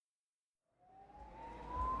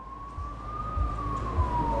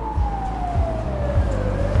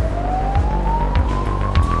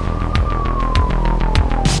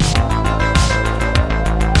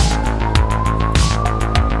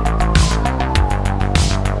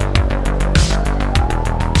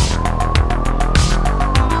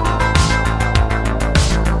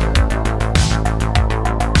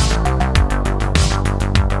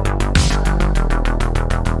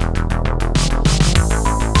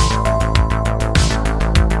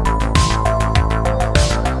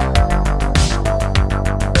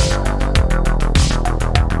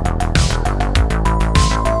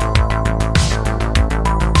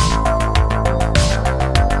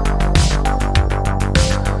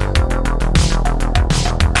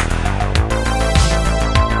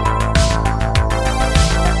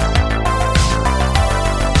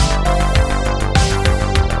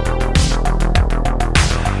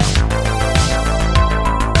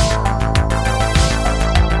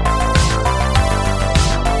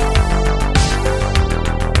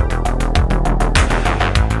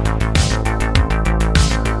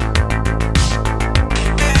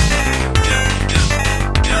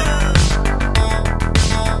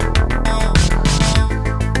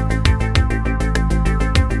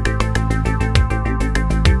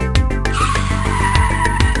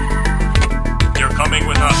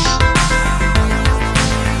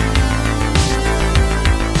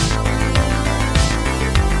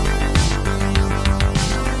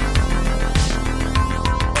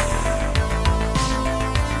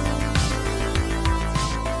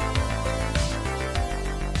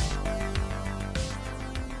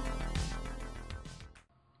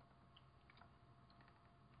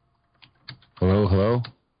hello?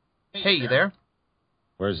 Hey, you there?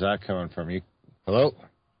 Where's that coming from? You? Hello?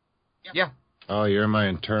 Yeah. Oh, you're my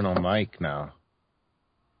internal mic now.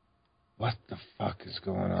 What the fuck is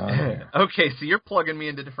going on here? Okay, so you're plugging me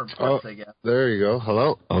into different ports, I guess. There you go.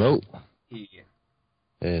 Hello? Hello? Yeah.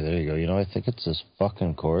 Hey, there you go. You know, I think it's this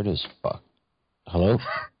fucking cord is fucked. Hello?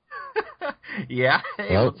 Yeah? Hey,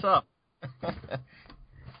 Hello? what's up?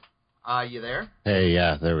 You there? Hey,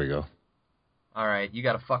 yeah, there we go. All right, you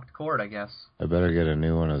got a fucked cord, I guess. I better get a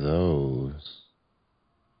new one of those.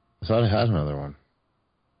 I thought I had another one.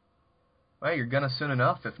 Well, you're gonna soon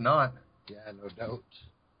enough, if not. Yeah, no doubt.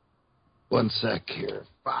 One sec here.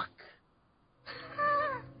 Fuck.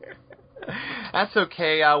 That's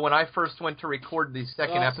okay. When I first went to record the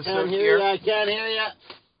second episode I can't hear you.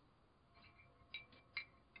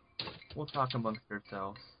 We'll talk amongst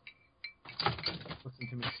ourselves. Listen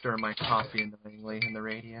to me stir my coffee annoyingly in the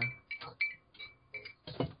radio.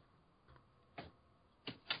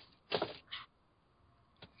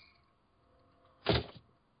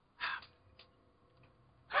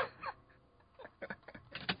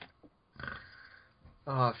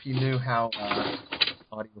 Oh, if you knew how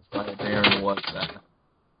audiophile Darren was,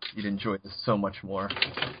 you'd enjoy this so much more.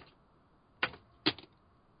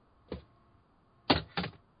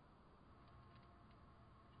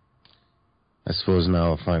 I suppose now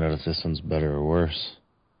I'll find out if this one's better or worse.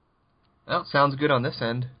 Well, sounds good on this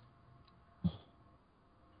end.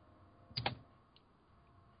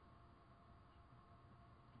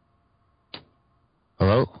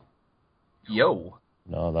 Hello? Yo.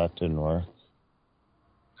 No, that didn't work.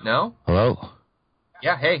 No? Hello?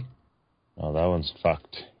 Yeah, hey. Oh, that one's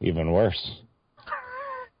fucked. Even worse.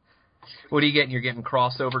 What are you getting? You're getting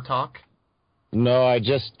crossover talk? No, I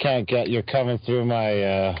just can't get... You're coming through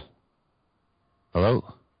my, Hello?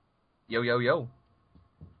 Yo, yo, yo.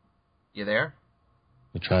 You there?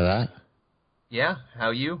 You try that? Yeah, how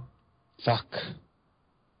you? Fuck.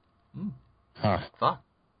 Huh. Fuck.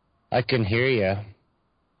 I can hear you.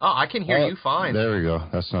 Oh, I can hear you fine. There we go.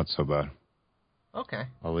 That's not so bad. Okay.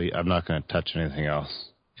 I'm not going to touch anything else.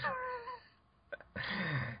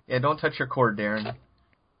 Yeah, don't touch your cord, Darren.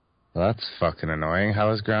 Well, that's fucking annoying. How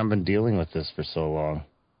has Graham been dealing with this for so long?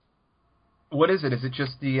 What is it? Is it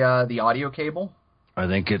just the audio cable? I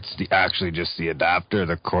think it's actually just the adapter,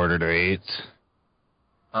 the 1/4 to 1/8.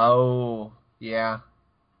 Oh, yeah.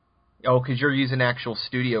 Oh, because you're using actual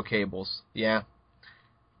studio cables. Yeah.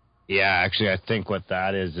 Yeah, actually, I think what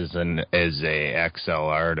that is a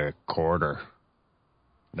XLR to 1/4.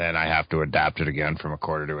 Then I have to adapt it again from a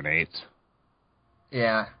 1/4 to 1/8.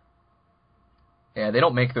 Yeah. Yeah, they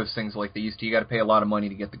don't make those things like they used to. You got to pay a lot of money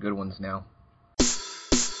to get the good ones now.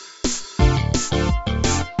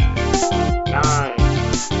 9,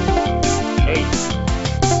 8,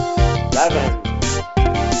 7,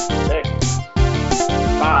 6,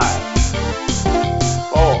 5,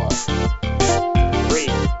 4, 3.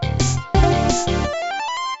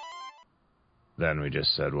 Then we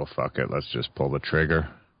just said, well, fuck it, let's just pull the trigger.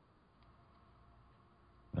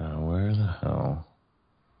 Now, where the hell?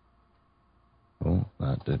 Oh,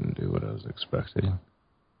 that didn't do what I was expecting.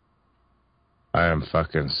 I am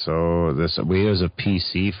fucking we use a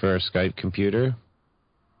PC for our Skype computer,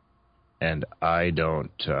 and I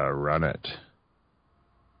don't run it.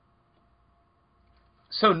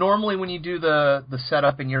 So normally when you do the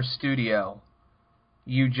setup in your studio,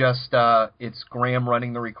 you just, it's Graham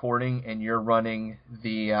running the recording and you're running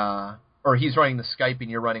or he's running the Skype and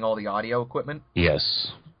you're running all the audio equipment?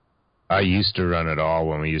 Yes. I used to run it all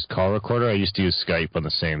when we used Call Recorder. I used to use Skype on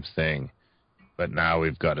the same thing. But now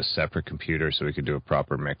we've got a separate computer so we can do a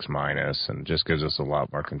proper mix minus, and just gives us a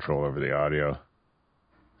lot more control over the audio.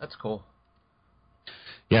 That's cool.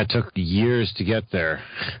 Yeah, it took years to get there.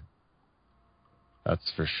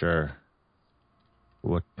 That's for sure.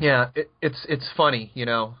 What? Yeah, it's funny, you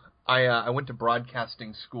know. I went to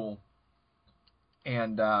broadcasting school,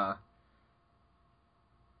 and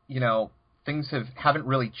you know, things haven't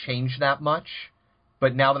really changed that much.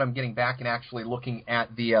 But now that I'm getting back and actually looking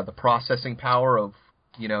at the processing power of,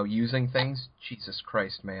 you know, using things, Jesus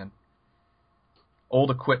Christ, man. Old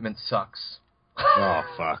equipment sucks. Oh,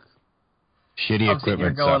 fuck. Shitty I'm equipment sitting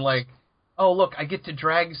here going sucks. like, oh, look, I get to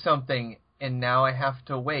drag something, and now I have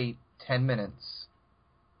to wait 10 minutes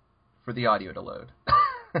for the audio to load.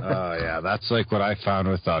 Oh, yeah, that's like what I found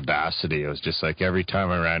with Audacity. It was just like every time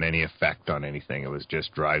I ran any effect on anything, it was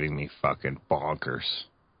just driving me fucking bonkers.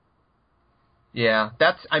 Yeah,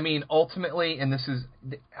 I mean, ultimately, and this is,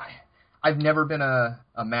 I've never been a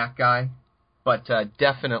Mac guy, but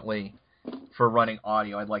definitely for running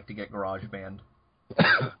audio, I'd like to get GarageBand.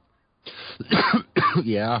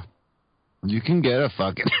 Yeah. You can get a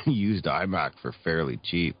fucking used iMac for fairly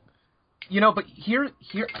cheap. But here,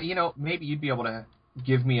 maybe you'd be able to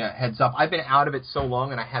give me a heads up. I've been out of it so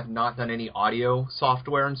long, and I have not done any audio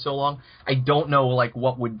software in so long. I don't know,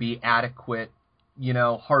 what would be adequate,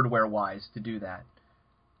 hardware-wise to do that.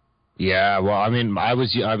 Yeah, well, I mean,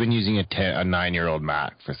 I've been using a 9-year-old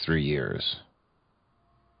Mac for 3 years.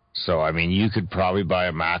 So, I mean, you could probably buy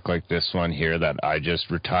a Mac like this one here that I just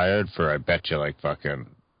retired for, I bet you, fucking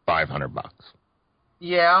 $500.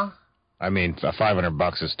 Yeah. I mean,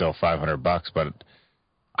 $500 is still $500, but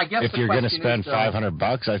I guess if you're going to spend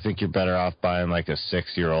 $500, I think you're better off buying, a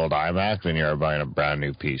 6-year-old iMac than you are buying a brand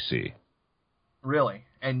new PC. Really?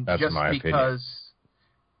 And that's just my opinion.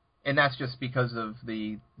 And that's just because of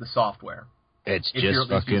the software. It's just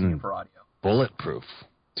fucking for audio. Bulletproof,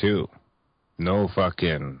 too. No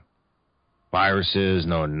fucking viruses,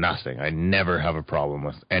 no nothing. I never have a problem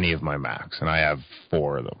with any of my Macs, and I have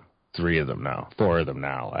 4 of them. 3 of them now. 4 of them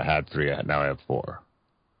now. I had 3, now I have 4.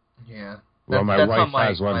 Yeah. Well, my wife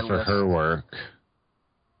has one for her work.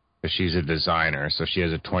 She's a designer, so she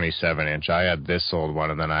has a 27-inch. I had this old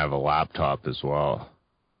one, and then I have a laptop as well.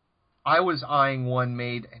 I was eyeing one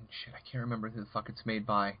made, and shit, I can't remember who the fuck it's made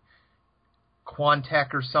by.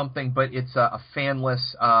 Quantec or something, but it's a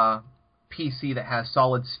fanless PC that has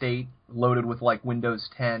solid state loaded with Windows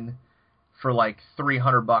 10 for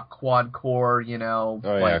 $300 quad core,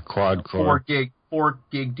 quad core, 4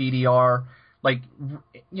 gig DDR,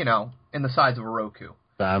 in the size of a Roku.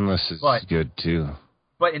 Fanless is good too.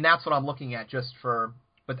 And that's what I'm looking at fanless.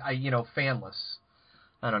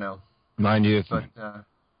 I don't know. Mind you,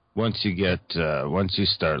 once you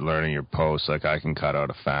start learning your posts, I can cut out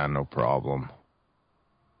a fan, no problem.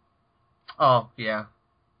 Oh, yeah.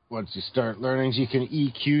 Once you start learning, you can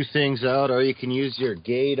EQ things out, or you can use your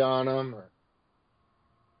gate on them.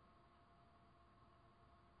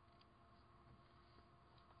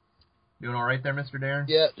 Doing all right there, Mr. Darren?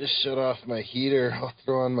 Yeah, just shut off my heater. I'll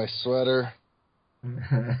throw on my sweater.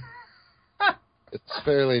 It's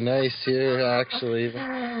fairly nice here, actually.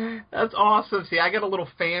 That's awesome. See, I got a little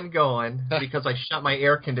fan going because I shut my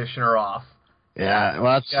air conditioner off. Yeah,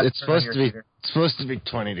 well, it's supposed to be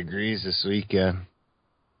 20 degrees this weekend.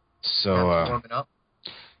 So, warming up.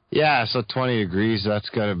 Yeah, so 20 degrees,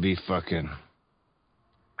 that's got to be fucking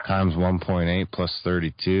times 1.8 plus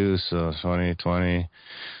 32, so 20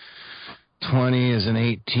 is an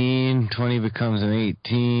 18, 20 becomes an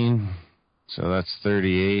 18, so that's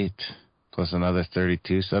 38 plus another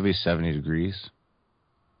 32, so that'd be 70 degrees.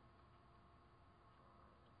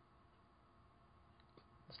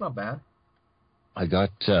 That's not bad. I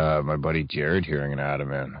got my buddy Jared here. I'm going to add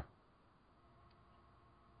him in.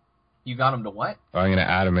 You got him to what? I'm going to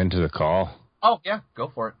add him into the call. Oh, yeah.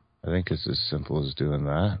 Go for it. I think it's as simple as doing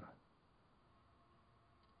that.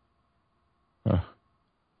 Huh.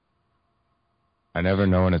 I never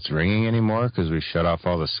know when it's ringing anymore because we shut off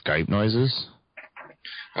all the Skype noises.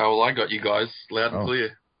 Oh, well, I got you guys loud and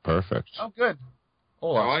clear. Perfect. Oh, good.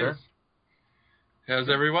 Hola, sir. How's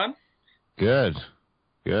everyone? Good.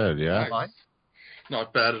 Good, yeah. Fine.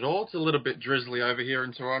 Not bad at all. It's a little bit drizzly over here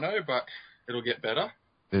in Toronto, but it'll get better.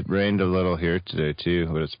 It rained a little here today, too,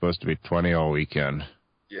 but it's supposed to be 20 all weekend.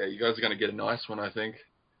 Yeah, you guys are going to get a nice one, I think.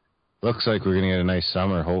 Looks like we're going to get a nice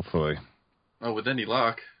summer, hopefully. Oh, with any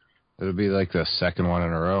luck. It'll be like the second one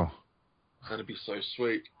in a row. That'd be so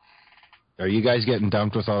sweet. Are you guys getting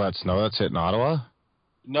dumped with all that snow that's hitting Ottawa?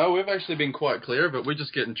 No, we've actually been quite clear of it. We're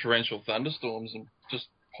just getting torrential thunderstorms and just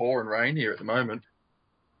pouring rain here at the moment.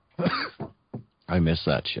 I miss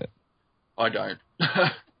that shit. I don't.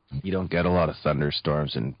 You don't get a lot of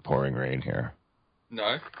thunderstorms and pouring rain here.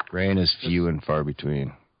 No. Rain is few and far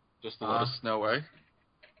between. Just a lot of snow, eh?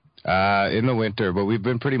 In the winter, but we've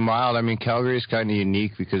been pretty mild. I mean, Calgary is kind of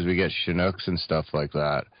unique because we get Chinooks and stuff like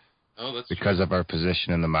that. Oh, that's because of our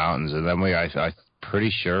position in the mountains. And then I'm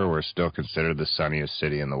pretty sure we're still considered the sunniest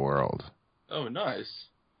city in the world. Oh, nice.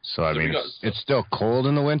 So, I mean, it's still cold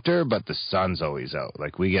in the winter, but the sun's always out.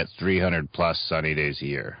 We get 300-plus sunny days a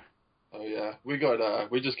year. Oh, yeah.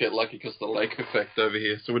 We just get lucky because of the lake effect over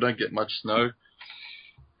here, so we don't get much snow.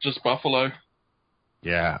 Just buffalo.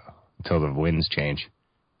 Yeah, until the winds change.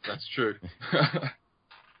 That's true.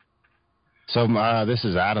 So, this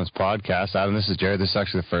is Adam's podcast. Adam, this is Jared. This is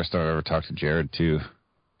actually the first time I've ever talked to Jared, too.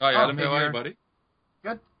 Hi, Adam. How are you, buddy?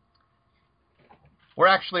 Good. We're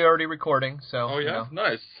actually already recording, so... Oh, yeah?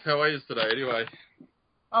 Nice. How are you today, anyway?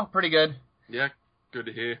 Oh, pretty good. Yeah, good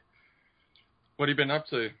to hear. What have you been up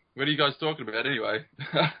to? What are you guys talking about, anyway?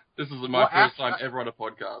 This is my first time ever on a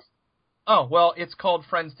podcast. Oh, it's called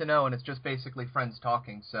Friends to Know, and it's just basically friends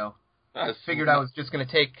talking, so... Nice. Figured I was just going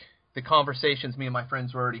to take the conversations me and my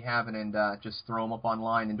friends were already having and just throw them up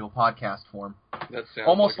online into a podcast form. That sounds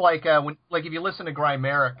almost like if you listen to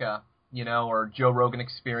Grimerica, or Joe Rogan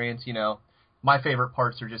Experience, my favorite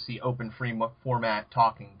parts are just the open free format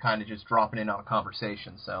talking, kind of just dropping in on a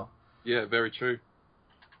conversation. So yeah, very true.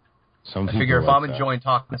 I figure if I'm enjoying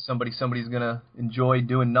talking to somebody, somebody's gonna enjoy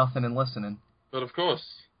doing nothing and listening. But of course,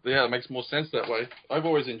 yeah, it makes more sense that way. I've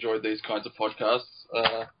always enjoyed these kinds of podcasts.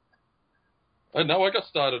 I know I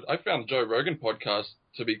found Joe Rogan podcast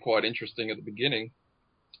to be quite interesting at the beginning.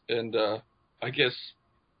 And I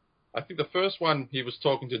think the first one he was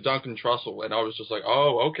talking to Duncan Trussell, and I was just like,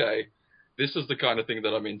 oh, okay, this is the kind of thing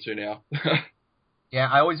that I'm into now. Yeah,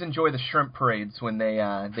 I always enjoy the shrimp parades when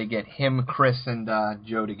they get him, Chris, and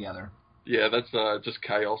Joe together. Yeah, that's just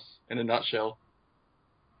chaos in a nutshell.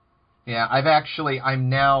 Yeah, I'm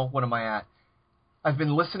now, what am I at? I've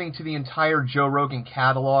been listening to the entire Joe Rogan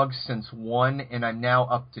catalog since 1, and I'm now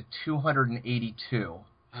up to 282.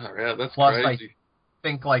 Oh, yeah, that's Plus, crazy. I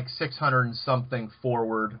think like 600 and something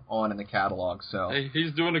forward on in the catalog. So hey,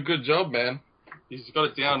 he's doing a good job, man. He's got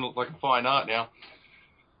it down like a fine art now.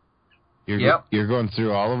 You're going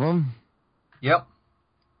through all of them? Yep.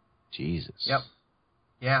 Jesus. Yep.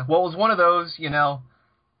 Yeah. Well, it was one of those,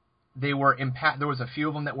 they were there was a few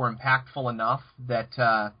of them that were impactful enough that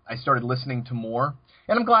I started listening to more.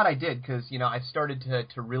 And I'm glad I did because, I started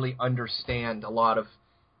to really understand a lot of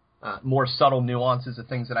more subtle nuances of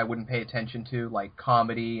things that I wouldn't pay attention to, like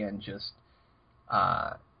comedy and just,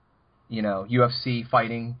 UFC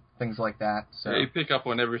fighting, things like that. So yeah, you pick up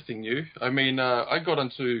on everything new. I mean, I got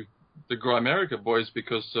into the Grimerica boys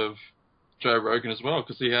because of Joe Rogan as well,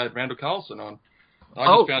 because he had Randall Carlson on. I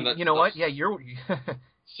just found that what? Yeah, you're...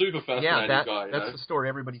 super fascinating guy. That's the story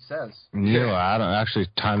everybody says. Neil Adam, actually,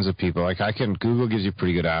 tons of people. Like, Google gives you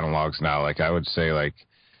pretty good analogs now. Like, I would say, like,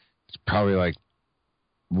 it's probably like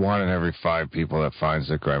 1 in every 5 people that finds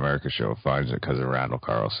the Grimerica Show finds it because of Randall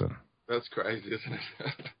Carlson. That's crazy, isn't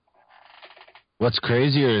it? What's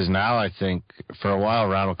crazier is now, I think, for a while,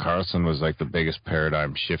 Randall Carlson was like the biggest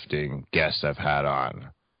paradigm-shifting guest I've had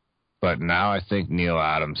on. But now I think Neil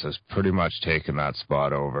Adams has pretty much taken that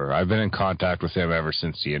spot over. I've been in contact with him ever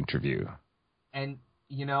since the interview. And,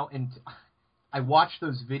 and I watched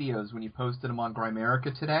those videos when you posted them on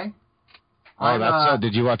Grimerica today. Oh,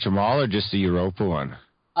 did you watch them all or just the Europa one?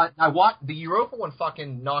 I watched the Europa one.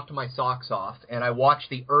 Fucking knocked my socks off, and I watched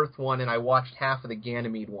the Earth one, and I watched half of the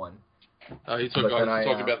Ganymede one. You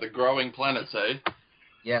talking about the growing planets, eh?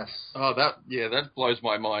 Yes. Oh, that blows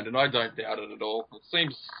my mind, and I don't doubt it at all. It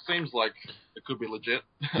seems like it could be legit.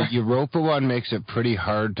 The Europa one makes it pretty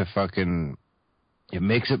hard to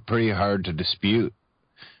dispute.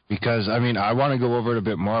 Because, I mean, I want to go over it a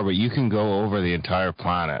bit more, but you can go over the entire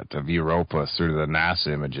planet of Europa through the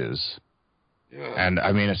NASA images. Yeah. And,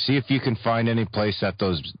 I mean, see if you can find any place that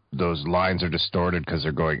those lines are distorted because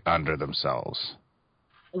they're going under themselves.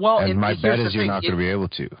 Well, and my bet is you're not going to be able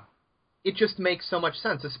to. It just makes so much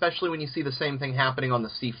sense, especially when you see the same thing happening on the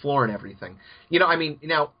sea floor and everything.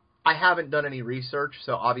 Now, I haven't done any research,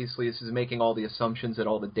 so obviously this is making all the assumptions that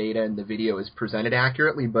all the data and the video is presented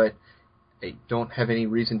accurately, but I don't have any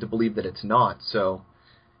reason to believe that it's not. So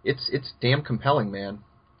it's damn compelling, man.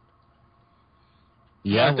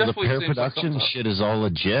 Yeah, well, the pair production shit is all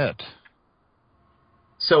legit.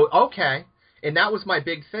 So, okay. And that was my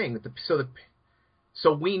big thing.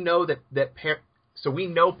 So we know we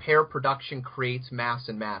know pair production creates mass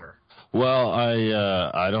and matter. Well,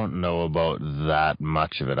 I don't know about that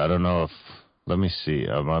much of it. I don't know if... Let me see.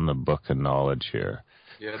 I'm on the book of knowledge here.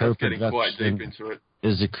 Yeah, that's getting quite deep into it.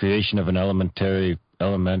 Is the creation of an elementary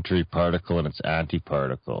particle and its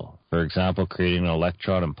antiparticle. For example, creating an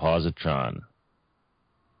electron and positron.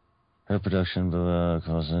 Pair production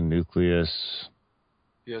causes a nucleus...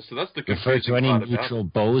 Yeah, so that's the refers to any neutral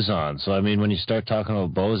boson. So, I mean, when you start talking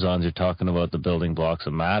about bosons, you're talking about the building blocks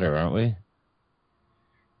of matter, aren't we?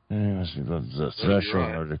 You must be above the threshold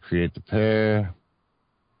in order to create the pair.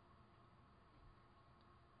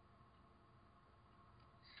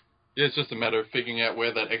 Yeah, it's just a matter of figuring out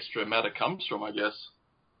where that extra matter comes from, I guess.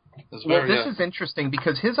 This is interesting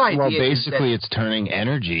because his idea Well, basically, it's turning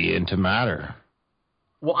energy into matter.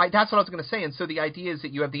 Well, that's what I was going to say. And so the idea is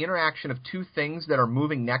that you have the interaction of two things that are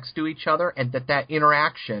moving next to each other, and that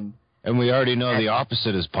interaction... And we already know the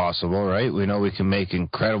opposite is possible, right? We know we can make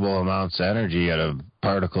incredible amounts of energy out of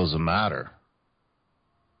particles of matter.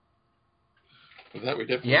 Well, that we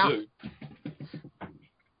definitely do.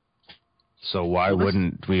 So why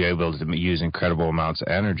wouldn't we be able to use incredible amounts of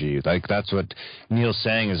energy? Like, that's what Neil's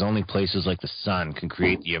saying, is only places like the sun can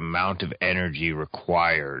create the amount of energy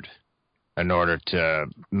required in order to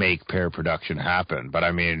make pair production happen. But,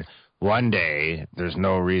 I mean, one day, there's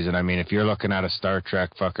no reason. I mean, if you're looking at a Star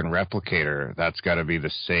Trek fucking replicator, that's got to be the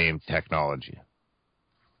same technology.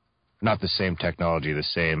 Not the same technology, the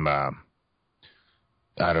same, I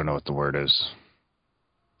don't know what the word is.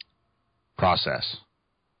 Process.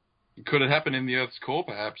 Could it happen in the Earth's core,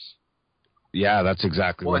 perhaps? Yeah, that's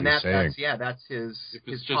exactly what he's saying. That's his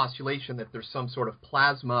postulation that there's some sort of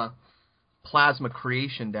plasma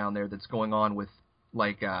creation down there that's going on with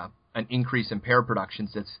like an increase in pair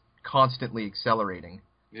productions that's constantly accelerating.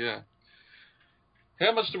 Yeah.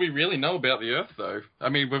 How much do we really know about the Earth, though? I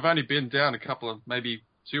mean, we've only been down a couple of, maybe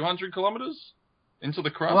 200 kilometers into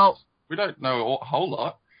the crust. Well, we don't know a whole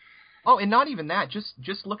lot. Oh, and not even that.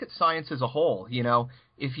 Just look at science as a whole. You know,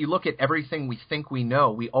 if you look at everything we think we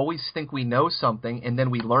know, we always think we know something, and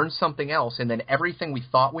then we learn something else, and then everything we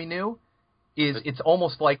thought we knew it's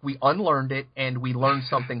almost like we unlearned it and we learned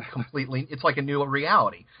something completely. It's like a new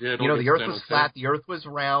reality. Yeah, you know, the Earth was flat, the Earth was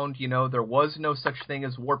round. You know, there was no such thing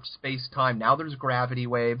as warped space-time. Now there's gravity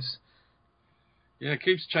waves. Yeah, it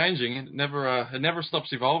keeps changing. It never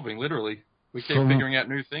stops evolving. Literally, we keep figuring out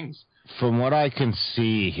new things. From what I can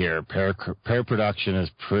see here, pair production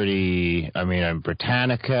is pretty. I mean, in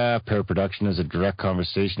Britannica, pair production is a direct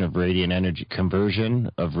conversation of radiant energy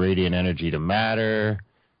conversion of radiant energy to matter.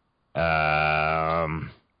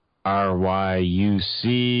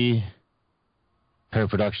 RYUC, pair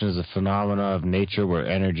production is a phenomena of nature where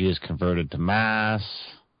energy is converted to mass.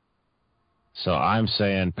 So I'm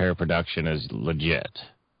saying pair production is legit.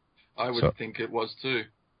 I would think it was too.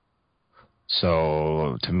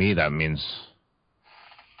 So to me, that means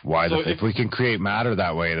if we can create matter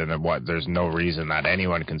that way, then there's no reason that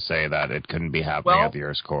anyone can say that it couldn't be happening at the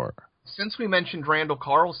Earth's core. Since we mentioned Randall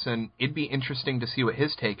Carlson, it'd be interesting to see what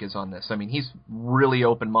his take is on this. I mean, he's really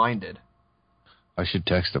open-minded. I should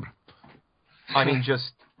text him. I mean,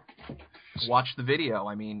 just watch the video.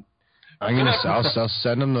 I mean, I'll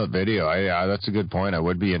send him the video. That's a good point. I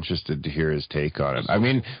would be interested to hear his take on it. I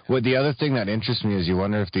mean, the other thing that interests me is you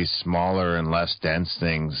wonder if these smaller and less dense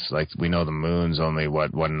things, like we know the moon's only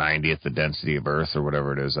 1/90th the density of Earth or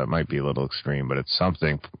whatever it is. That might be a little extreme, but it's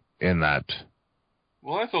something in that.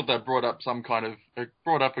 Well, I thought that brought up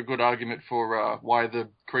a good argument for why the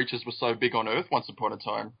creatures were so big on Earth once upon a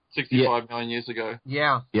time, 65 million years ago.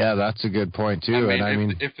 Yeah. Yeah, that's a good point too. I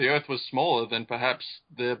mean, if the Earth was smaller, then perhaps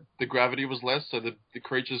the gravity was less, so the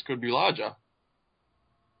creatures could be larger.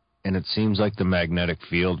 And it seems like the magnetic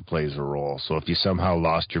field plays a role. So if you somehow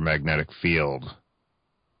lost your magnetic field,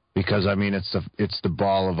 because I mean it's the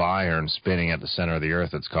ball of iron spinning at the center of the Earth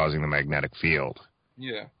that's causing the magnetic field.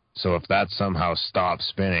 Yeah. So if that somehow stops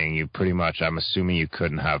spinning, you pretty much, I'm assuming you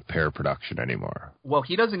couldn't have pair production anymore. Well,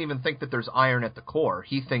 he doesn't even think that there's iron at the core.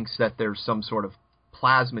 He thinks that there's some sort of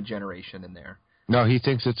plasma generation in there. No, he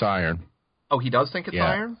thinks it's iron. Oh, he does think it's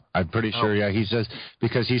iron? I'm pretty sure, yeah. He says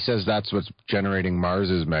that's what's generating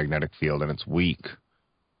Mars's magnetic field, and it's weak.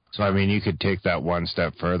 So, I mean, you could take that one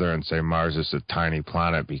step further and say Mars is a tiny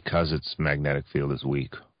planet because its magnetic field is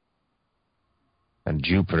weak. And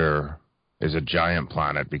Jupiter is a giant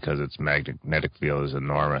planet because its magnetic field is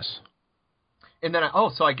enormous. And then,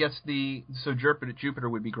 I guess Jupiter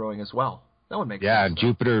would be growing as well. That would make sense. Yeah, and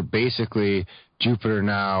Jupiter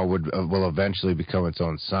now will eventually become its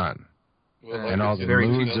own sun. Well, and all the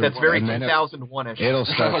moons that's very 2001-ish. It'll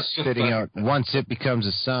start spitting out, once it becomes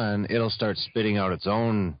a sun, it'll start spitting out its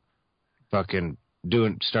own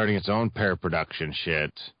starting its own pair production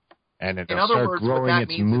shit, and it'll start growing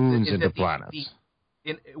its moons into planets.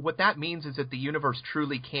 What that means is that the universe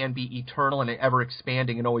truly can be eternal and ever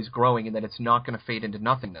expanding and always growing, and that it's not going to fade into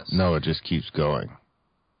nothingness. No, it just keeps going.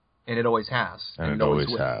 And it always has. And it always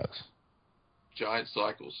has. Giant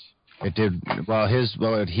cycles. It did, what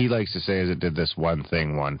he likes to say is it did this one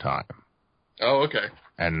thing one time. Oh, okay.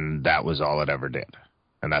 And that was all it ever did.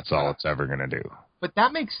 And that's all it's ever going to do. But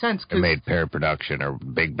that makes sense. It made pair production or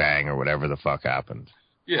Big Bang or whatever the fuck happened.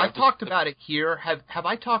 Yeah, I've talked about it here. Have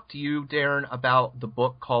I talked to you, Darren, about the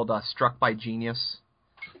book called Struck by Genius?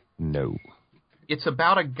 No. It's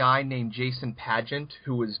about a guy named Jason Pageant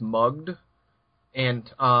who was mugged, and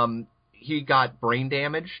he got brain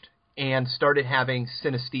damaged and started having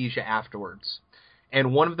synesthesia afterwards.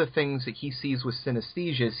 And one of the things that he sees with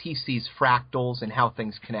synesthesia is he sees fractals and how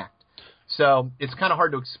things connect. So it's kind of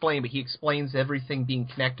hard to explain, but he explains everything being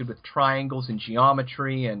connected with triangles and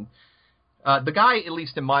geometry, and the guy, at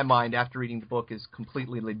least in my mind, after reading the book, is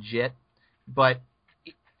completely legit. But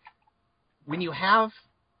when you have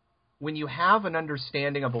an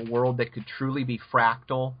understanding of a world that could truly be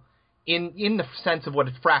fractal, in the sense of what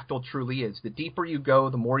a fractal truly is, the deeper you go,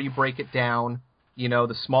 the more you break it down, You know,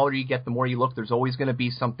 the smaller you get, the more you look, there's always going to be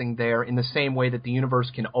something there, in the same way that the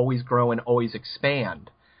universe can always grow and always expand.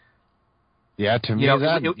 Yeah, to me,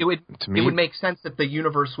 it would make sense that the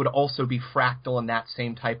universe would also be fractal in that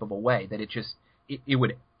same type of a way, that it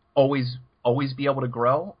would always be able to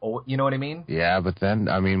grow. You know what I mean? Yeah, but then,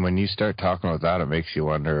 I mean, when you start talking about that, it makes you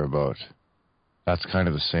wonder about, that's kind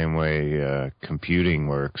of the same way computing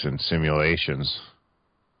works and simulations.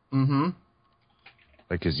 Mm-hmm.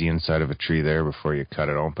 Like, is the inside of a tree there before you cut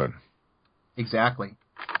it open? Exactly.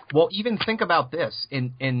 Well, even think about this.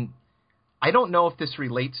 In I don't know if this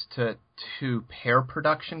relates to pair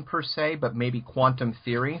production per se, but maybe quantum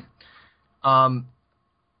theory.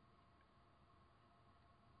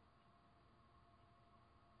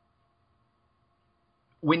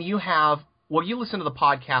 When you have, well, you listen to the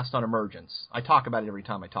podcast on emergence. I talk about it every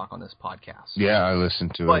time I talk on this podcast. Yeah, I listen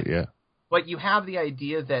to it, yeah. But you have the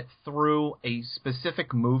idea that through a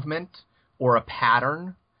specific movement or a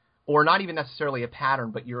pattern, or not even necessarily a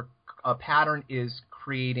pattern, but a pattern is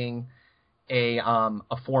creating a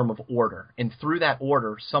form of order. And through that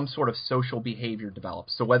order, some sort of social behavior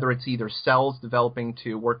develops. So whether it's either cells developing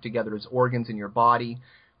to work together as organs in your body,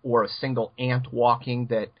 or a single ant walking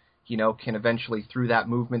that, you know, can eventually through that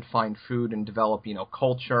movement find food and develop, you know,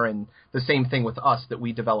 culture. And the same thing with us, that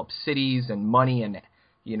we develop cities and money and,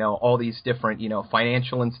 you know, all these different, you know,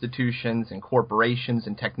 financial institutions and corporations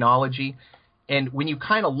and technology. And when you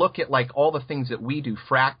kind of look at, like, all the things that we do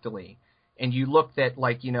fractally, and you look at,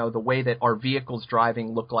 like, you know, the way that our vehicles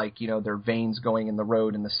driving look like, you know, their veins going in the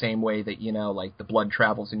road in the same way that, you know, like the blood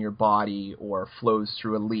travels in your body or flows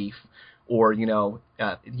through a leaf, or,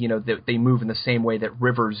 that they move in the same way that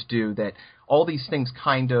rivers do, that all these things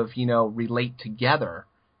kind of, you know, relate together.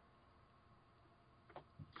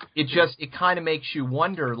 It kind of makes you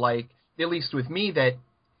wonder, like, at least with me, that,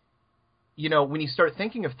 you know, when you start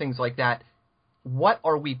thinking of things like that, what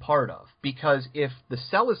are we part of? Because if the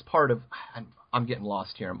cell is part of, I'm getting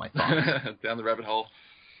lost here in my thoughts. Down the rabbit hole.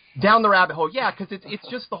 Down the rabbit hole, yeah, because it's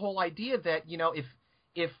just the whole idea that, you know,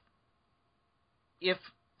 if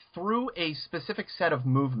through a specific set of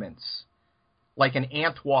movements, like an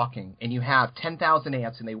ant walking, and you have 10,000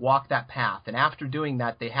 ants and they walk that path, and after doing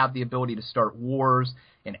that they have the ability to start wars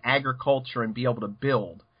and agriculture and be able to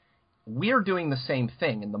build. We're doing the same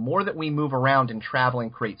thing, and the more that we move around and travel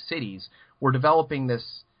and create cities, we're developing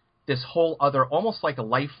this whole other, almost like a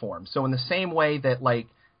life form. So in the same way that, like,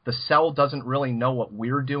 the cell doesn't really know what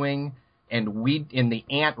we're doing, and the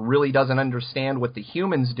ant really doesn't understand what the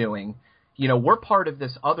human's doing, you know, we're part of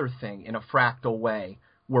this other thing in a fractal way,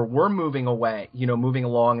 where we're moving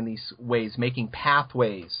along in these ways, making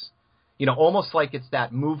pathways, you know, almost like it's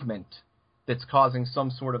that movement that's causing some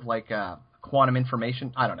sort of, like, quantum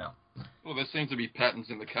information. I don't know. Well, there seems to be patterns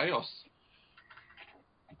in the chaos.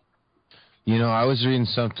 You know, I was reading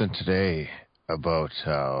something today about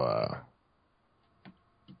how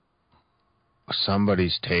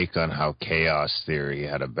somebody's take on how chaos theory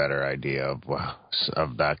had a better idea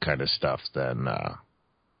of that kind of stuff than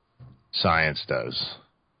science does.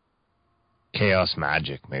 Chaos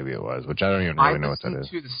magic, maybe it was, which I don't even really know what that is. I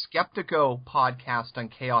listened to the Skeptico podcast on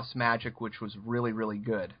chaos magic, which was really, really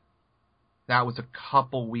good. That was a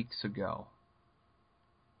couple weeks ago.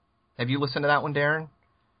 Have you listened to that one, Darren?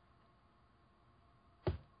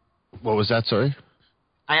 What was that, sorry?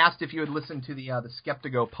 I asked if you had listened to the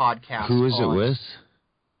Skeptico podcast. Who is it with?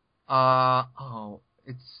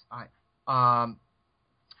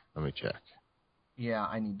 Let me check. Yeah,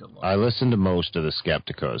 I need to look. I listened to most of the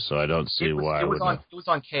Skepticos, so I don't see why. It was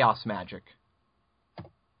on Chaos Magic.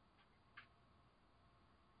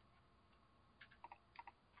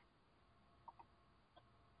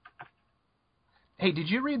 Hey, did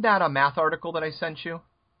you read that math article that I sent you?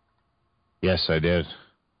 Yes, I did.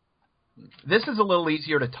 This is a little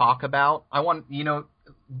easier to talk about.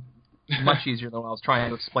 Much easier than what I was trying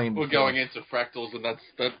to explain before. We're going into fractals, and that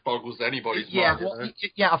boggles anybody's mind.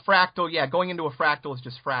 A fractal. Yeah, going into a fractal is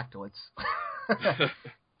just fractal. It's.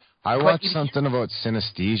 I watched something about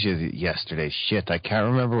synesthesia yesterday. Shit, I can't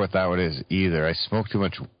remember what that one is either. I smoked too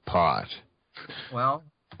much pot. Well,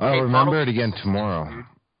 I'll remember it again tomorrow.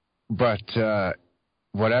 But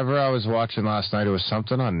whatever I was watching last night, it was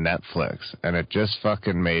something on Netflix, and it just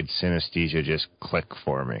fucking made synesthesia just click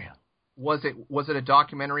for me. Was it a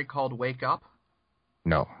documentary called Wake Up?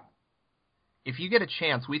 No. If you get a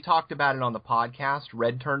chance, we talked about it on the podcast.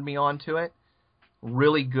 Red turned me on to it.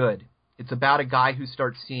 Really good. It's about a guy who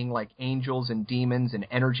starts seeing, like, angels and demons and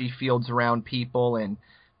energy fields around people, and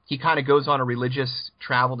he kind of goes on a religious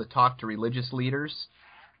travel to talk to religious leaders.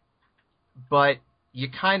 But you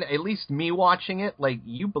kind of, at least me watching it, like,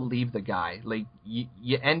 you believe the guy. Like,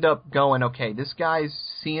 you end up going, okay, this guy's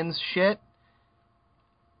seeing shit,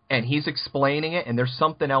 and he's explaining it, and there's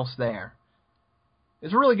something else there.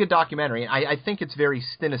 It's a really good documentary. I think it's very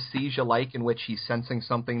synesthesia-like, in which he's sensing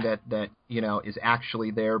something that is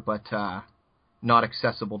actually there, but not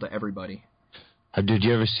accessible to everybody. Did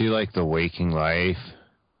you ever see, like, The Waking Life?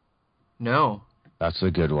 No. That's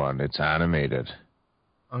a good one. It's animated.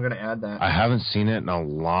 I'm going to add that. I haven't seen it in a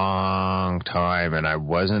long time, and I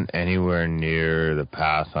wasn't anywhere near the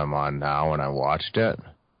path I'm on now when I watched it.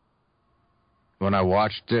 When I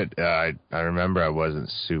watched it, I remember I wasn't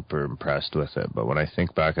super impressed with it, but when I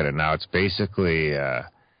think back at it now, it's basically,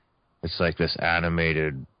 it's like this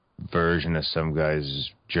animated version of some guy's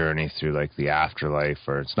journey through, like, the afterlife,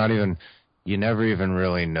 or it's not even, you never even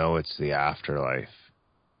really know it's the afterlife.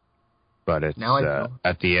 But it's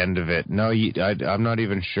at the end of it. No, I'm not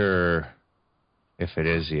even sure if it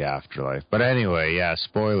is the afterlife. But anyway, yeah,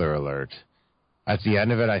 spoiler alert. At the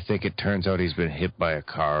end of it, I think it turns out he's been hit by a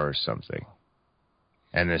car or something.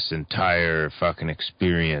 And this entire fucking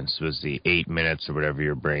experience was the 8 minutes or whatever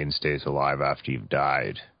your brain stays alive after you've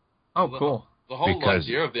died. Oh, cool. The whole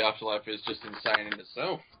idea of the afterlife is just insane in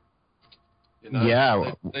itself. You know,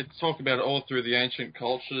 yeah. They talk about it all through the ancient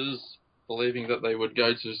cultures, believing that they would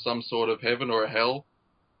go to some sort of heaven or a hell.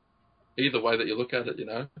 Either way that you look at it, you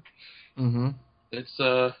know. Mm-hmm.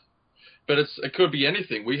 But it could be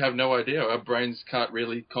anything. We have no idea. Our brains can't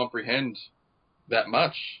really comprehend that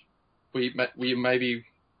much. We maybe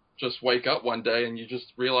just wake up one day and you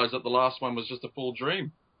just realize that the last one was just a full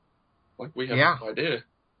dream. Like, we have no idea.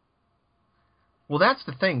 Well, that's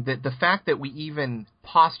the thing. That the fact that we even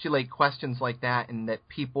postulate questions like that, and that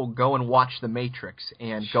people go and watch The Matrix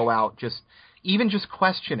and go out just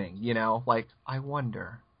questioning, like, I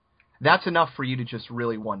wonder. That's enough for you to just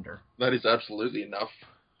really wonder. That is absolutely enough.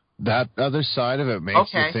 That other side of it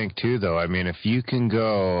makes you think, too, though. I mean, if you can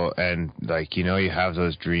go and, like, you have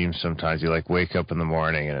those dreams sometimes. You, like, wake up in the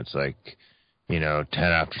morning and it's like, 10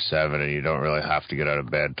 after 7, and you don't really have to get out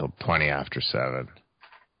of bed till 20 after 7.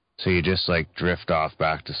 So you just, like, drift off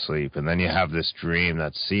back to sleep, and then you have this dream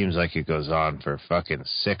that seems like it goes on for fucking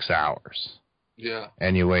 6 hours. Yeah.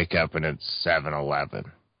 And you wake up and it's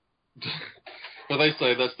 7-11. But they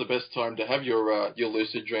say that's the best time to have your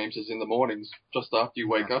lucid dreams is in the mornings, just after you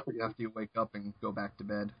wake up. After you wake up and go back to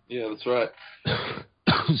bed. Yeah, that's right.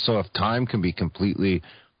 So if time's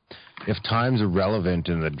irrelevant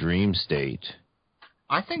in the dream state...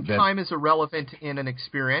 I think time is irrelevant in an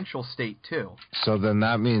experiential state, too. So then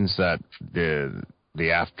that means that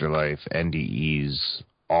the afterlife, NDEs,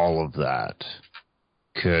 all of that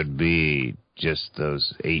could be just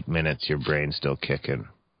those 8 minutes your brain's still kicking.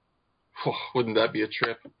 Oh, wouldn't that be a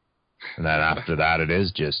trip? And then after that, it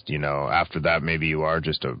is just, after that, maybe you are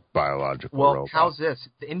just a biological robot. Well, how's this?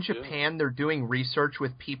 In Japan, they're doing research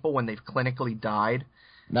with people when they've clinically died.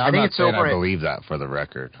 No, I'm not saying I believe that, for the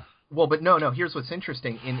record. Well, but no, here's what's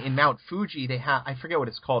interesting. In Mount Fuji, they have, I forget what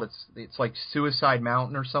it's called. It's like Suicide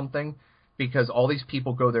Mountain or something, because all these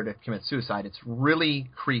people go there to commit suicide. It's really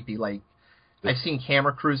creepy. Like, I've seen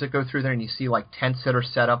camera crews that go through there, and you see, like, tents that are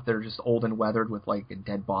set up that are just old and weathered with, like, a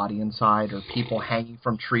dead body inside, or people hanging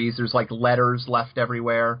from trees. There's, like, letters left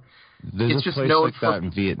everywhere. There's a place like that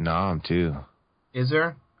in Vietnam, too. Is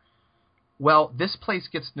there? Well, this place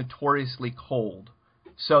gets notoriously cold.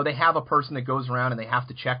 So they have a person that goes around and they have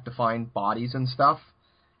to check to find bodies and stuff.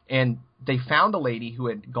 And they found a lady who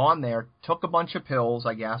had gone there, took a bunch of pills,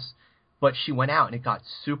 I guess, but she went out and it got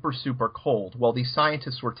super, super cold. Well, these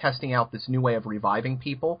scientists were testing out this new way of reviving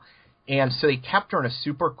people. And so they kept her in a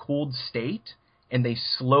super cooled state, and they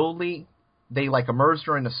like immersed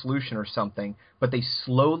her in a solution or something, but they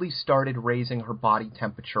slowly started raising her body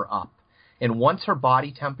temperature up. And once her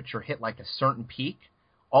body temperature hit like a certain peak,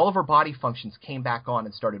 all of her body functions came back on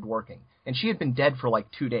and started working. And she had been dead for like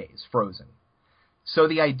 2 days, frozen. So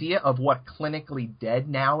the idea of what clinically dead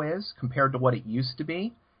now is compared to what it used to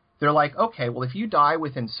be, they're like, okay, well, if you die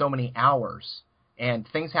within so many hours and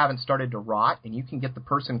things haven't started to rot and you can get the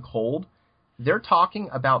person cold, they're talking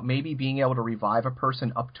about maybe being able to revive a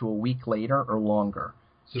person up to a week later or longer.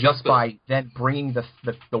 So just by then bringing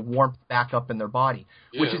the warmth back up in their body.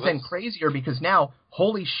 Yeah, which is then crazier because now,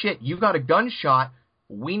 holy shit, you got a gunshot.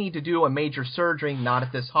 We need to do a major surgery, not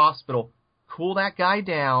at this hospital. Cool that guy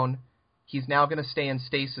down. He's now going to stay in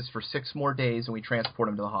stasis for 6 more days, and we transport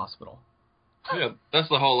him to the hospital. Yeah, that's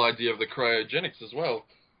the whole idea of the cryogenics as well.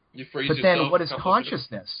 You freeze yourself. But then what is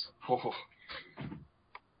consciousness?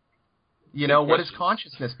 You know, what is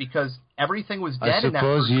consciousness? Because everything was dead in that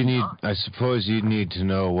first shot. I suppose you need to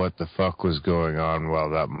know what the fuck was going on while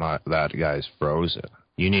that guy's frozen.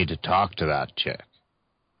 You need to talk to that chick.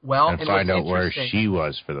 Well, and find out where she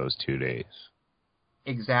was for those 2 days.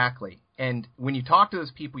 Exactly. And when you talk to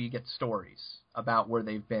those people, you get stories about where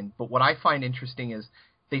they've been. But what I find interesting is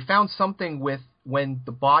they found something with when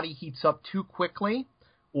the body heats up too quickly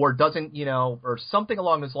or doesn't, you know, or something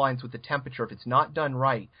along those lines with the temperature, if it's not done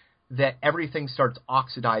right, that everything starts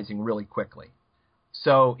oxidizing really quickly.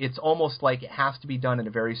 So it's almost like it has to be done in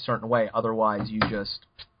a very certain way. Otherwise,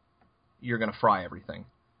 you're going to fry everything.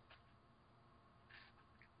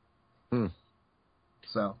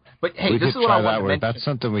 So, but hey, this is what I want to mention. That's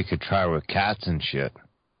something we could try with cats and shit.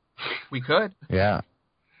 We could. Yeah.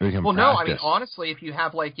 We can Well, practice. no, I mean, honestly, if you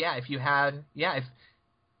have if you had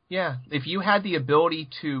the ability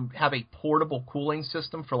to have a portable cooling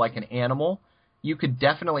system for like an animal, you could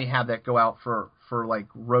definitely have that go out for like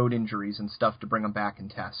road injuries and stuff to bring them back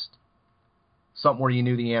and test. Something where you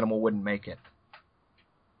knew the animal wouldn't make it.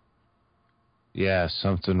 Yeah,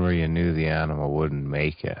 something where you knew the animal wouldn't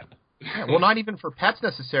make it. Yeah, well, not even for pets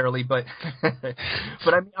necessarily, but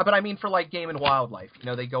but I mean for like game and wildlife. You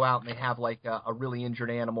know, they go out and they have like a really injured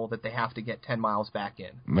animal that they have to get 10 miles back in.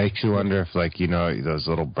 Makes you wonder if, like, you know, those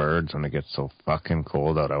little birds when it gets so fucking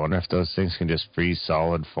cold out. I wonder if those things can just freeze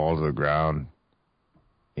solid, fall to the ground.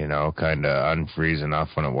 You know, kind of unfreeze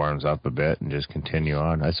enough when it warms up a bit and just continue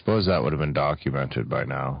on. I suppose that would have been documented by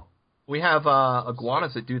now. We have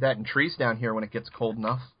iguanas that do that in trees down here when it gets cold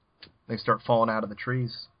enough. They start falling out of the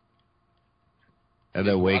trees. And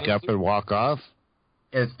they wake up and walk off?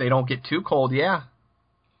 If they don't get too cold, yeah.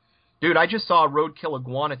 Dude, I just saw a roadkill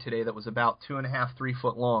iguana today that was about 2.5, 3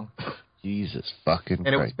 foot long. Jesus fucking Christ.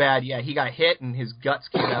 And it was bad, yeah. He got hit and his guts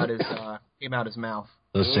came out his mouth.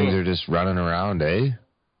 Those things are just running around, eh?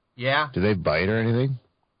 Yeah. Do they bite or anything?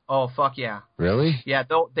 Oh, fuck yeah. Really? Yeah,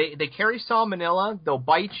 they carry salmonella. They'll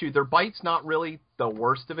bite you. Their bite's not really the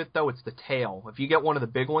worst of it, though. It's the tail. If you get one of the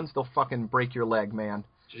big ones, they'll fucking break your leg, man.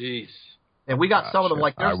 Jeez. And we got some of them.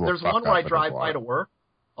 Like there's one where I drive by to work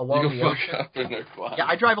along the ocean. Yeah,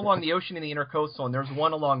 I drive along the ocean in the intercoastal, and there's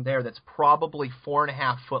one along there that's probably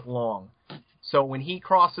 4.5 foot long. So when he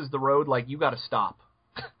crosses the road, like, you got to stop.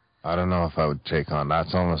 I don't know if I would take on.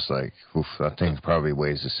 That's almost like, oof, that thing probably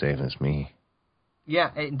weighs the same as me. Yeah,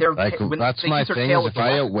 and they're like, that's my thing. Is if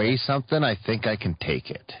I outweigh something, I think I can take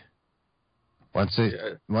it. Once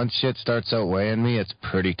shit starts outweighing me, it's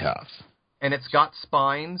pretty tough. And it's got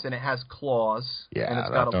spines, and it has claws. Yeah, and it's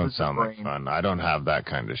got that don't sound like fun. I don't have that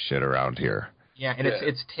kind of shit around here. Yeah, and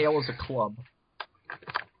its tail is a club.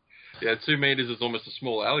 Yeah, 2 meters is almost a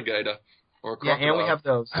small alligator or a crocodile. Yeah, and we have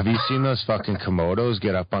those. Have you seen those fucking Komodos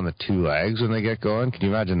get up on the 2 legs when they get going? Can you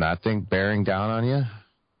imagine that thing bearing down on you?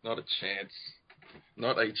 Not a chance.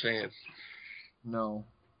 Not a chance. No.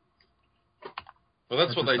 Well,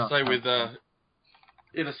 that's what they say with...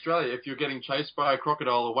 in Australia, if you're getting chased by a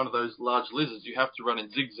crocodile or one of those large lizards, you have to run in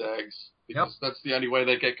zigzags. Because that's the only way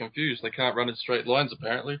they get confused. They can't run in straight lines,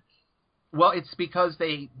 apparently. Well, it's because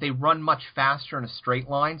they run much faster in a straight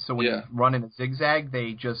line, so when you run in a zigzag,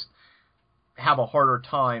 they just have a harder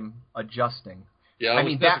time adjusting. Yeah, I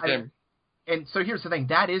mean, and so here's the thing.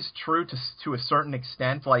 That is true to a certain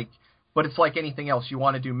extent, like... But it's like anything else. You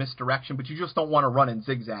want to do misdirection, but you just don't want to run in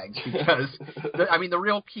zigzags because, the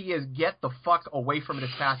real key is get the fuck away from it as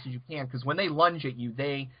fast as you can because when they lunge at you,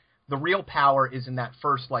 the real power is in that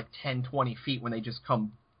first, 10, 20 feet when they just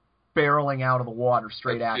come barreling out of the water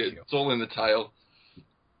straight at you. It's all in the tail.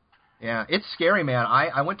 Yeah, it's scary, man.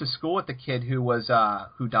 I went to school with the kid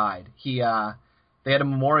who died. They had a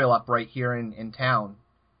memorial up right here in town.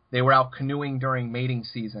 They were out canoeing during mating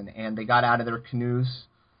season, and they got out of their canoes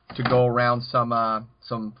to go around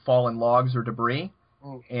some fallen logs or debris,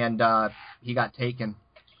 and he got taken.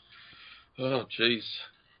 Oh, jeez.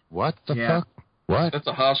 What the fuck? What? That's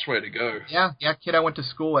a harsh way to go. Yeah, kid I went to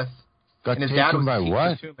school with. Got and his taken dad was by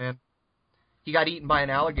what? Too, man. He got eaten by an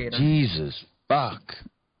alligator. Jesus, fuck.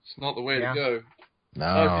 It's not the way to go.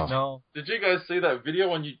 No. No. Did you guys see that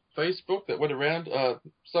video on Facebook that went around?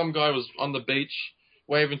 Some guy was on the beach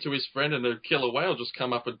waving to his friend, and a killer whale just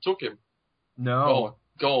come up and took him. No.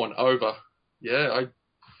 Gone over. Yeah, I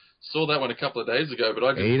saw that one a couple of days ago, but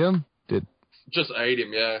I ate him? Just ate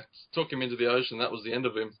him, yeah. Took him into the ocean. That was the end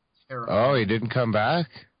of him. Oh, he didn't come back?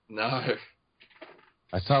 No.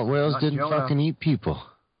 I thought whales didn't fucking eat people.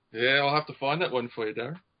 Yeah, I'll have to find that one for you,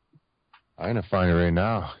 Darren. I'm going to find it right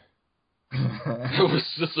now. It was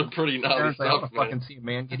just some pretty gnarly stuff, I don't fucking see a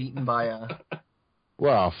man get eaten by a...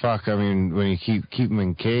 Well, fuck, I mean, when you keep them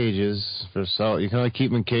in cages you can only keep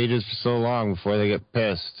them in cages for so long before they get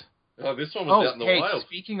pissed. Oh, this one was out in the wild.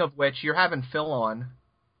 Speaking of which, you're having Phil on.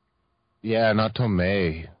 Yeah, not till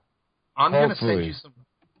May. I'm gonna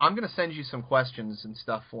send you some questions and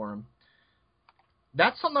stuff for him.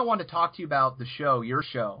 That's something I wanted to talk to you about. Your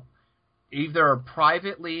show, either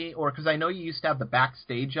privately or because I know you used to have the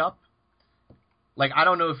backstage up. Like, I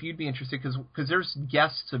don't know if you'd be interested because there's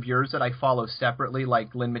guests of yours that I follow separately,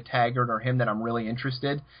 like Lynn McTaggart or him, that I'm really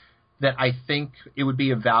interested. That I think it would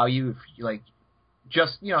be of value if you like.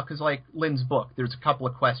 Just, because like Lynn's book, there's a couple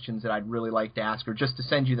of questions that I'd really like to ask her just to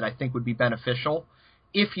send you that I think would be beneficial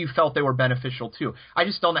if you felt they were beneficial too. I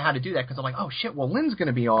just don't know how to do that because I'm like, oh shit, well Lynn's going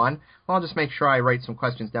to be on. Well, I'll just make sure I write some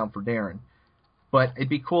questions down for Darren. But it'd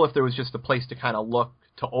be cool if there was just a place to kind of look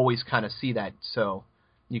to always kind of see that, so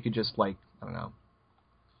you could just like, I don't know.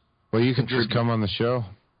 Well, you could just come on the show.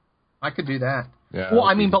 I could do that. Yeah. Well,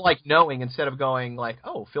 I mean, but like knowing instead of going like,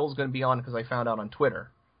 oh, Phil's going to be on because I found out on Twitter.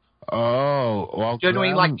 Oh, well,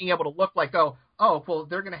 genuinely like being able to look like, oh, well,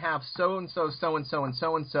 they're going to have so-and-so, so-and-so, and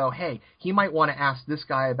so-and-so. Hey, he might want to ask this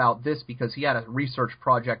guy about this because he had a research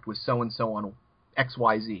project with so-and-so on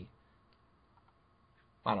XYZ.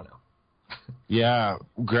 I don't know. Yeah,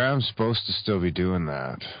 Graham's supposed to still be doing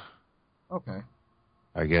that. Okay.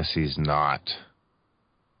 I guess he's not.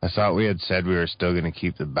 I thought we had said we were still going to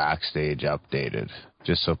keep the backstage updated,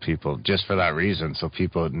 just for that reason, so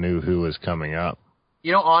people knew who was coming up.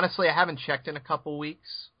 Honestly, I haven't checked in a couple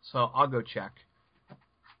weeks, so I'll go check.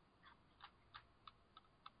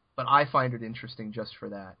 But I find it interesting just for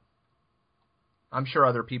that. I'm sure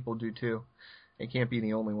other people do too. It can't be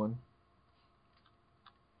the only one.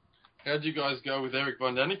 How'd you guys go with Eric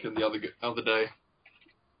Von Daniken the other day?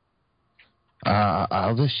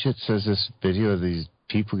 All this shit says this video of these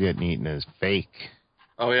people getting eaten is fake.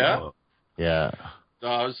 Oh, yeah? Yeah.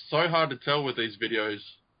 It's so hard to tell with these videos.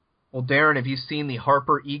 Well, Darren, have you seen the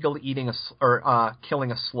Harper Eagle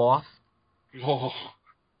killing a sloth? Oh.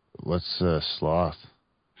 What's a sloth?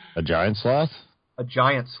 A giant sloth? A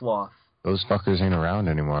giant sloth. Those fuckers ain't around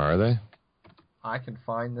anymore, are they? I can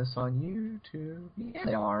find this on YouTube. Yeah,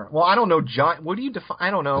 they are. Well, I don't know. What do you define? I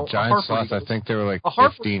don't know. A giant sloth, I think they were like 15 feet tall. A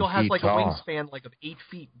Harper Eagle has like a wingspan like of 8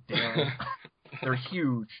 feet, Darren. They're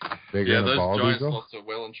huge. Bigger than a bald those giant eagle? sloths are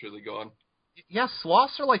well and truly gone. Yeah,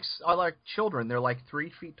 sloths are like children. They're like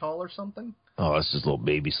 3 feet tall or something. Oh, that's just a little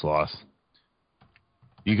baby sloth.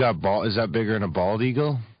 You got is that bigger than a bald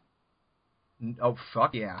eagle? Oh,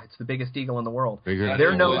 fuck yeah. It's the biggest eagle in the world. Bigger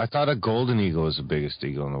I thought a golden eagle was the biggest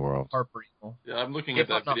eagle in the world. Harper Eagle. Yeah, I'm looking at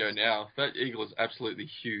that video now. That eagle is absolutely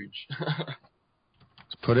huge.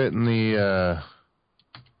 Let's put it in the...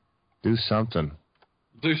 do something.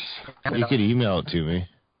 You could email it to me.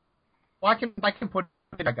 Well, I can put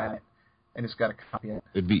it. I got it. I just got to copy it.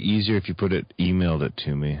 It'd be easier if you emailed it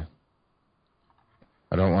to me.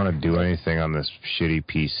 I don't want to do anything on this shitty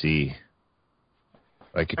PC.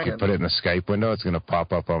 Like, if you put it in the Skype window, it's going to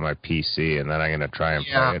pop up on my PC, and then I'm going to try and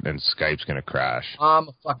play it, and Skype's going to crash. I'm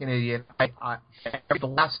a fucking idiot. The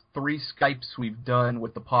last 3 Skypes we've done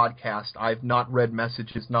with the podcast, I've not read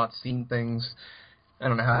messages, not seen things. I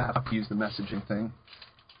don't know how to use the messaging thing.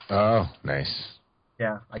 Oh, nice.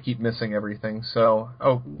 Yeah, I keep missing everything. So,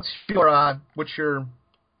 what's your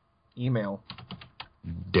email?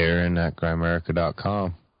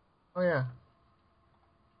 Darren@Grimerica.com. Oh, yeah.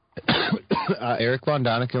 Eric Von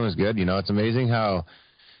Daniken was good. It's amazing how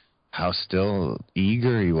still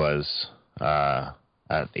eager he was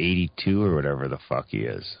at 82 or whatever the fuck he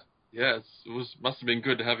is. Yeah, must have been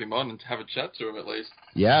good to have him on and to have a chat to him at least.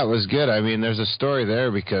 Yeah, it was good. I mean, there's a story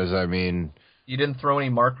there because, I mean... You didn't throw any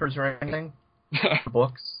markers or anything?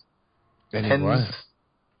 Books? Pens? What?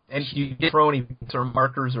 And you didn't throw any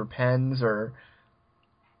markers or pens or...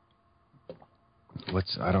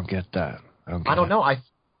 I don't get that. I don't know.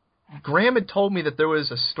 Graham had told me that there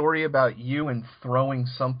was a story about you and throwing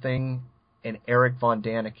something in Eric Von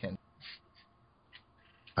Daniken.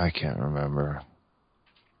 I can't remember.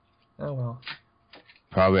 Oh, well.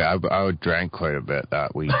 Probably, I drank quite a bit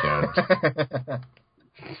that weekend.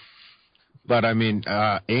 But, I mean,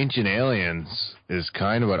 Ancient Aliens is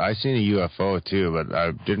kind of what... I seen a UFO, too, but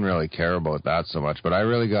I didn't really care about that so much. But I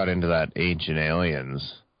really got into that Ancient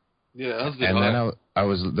Aliens. Yeah, then I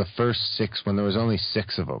was the first 6 when there was only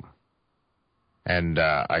 6 of them. And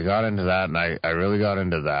I got into that, and I really got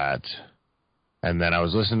into that. And then I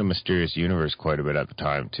was listening to Mysterious Universe quite a bit at the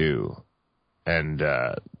time, too. And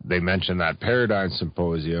they mentioned that Paradigm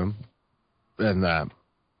Symposium, and that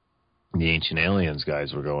the Ancient Aliens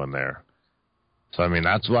guys were going there. So, I mean,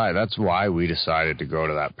 that's why we decided to go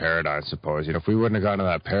to that Paradigm Symposium. If we wouldn't have gone to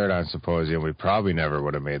that Paradigm Symposium, we probably never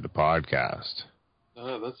would have made the podcast.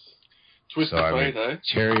 That's Twist of fate, eh?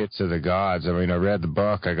 Chariots of the Gods. I mean, I read the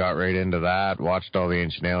book. I got right into that, watched all the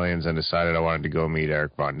Ancient Aliens, and decided I wanted to go meet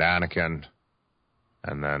Eric Von Daniken.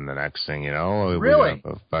 And then the next thing you know, we got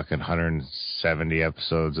fucking 170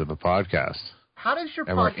 episodes of a podcast. How does your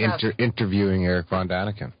and podcast... we're interviewing Eric Von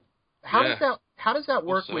Daniken. How does that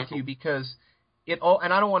work with you? Because it all...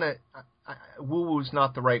 And I don't want to... woo-woo's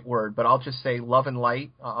not the right word, but I'll just say love and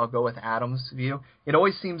light. I'll go with Adam's view. It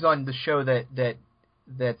always seems on the show that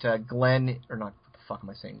Glenn, or not, what the fuck am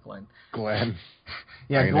I saying, Glenn? Glenn.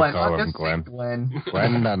 Yeah, Glenn. Call him Glenn. Glenn.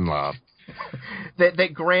 Glenn Dunlop.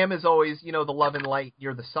 that Graham is always, the love and light,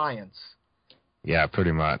 you're the science. Yeah,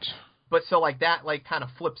 pretty much. But so that kind of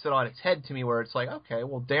flips it on its head to me, where it's like, okay,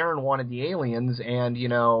 well, Darren wanted the aliens, and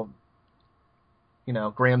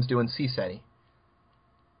Graham's doing CSETI.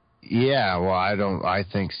 Yeah, well, I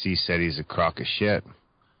think CSETI's a crock of shit.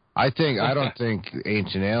 I don't think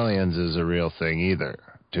Ancient Aliens is a real thing either,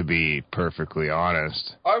 to be perfectly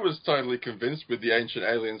honest. I was totally convinced with the Ancient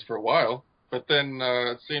Aliens for a while, but then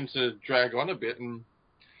it seemed to drag on a bit and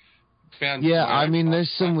found... Yeah, I mean,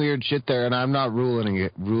 there's some weird shit there, and I'm not ruling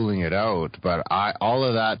it out, but all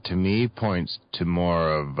of that to me points to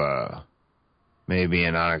more of maybe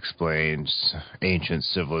an unexplained ancient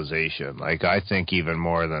civilization. Like, I think even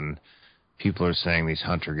more than... people are saying these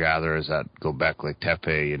hunter-gatherers at Göbekli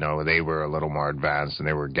Tepe, they were a little more advanced and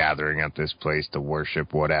they were gathering at this place to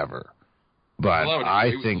worship whatever. But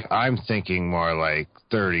I'm thinking more like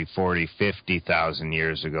 30, 40, 50,000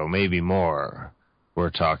 years ago, maybe more. We're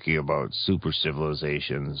talking about super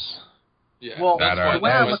civilizations. Yeah, well, that are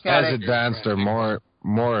as advanced or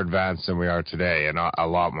more advanced than we are today, and a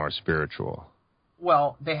lot more spiritual.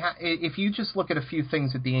 Well, if you just look at a few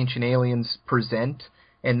things that the Ancient Aliens present,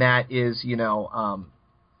 and that is,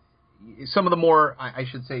 some of the more, I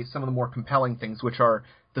should say, some of the more compelling things, which are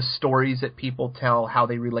the stories that people tell, how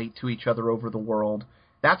they relate to each other over the world.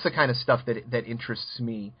 That's the kind of stuff that interests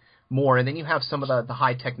me more. And then you have some of the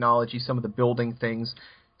high technology, some of the building things.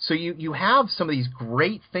 So you have some of these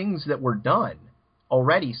great things that were done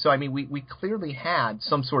already. So, I mean, we clearly had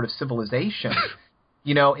some sort of civilization,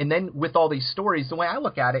 and then with all these stories, the way I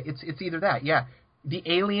look at it, it's either that, yeah. The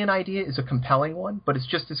alien idea is a compelling one, but it's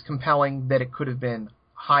just as compelling that it could have been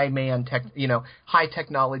high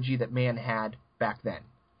technology that man had back then.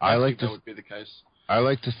 I think that would be the case. I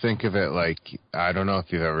like to think of it like, I don't know if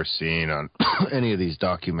you've ever seen on any of these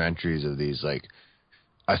documentaries of these, like,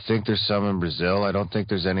 I think there's some in Brazil. I don't think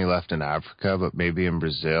there's any left in Africa, but maybe in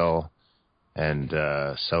Brazil and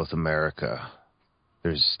South America.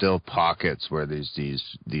 There's still pockets where there's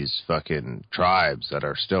these fucking tribes that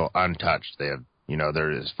are still untouched. They have,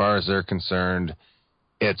 they're, as far as they're concerned,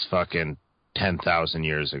 it's fucking 10,000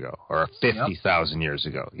 years ago or 50,000 years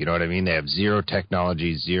ago. You know what I mean? They have zero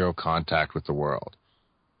technology, zero contact with the world.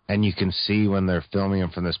 And you can see when they're filming them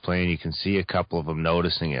from this plane, you can see a couple of them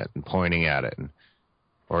noticing it and pointing at it.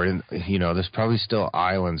 There's probably still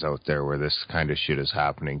islands out there where this kind of shit is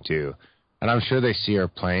happening too. And I'm sure they see our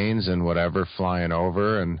planes and whatever flying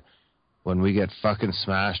over. And when we get fucking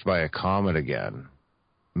smashed by a comet again,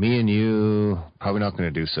 me and you probably not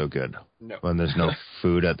going to do so good. No. When there's no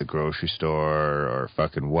food at the grocery store or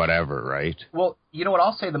fucking whatever, right? Well, you know what?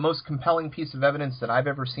 I'll say the most compelling piece of evidence that I've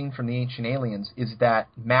ever seen from the Ancient Aliens is that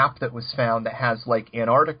map that was found that has, like,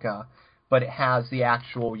 Antarctica, but it has the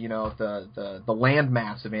actual, the land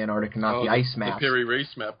mass of Antarctica, not the ice mass. The Piri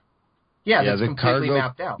Reis map. Yeah, that's completely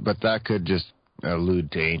mapped out. But that could just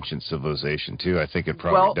allude to ancient civilization too. I think it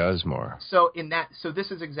probably does more. So this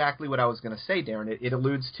is exactly what I was going to say, Darren. It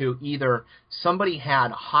alludes to either somebody had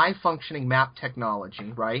high functioning map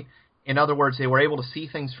technology, right? In other words, they were able to see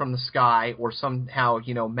things from the sky or somehow,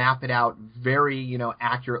 map it out very,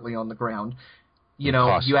 accurately on the ground.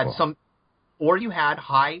 Impossible. You had or you had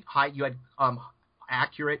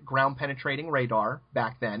accurate ground penetrating radar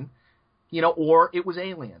back then, or it was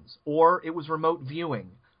aliens, or it was remote viewing.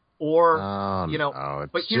 Or, no,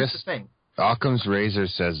 but here's the thing. Occam's razor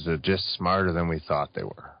says they're just smarter than we thought they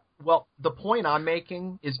were. Well, the point I'm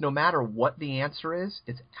making is no matter what the answer is,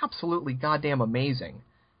 it's absolutely goddamn amazing.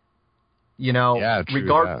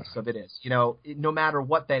 Regardless of it is. No matter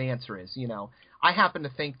what that answer is, I happen to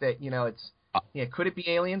think that, could it be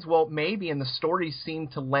aliens? Well, maybe, and the stories seem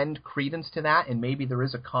to lend credence to that, and maybe there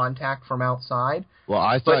is a contact from outside. Well,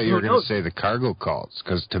 I thought you were going to say the cargo cults,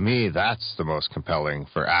 because to me, that's the most compelling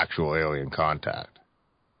for actual alien contact.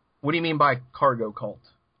 What do you mean by cargo cult?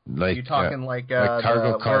 Like, are you talking like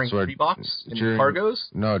cargo cults wearing Reeboks and cargos?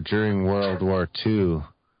 No, during World War II,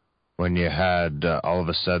 when you had all of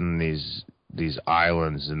a sudden these these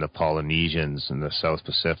islands in the Polynesians in the South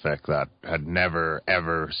Pacific that had never,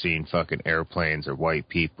 ever seen fucking airplanes or white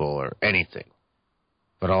people or anything.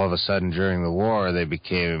 But all of a sudden, during the war, they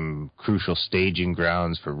became crucial staging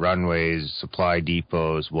grounds for runways, supply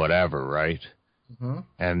depots, whatever, right? Mm-hmm.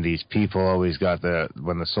 And these people always got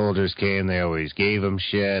when the soldiers came, they always gave them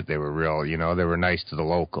shit. They were real, they were nice to the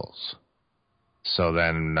locals. So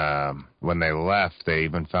then, when they left, they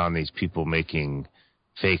even found these people making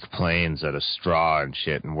fake planes out of straw and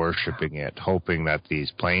shit and worshiping it, hoping that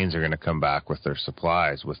these planes are going to come back with their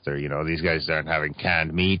supplies, with their, these guys aren't having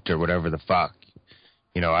canned meat or whatever the fuck.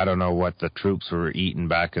 I don't know what the troops were eating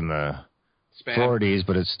back in the Spam. 40s,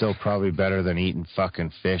 but it's still probably better than eating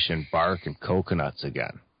fucking fish and bark and coconuts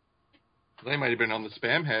again. They might have been on the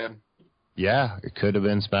Spam ham. Yeah, it could have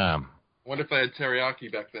been Spam. What if they had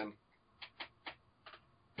teriyaki back then?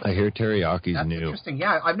 I hear teriyaki's That's new. interesting.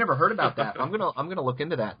 Yeah, I've never heard about that. I'm gonna look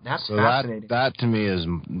into that. That's So fascinating. that to me is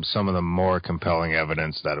some of the more compelling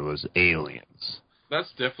evidence that it was aliens. That's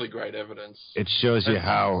definitely great evidence. It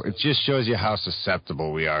just shows you how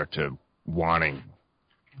susceptible we are to wanting.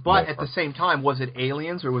 But more. at the same time, was it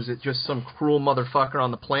aliens or was it just some cruel motherfucker on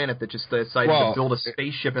the planet that just decided to build a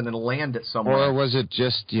spaceship and then land it somewhere? Or was it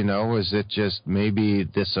just, maybe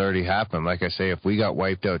this already happened? Like I say, if we got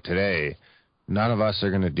wiped out today, none of us are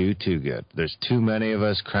going to do too good. There's too many of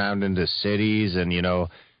us crammed into cities, and,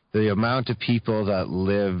 the amount of people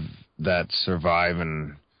that survive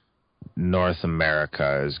in North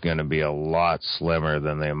America is going to be a lot slimmer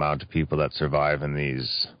than the amount of people that survive in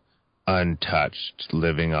these untouched,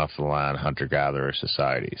 living off the land, hunter-gatherer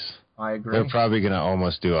societies. I agree. They're probably going to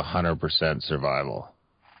almost do 100% survival.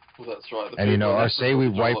 Well, that's right. And, or say we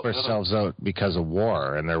wipe ourselves out because of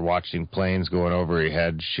war, and they're watching planes going over your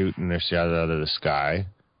head, shooting their shit out of the sky,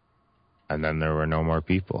 and then there were no more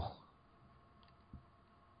people.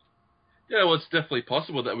 Yeah, well, it's definitely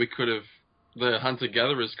possible that the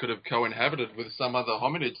hunter-gatherers could have co-inhabited with some other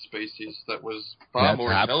hominid species that was far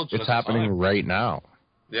more intelligent. It's happening right now.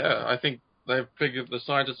 Yeah, I think the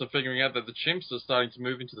scientists are figuring out that the chimps are starting to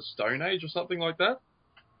move into the Stone Age or something like that.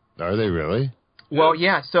 Are they really? Well,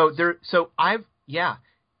 yeah. I've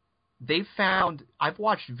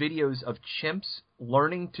watched videos of chimps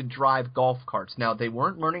learning to drive golf carts. Now, they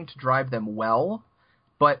weren't learning to drive them well,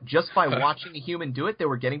 but just by watching a human do it, they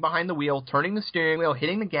were getting behind the wheel, turning the steering wheel,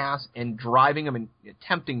 hitting the gas, and driving them and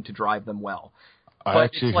attempting to drive them well. I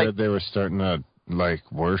actually heard they were starting to,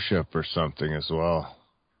 worship or something as well.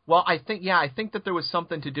 Well, I think that there was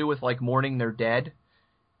something to do with, mourning their dead.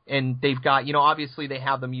 And they've got, obviously they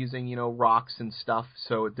have them using, rocks and stuff,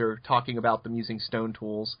 so they're talking about them using stone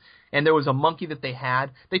tools. And there was a monkey that they had.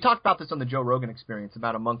 They talked about this on the Joe Rogan Experience,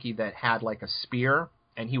 about a monkey that had, a spear,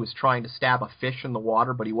 and he was trying to stab a fish in the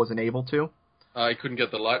water, but he wasn't able to. He couldn't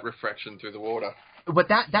get the light refraction through the water. But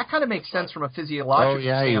that kind of makes sense from a physiological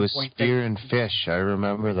standpoint. Oh, yeah, he was spearing fish. I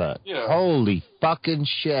remember that. Yeah. Holy fucking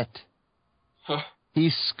shit. He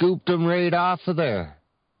scooped him right off of there.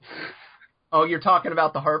 Oh, you're talking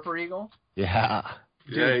about the Harper Eagle? Yeah.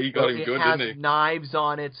 Dude, yeah, he got him good, didn't he? It has knives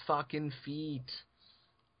on its fucking feet.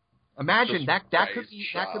 Imagine that could be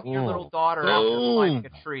your little daughter after climbing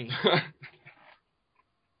a tree.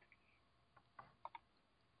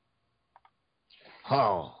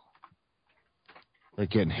 Oh.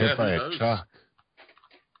 Like getting hit by a truck.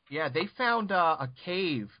 Yeah, they found a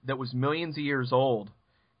cave that was millions of years old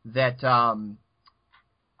that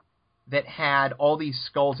had all these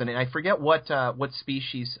skulls in it. I forget what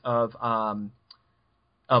species of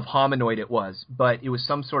hominoid it was, but it was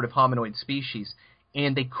some sort of hominoid species,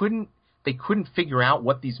 and they couldn't figure out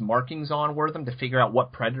what these markings on were them to figure out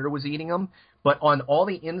what predator was eating them. But on all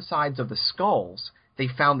the insides of the skulls, they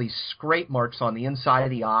found these scrape marks on the inside of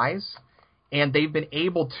the eyes, and they've been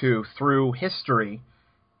able to, through history,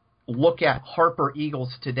 look at Harper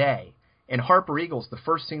eagles today. And Harper eagles, the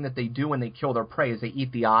first thing that they do when they kill their prey is they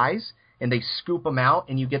eat the eyes, and they scoop them out,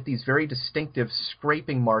 and you get these very distinctive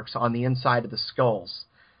scraping marks on the inside of the skulls.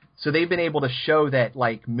 So they've been able to show that,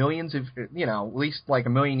 millions of, at least a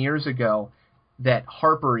million years ago, that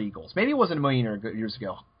Harper eagles, maybe it wasn't a million years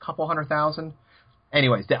ago, a couple 100,000.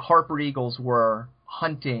 Anyways, that Harper eagles were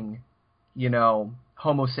hunting,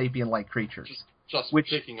 Homo sapien-like creatures. Just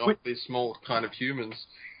picking off these small kind of humans.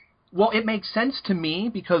 Well, it makes sense to me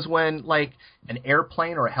because when, an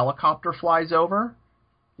airplane or a helicopter flies over,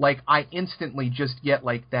 I instantly just get,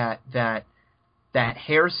 that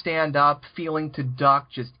hair stand up, feeling to duck,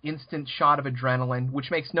 just instant shot of adrenaline, which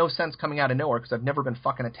makes no sense coming out of nowhere because I've never been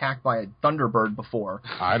fucking attacked by a thunderbird before.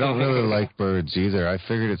 I don't really like birds either. I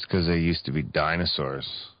figured it's because they used to be dinosaurs.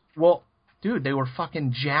 Well, dude, they were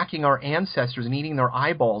fucking jacking our ancestors and eating their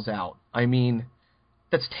eyeballs out. I mean,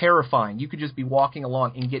 that's terrifying. You could just be walking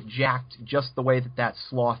along and get jacked just the way that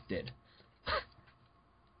sloth did.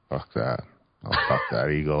 Fuck that. I'll fuck that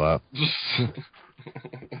eagle up.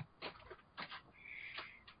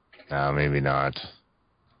 No, maybe not.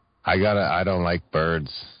 I don't like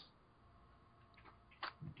birds.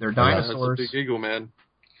 They're dinosaurs. That's a big eagle, man.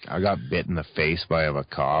 I got bit in the face by a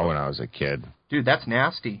macaw when I was a kid. Dude, that's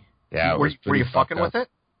nasty. Yeah, were you fucking with it?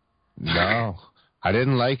 No. I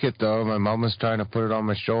didn't like it, though. My mom was trying to put it on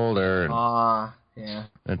my shoulder. Yeah.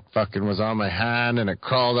 It fucking was on my hand, and it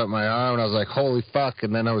crawled up my arm, and I was like, holy fuck,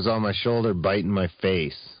 and then I was on my shoulder biting my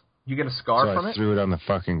face. You get a scar from it? I threw it on the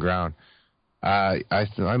fucking ground. I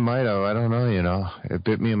might have. I don't know, It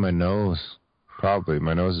bit me in my nose. Probably.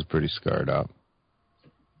 My nose is pretty scarred up.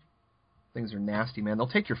 Things are nasty, man. They'll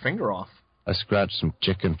take your finger off. I scratched some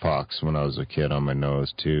chicken pox when I was a kid on my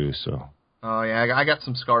nose, too, so... Oh, yeah, I got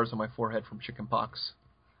some scars on my forehead from chicken pox.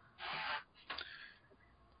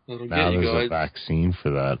 Now there's a vaccine for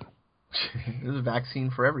that. There's a vaccine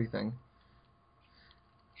for everything.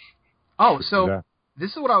 Oh, so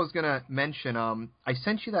this is what I was going to mention. I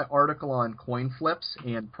sent you that article on coin flips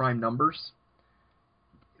and prime numbers.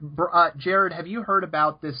 Jared, have you heard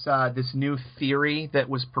about this new theory that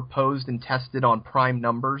was proposed and tested on prime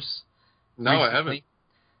numbers? No, recently? I haven't.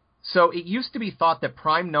 So it used to be thought that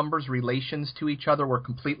prime numbers' relations to each other were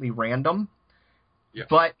completely random. Yeah.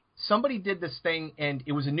 But somebody did this thing, and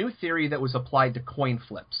it was a new theory that was applied to coin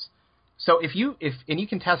flips. So and you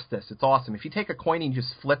can test this, it's awesome. If you take a coin and you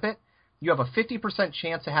just flip it, you have a 50%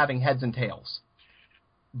 chance of having heads and tails.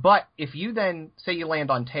 But if you then say you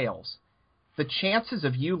land on tails, the chances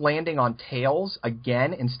of you landing on tails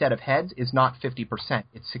again instead of heads is not 50%,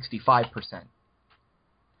 it's 65%.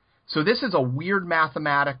 So this is a weird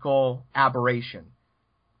mathematical aberration.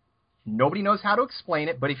 Nobody knows how to explain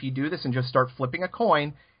it, but if you do this and just start flipping a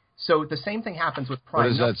coin, so the same thing happens with prime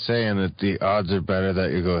numbers. What is that saying, that the odds are better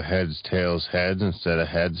that you go heads, tails, heads instead of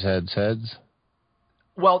heads, heads, heads?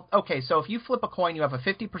 Well, okay, so if you flip a coin, you have a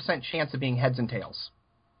 50% chance of being heads and tails.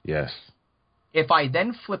 Yes. If I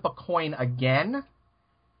then flip a coin again,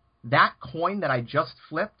 that coin that I just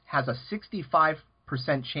flipped has a 65%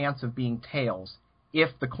 chance of being tails if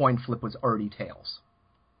the coin flip was already tails.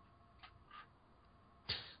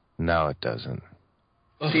 No, it doesn't.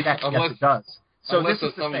 See, yes, it does. So unless this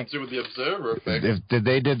it's something to do with the observer effect.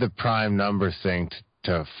 They did the prime number thing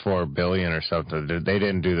to 4 billion or something. They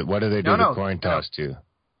didn't do that. What do they do the coin toss to?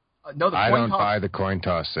 No, the I coin don't toss. buy the coin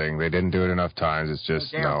toss thing. They didn't do it enough times. It's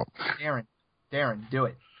just no. Darren, do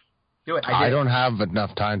it. Do it. I don't have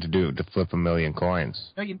enough time to flip 1 million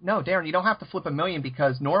coins. No, Darren, you don't have to flip 1 million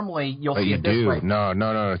because normally you'll see it this way. No.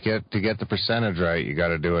 To get the percentage right, you got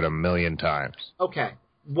to do it 1 million times. Okay.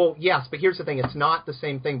 Well, yes, but here's the thing. It's not the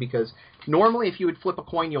same thing because normally if you would flip a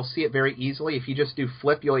coin, you'll see it very easily. If you just do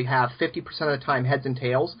flip, you'll have 50% of the time heads and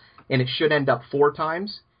tails, and it should end up 4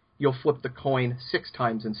 times. You'll flip the coin 6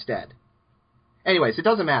 times instead. Anyways, it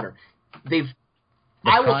doesn't matter. The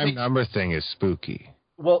prime number thing is spooky.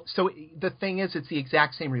 Well, so the thing is, it's the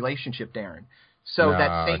exact same relationship, Darren. So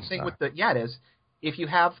that same thing with it is, if you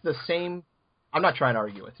have the same, I'm not trying to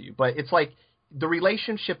argue with you, but it's like the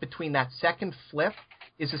relationship between that second flip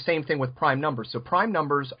is the same thing with prime numbers. So prime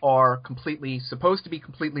numbers are supposed to be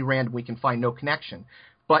completely random. We can find no connection.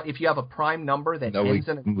 But if you have a prime number that ends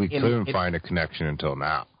in... We couldn't find a connection until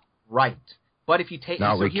now. Right. But if you take...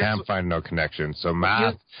 No, we can find no connection. So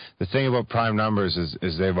math, the thing about prime numbers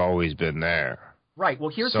is they've always been there. Right.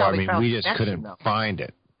 Well, here's how they found the connection. We just couldn't find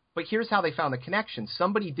it. But here's how they found the connection.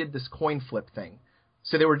 Somebody did this coin flip thing.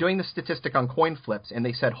 So they were doing the statistic on coin flips, and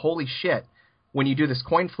they said, holy shit, when you do this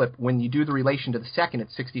coin flip, when you do the relation to the second,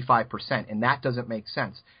 it's 65%, and that doesn't make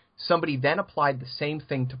sense. Somebody then applied the same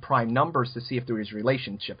thing to prime numbers to see if there was a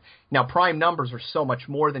relationship. Now, prime numbers are so much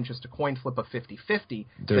more than just a coin flip of 50-50.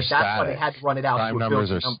 That's why they had to run it out. Prime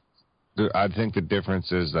numbers are... I think the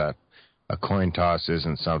difference is that a coin toss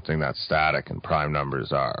isn't something that's static, and prime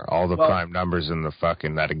numbers are. All the prime numbers in the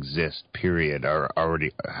fucking that exist, period, are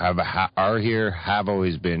already are here, have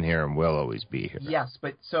always been here, and will always be here. Yes,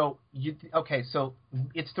 but so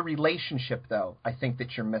it's the relationship though. I think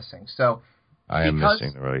that you're missing. So I am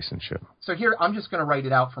missing the relationship. So here I'm just going to write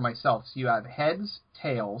it out for myself. So you have heads,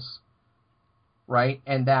 tails, right,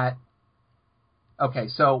 and that. Okay,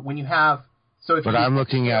 so when you have. But I'm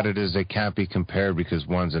looking at it as they can't be compared because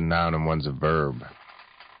one's a noun and one's a verb.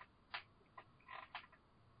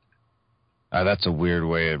 That's a weird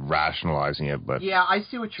way of rationalizing it, but yeah, I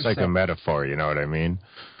see what you're saying. It's like a metaphor, you know what I mean?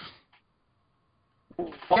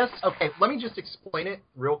 Yes. Okay, let me just explain it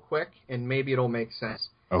real quick, and maybe it'll make sense.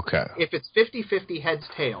 Okay. If it's 50-50 heads,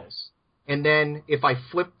 tails, and then if I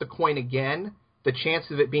flip the coin again, the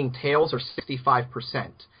chances of it being tails are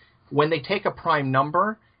 65%. When they take a prime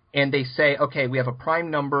number and they say, okay, we have a prime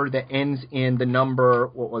number that ends in the number,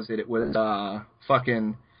 what was it? It was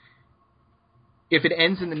if it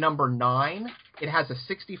ends in the number 9, it has a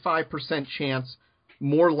 65% chance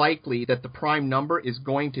more likely that the prime number is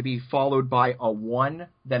going to be followed by a 1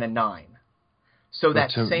 than a 9. So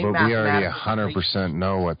that same but we already mathematical 100%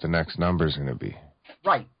 know what the next number is going to be.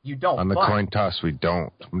 Right, you don't. On the coin toss, we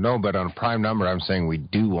don't. No, but on a prime number, I'm saying we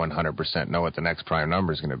do 100% know what the next prime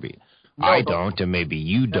number is going to be. No, I don't, and maybe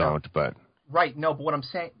you don't, but... Right, no, but what I'm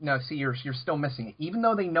saying... No, see, you're still missing it. Even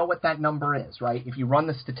though they know what that number is, right? If you run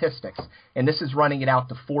the statistics, and this is running it out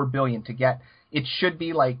to 4 billion to get... It should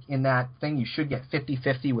be like in that thing, you should get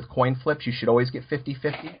 50-50 with coin flips. You should always get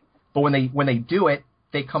 50-50. But when they do it,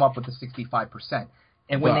 they come up with the 65%.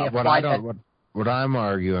 And when they apply that... What I'm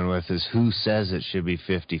arguing with is who says it should be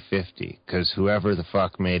 50-50? Because whoever the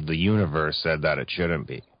fuck made the universe said that it shouldn't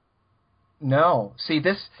be. No. See,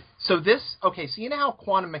 this... Okay, so you know how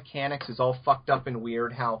quantum mechanics is all fucked up and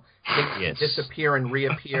weird? How things disappear and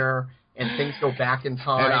reappear... and things go back in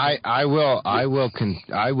time. And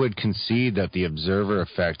I would concede that the observer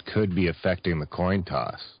effect could be affecting the coin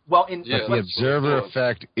toss. Well, but the observer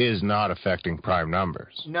effect is not affecting prime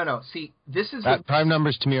numbers. No. See, this is prime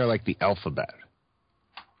numbers to me are like the alphabet.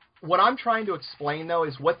 What I'm trying to explain though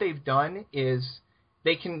is what they've done is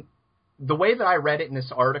they can. The way that I read it in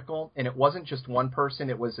this article, and it wasn't just one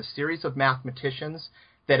person; it was a series of mathematicians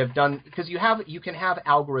that have done because you can have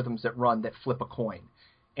algorithms that run that flip a coin.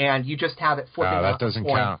 And you just have it flipping out. That doesn't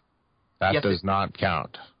count. That does not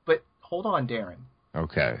count. But hold on, Darren.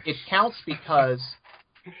 Okay. It counts because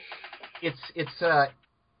it's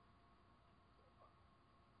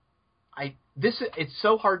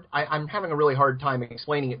so hard. I'm having a really hard time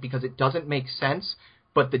explaining it because it doesn't make sense,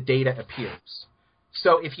 but the data appears.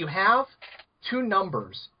 So if you have two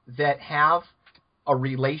numbers that have a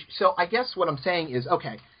relation, so I guess what I'm saying is,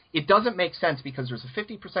 okay, it doesn't make sense because there's a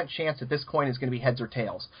 50% chance that this coin is going to be heads or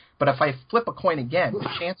tails. But if I flip a coin again, the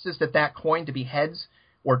chances that coin to be heads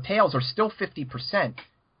or tails are still 50%.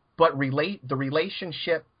 But the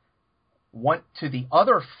relationship one to the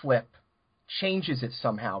other flip changes it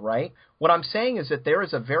somehow, right? What I'm saying is that there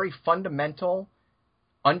is a very fundamental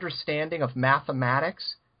understanding of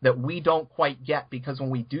mathematics that we don't quite get because when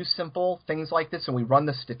we do simple things like this and we run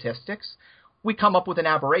the statistics, we come up with an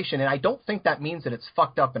aberration, and I don't think that means that it's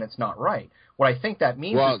fucked up and it's not right. What I think that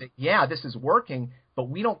means is that, yeah, this is working, but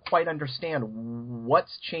we don't quite understand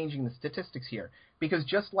what's changing the statistics here. Because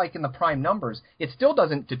just like in the prime numbers, it still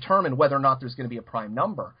doesn't determine whether or not there's going to be a prime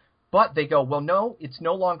number. But they go, well, no, it's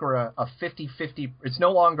no longer a 50-50, it's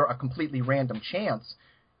no longer a completely random chance,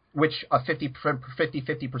 which a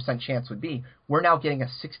 50-50% chance would be. We're now getting a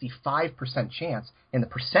 65% chance, and the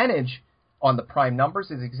percentage on the prime numbers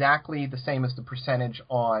is exactly the same as the percentage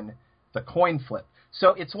on the coin flip. So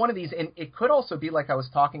it's one of these, and it could also be like I was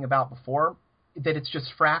talking about before, that it's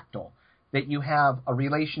just fractal, that you have a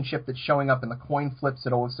relationship that's showing up in the coin flips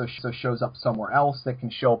that also shows up somewhere else that can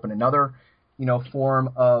show up in another, form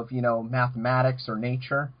of, mathematics or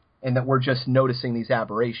nature, and that we're just noticing these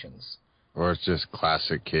aberrations. Or it's just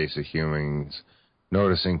classic case of humans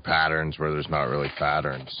noticing patterns where there's not really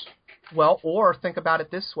patterns. Well, or think about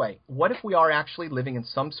it this way. What if we are actually living in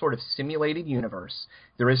some sort of simulated universe?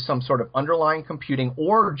 There is some sort of underlying computing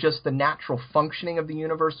or just the natural functioning of the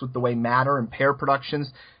universe with the way matter and pair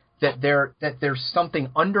productions, that there's something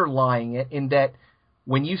underlying it, in that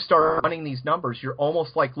when you start running these numbers, you're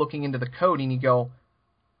almost like looking into the code and you go...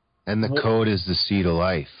 And the code is the seed of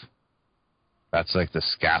life. That's like the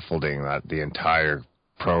scaffolding that the entire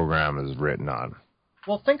program is written on.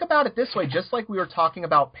 Well, think about it this way. Just like we were talking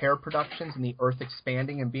about pair productions and the Earth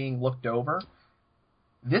expanding and being looked over,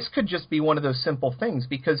 this could just be one of those simple things.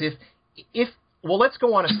 Because well, let's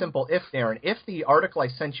go on a simple if, Darren. If the article I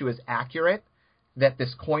sent you is accurate, that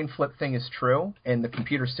this coin flip thing is true, and the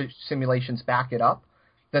computer simulations back it up,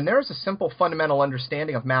 then there's a simple fundamental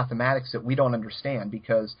understanding of mathematics that we don't understand.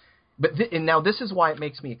 And now this is why it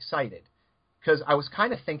makes me excited. Because I was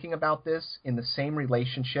kind of thinking about this in the same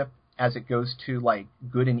relationship as it goes to like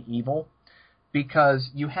good and evil, because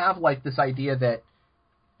you have like this idea that,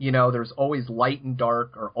 there's always light and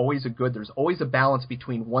dark, or always a good, there's always a balance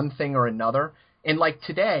between one thing or another. And like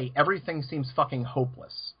today, everything seems fucking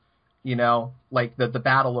hopeless, like the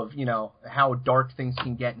battle of, how dark things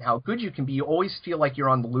can get and how good you can be. You always feel like you're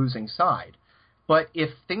on the losing side. But if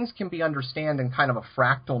things can be understood in kind of a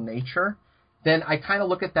fractal nature, then I kind of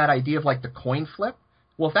look at that idea of like the coin flip.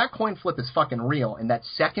 Well, if that coin flip is fucking real, and that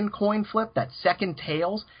second coin flip, that second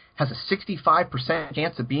tails, has a 65%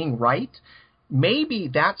 chance of being right, maybe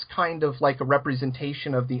that's kind of like a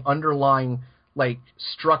representation of the underlying, like,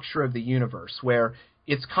 structure of the universe, where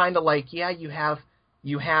it's kind of like, yeah, you have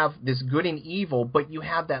this good and evil, but you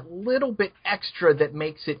have that little bit extra that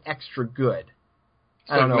makes it extra good.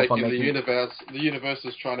 So I don't know if I'm making... the universe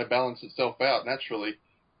is trying to balance itself out naturally.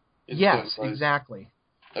 Yes, exactly.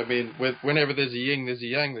 I mean, whenever there's a yin, there's a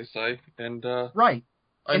yang, they say. And right.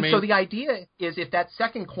 So the idea is, if that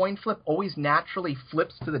second coin flip always naturally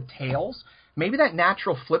flips to the tails, maybe that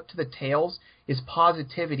natural flip to the tails is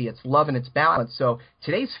positivity, it's love, and it's balance. So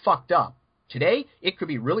today's fucked up. Today, it could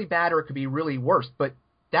be really bad or it could be really worse. But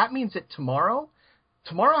that means that tomorrow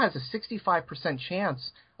has a 65%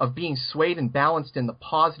 chance of being swayed and balanced in the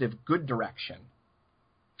positive, good direction.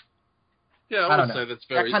 Yeah, I would say that's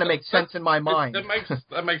very... That kind of makes sense in my mind.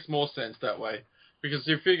 That makes more sense that way. Because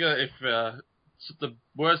you figure if the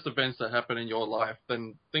worst events that happen in your life,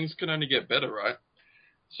 then things can only get better, right?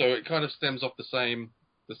 So it kind of stems off the same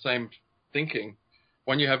thinking.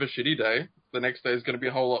 When you have a shitty day, the next day is going to be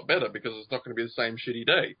a whole lot better because it's not going to be the same shitty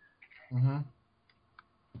day. Mm-hmm.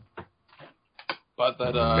 But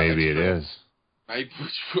that maybe it is.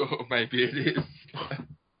 Maybe it is.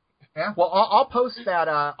 Yeah. Well, I'll post that.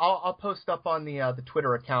 I'll post up on the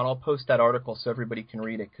Twitter account. I'll post that article so everybody can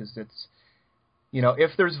read it, because it's,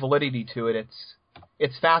 if there's validity to it,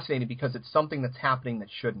 it's fascinating because it's something that's happening that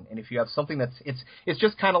shouldn't. And if you have something it's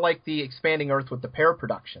just kind of like the Expanding Earth with the pair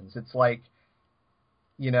productions. It's like,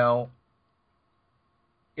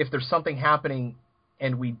 if there's something happening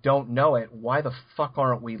and we don't know it, why the fuck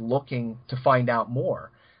aren't we looking to find out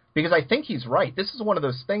more? Because I think he's right. This is one of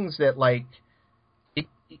those things that, like,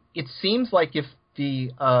 it seems like if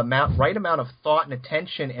the right amount of thought and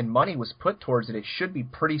attention and money was put towards it, it should be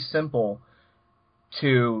pretty simple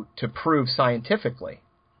to prove scientifically.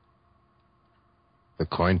 The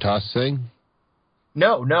coin toss thing?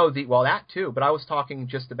 No, that too, but I was talking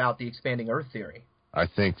just about the Expanding Earth theory. I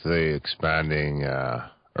think the expanding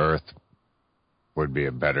Earth would be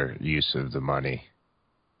a better use of the money.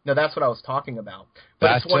 No, that's what I was talking about.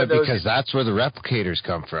 But it's one of those... Because that's where the replicators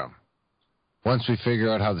come from. Once we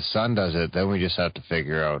figure out how the sun does it, then we just have to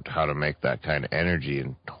figure out how to make that kind of energy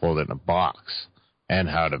and hold it in a box, and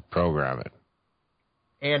how to program it.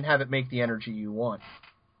 And have it make the energy you want.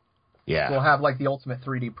 Yeah. We'll have, like, the ultimate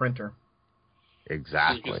 3D printer.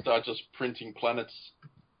 Exactly. So you can start just printing planets.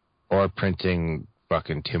 Or printing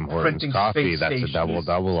fucking Tim Hortons coffee. That's stations. A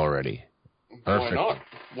double-double already. Perfect.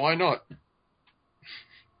 Why not?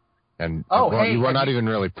 And you're not even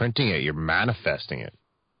really printing it, you're manifesting it.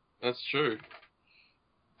 That's true.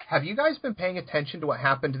 Have you guys been paying attention to what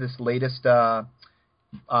happened to this latest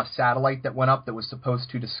satellite that went up that was supposed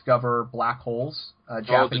to discover black holes?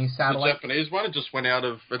 Japanese satellite. The Japanese one,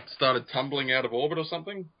 it started tumbling out of orbit or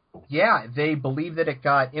something? Yeah, they believe that it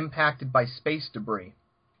got impacted by space debris.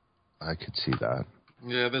 I could see that.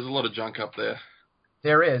 Yeah, there's a lot of junk up there.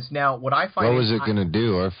 There is. Now, what I find... What was it going to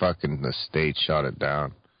do? Or fucking the state shot it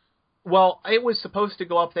down? Well, it was supposed to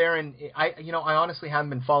go up there, and I honestly haven't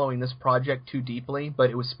been following this project too deeply, but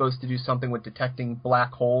it was supposed to do something with detecting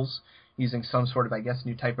black holes using some sort of, I guess,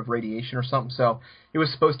 new type of radiation or something. So it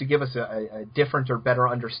was supposed to give us a different or better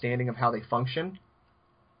understanding of how they function.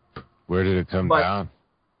 Where did it come down?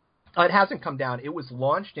 It hasn't come down. It was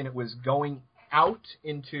launched, and it was going out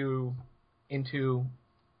into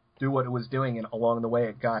do what it was doing, and along the way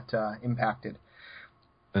it got impacted.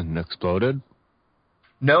 And exploded?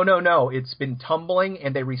 No. It's been tumbling,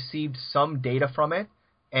 and they received some data from it,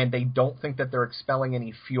 and they don't think that they're expelling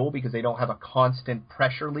any fuel because they don't have a constant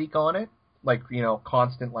pressure leak on it, like,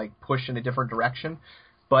 constant, like, push in a different direction.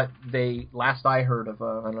 But they, last I heard of,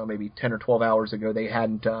 I don't know, maybe 10 or 12 hours ago, they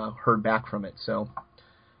hadn't heard back from it, so...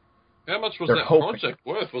 How much was that project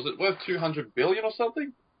worth? Was it worth $200 billion or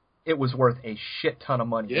something? It was worth a shit ton of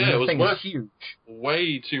money. Yeah, it was worth huge.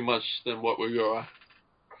 Way too much than what we were...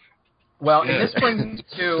 Well, and this brings me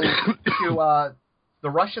to the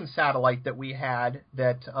Russian satellite that we had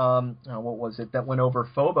that, what was it, that went over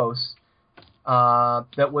Phobos,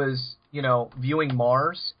 that was, viewing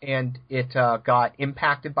Mars, and it got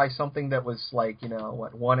impacted by something that was like,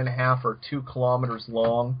 1.5 or 2 kilometers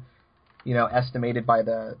long, estimated by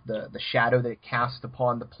the shadow that it cast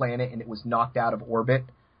upon the planet, and it was knocked out of orbit.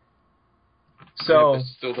 So I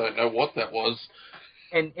still don't know what that was.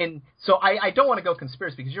 And so I don't want to go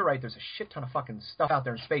conspiracy, because you're right, there's a shit ton of fucking stuff out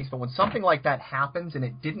there in space, but when something like that happens, and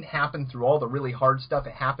it didn't happen through all the really hard stuff,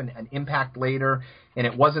 it happened an impact later, and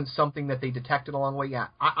it wasn't something that they detected along the way, yeah,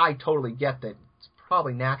 I totally get that.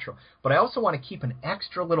 probably natural. But I also want to keep an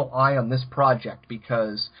extra little eye on this project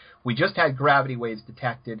because we just had gravity waves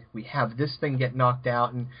detected. We have this thing get knocked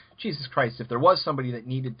out, and Jesus Christ, if there was somebody that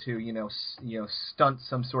needed to, stunt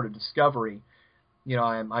some sort of discovery,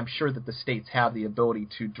 I'm sure that the states have the ability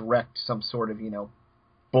to direct some sort of,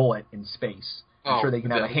 bullet in space. I'm sure they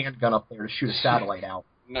can have a handgun up there to shoot a satellite out.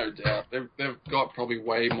 No doubt. They've got probably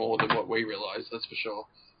way more than what we realize, that's for sure.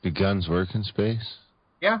 Do guns work in space?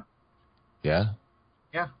 Yeah. Yeah?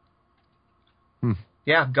 Yeah.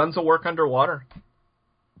 Yeah, guns will work underwater.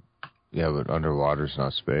 Yeah, but underwater's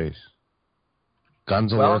not space.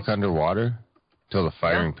 Guns will work underwater till the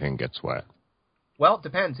firing pin gets wet. Well, it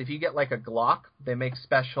depends. If you get like a Glock, they make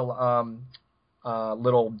special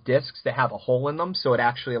little discs that have a hole in them, so it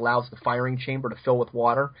actually allows the firing chamber to fill with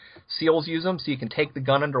water. SEALs use them, so you can take the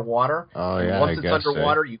gun underwater. Oh, and yeah, once it's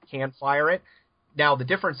underwater, you can fire it. Now, the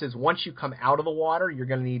difference is once you come out of the water, you're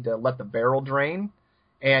going to need to let the barrel drain.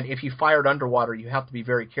 And if you fire it underwater, you have to be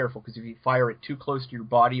very careful, because if you fire it too close to your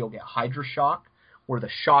body, you'll get hydroshock, where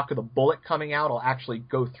the shock of the bullet coming out will actually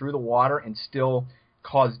go through the water and still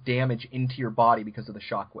cause damage into your body because of the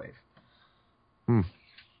shock wave.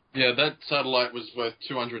 Yeah, that satellite was worth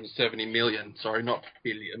 $270 million. Sorry, not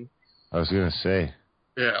billion. I was going to say.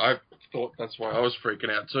 Yeah, I thought that's why I was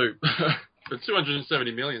freaking out too. But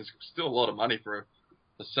 $270 million is still a lot of money for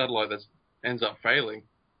a satellite that ends up failing.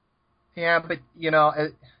 Yeah, but,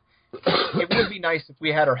 it would be nice if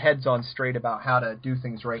we had our heads on straight about how to do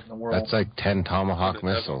things right in the world. That's like 10 Tomahawk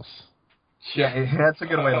missiles. Yeah, that's a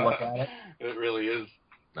good way to look at it. It really is.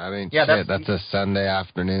 That ain't shit. That's a Sunday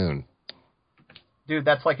afternoon. Dude,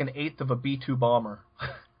 that's like an eighth of a B-2 bomber.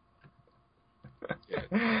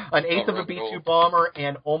 An eighth of a B-2 bomber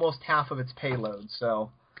and almost half of its payload,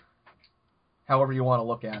 so however you want to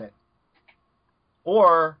look at it.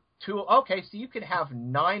 Or, so you could have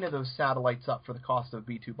 9 of those satellites up for the cost of a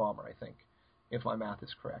B-2 bomber, I think, if my math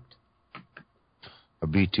is correct. A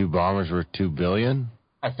B-2 bomber's worth $2 billion?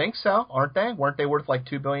 I think so, aren't they? Weren't they worth like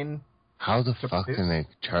 $2 billion? How the fuck can they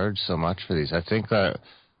charge so much for these? I think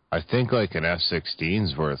like an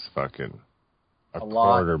F-16's worth fucking a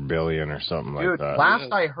 $250 million or something like that. Dude,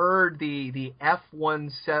 last I heard the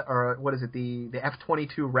F-1 set, or what is it, the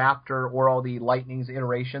F-22 Raptor or all the Lightning's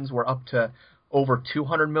iterations were up to over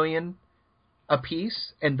 $200 million a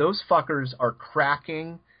piece, and those fuckers are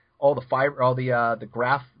cracking. All the fiber, all the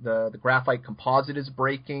graphite composite is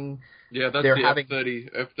breaking. Yeah, that's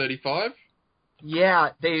the F-35. Yeah,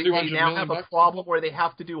 they now have a problem where they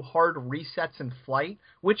have to do hard resets in flight,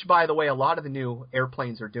 which, by the way, a lot of the new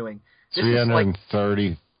airplanes are doing. This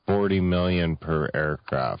 330, 40 million per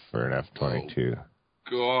aircraft for an F-22.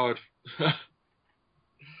 Oh, God.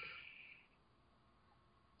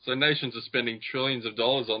 So nations are spending trillions of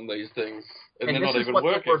dollars on these things, and they're not even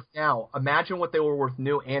working. They're worth now. Imagine what they were worth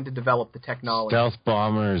new and to develop the technology. Stealth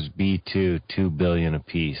bombers B-2, $2 billion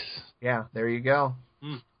apiece. Yeah, there you go.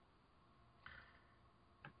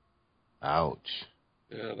 Ouch.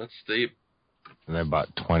 Yeah, that's steep. And I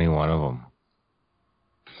bought 21 of them.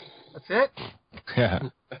 That's it? Yeah.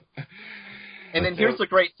 And then here's the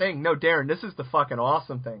great thing. No, Darren, this is the fucking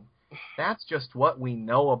awesome thing. That's just what we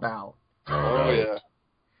know about. Oh, yeah.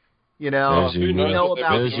 We know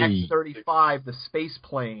about the X-35, the space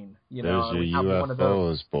plane. There's your UFOs, one of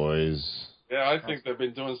those. Boys. Yeah, I think they've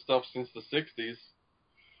been doing stuff since the 60s.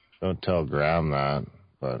 Don't tell Graham that,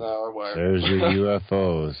 but no, I won't. There's your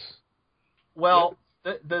UFOs. Well,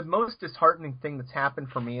 the most disheartening thing that's happened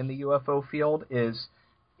for me in the UFO field is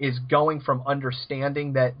going from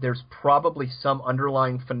understanding that there's probably some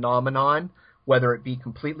underlying phenomenon, whether it be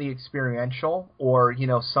completely experiential or,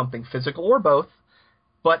 something physical or both.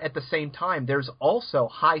 But at the same time, there's also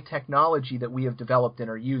high technology that we have developed and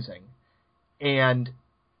are using. And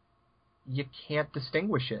you can't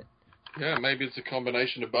distinguish it. Yeah, maybe it's a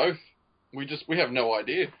combination of both. We have no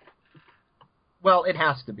idea. Well, it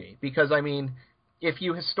has to be. Because, if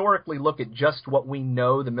you historically look at just what we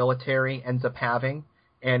know the military ends up having,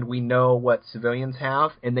 and we know what civilians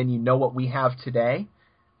have, and then you know what we have today,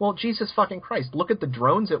 well, Jesus fucking Christ, look at the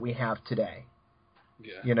drones that we have today.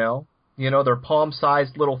 Yeah. They're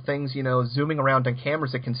palm-sized little things, zooming around on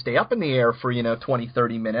cameras that can stay up in the air for, 20,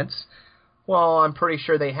 30 minutes. Well, I'm pretty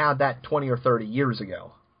sure they had that 20 or 30 years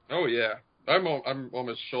ago. Oh, yeah. I'm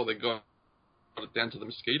almost sure they got it down to the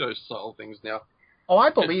mosquito style things now. Oh,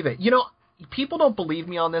 I believe it. People don't believe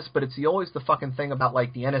me on this, but it's always the fucking thing about,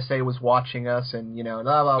 like, the NSA was watching us and, blah,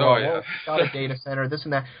 blah, blah, yeah. got a data center, this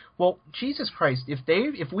and that. Well, Jesus Christ,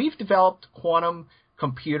 if we've developed quantum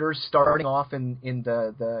computers starting off in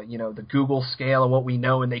the Google scale and what we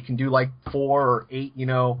know, and they can do like 4 or 8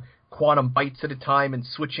 quantum bytes at a time and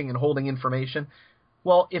switching and holding information,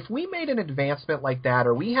 Well, if we made an advancement like that,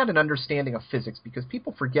 or we had an understanding of physics, because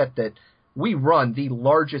people forget that we run the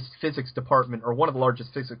largest physics department, or one of the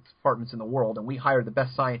largest physics departments in the world, and we hire the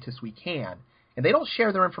best scientists we can, and they don't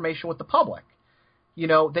share their information with the public. You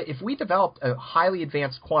know, that if we developed a highly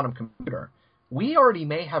advanced quantum computer, we already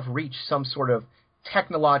may have reached some sort of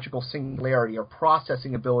technological singularity or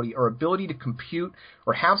processing ability or ability to compute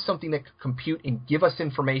or have something that can compute and give us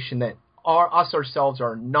information that us ourselves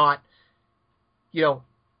are not, you know,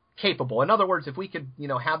 capable. In other words, if we could, you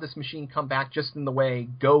know, have this machine come back just in the way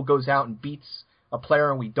Go goes out and beats a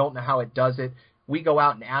player and we don't know how it does it, we go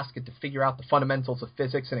out and ask it to figure out the fundamentals of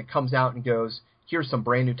physics and it comes out and goes, here's some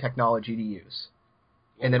brand new technology to use.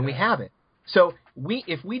 And then we have it. So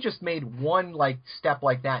if we just made one like step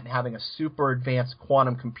like that in having a super advanced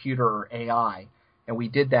quantum computer or AI, and we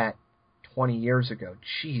did that 20 years ago,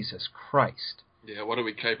 Jesus Christ. Yeah, what are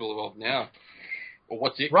we capable of now? Or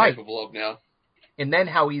what's it Right. capable of now? And then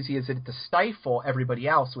how easy is it to stifle everybody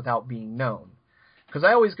else without being known? Because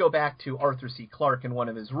I always go back to Arthur C. Clarke and one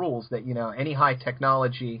of his rules that, you know, any high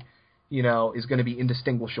technology, you know, is going to be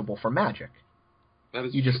indistinguishable from magic. That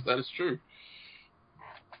is that is true.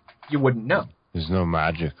 You wouldn't know. There's no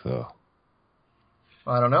magic, though.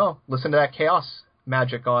 I don't know. Listen to that chaos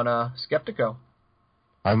magic on Skeptico.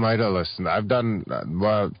 I might have listened. I've done,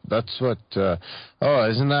 well, that's what,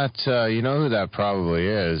 isn't that, you know who that probably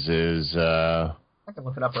is, I can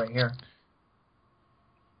look it up right here.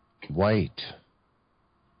 White.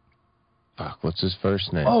 Fuck, what's his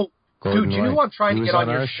first name? Oh, Gordon dude, you know White. who I'm trying He to was get on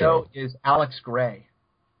our your show is Alex Gray.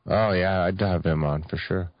 Oh, yeah, I'd have him on for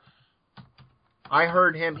sure. I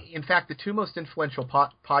heard him. In fact, the two most influential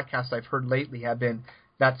podcasts I've heard lately have been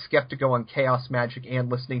that Skeptico on Chaos Magic and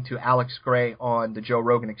listening to Alex Gray on the Joe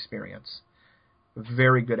Rogan Experience.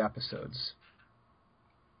 Very good episodes.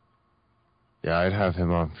 Yeah, I'd have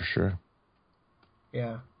him on for sure.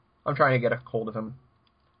 Yeah. I'm trying to get a hold of him.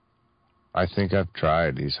 I think I've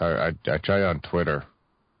tried. He's hard. I tried on Twitter.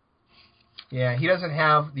 Yeah, he doesn't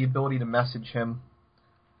have the ability to message him.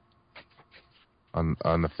 On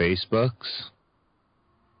the Facebooks?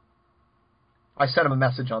 I sent him a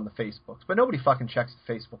message on the Facebooks, but nobody fucking checks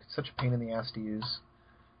the Facebook. It's such a pain in the ass to use.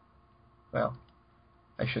 Well,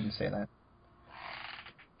 I shouldn't say that.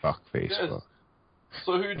 Fuck Facebook. Yes.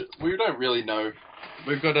 So we don't really know.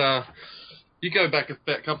 We've got you go back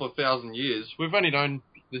a couple of thousand years. We've only known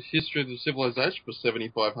the history of the civilization for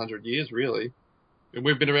 7,500 years, really, and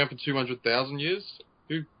we've been around for 200,000 years.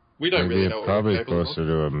 We don't really know what probably we're capable closer of.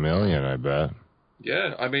 to 1 million, I bet.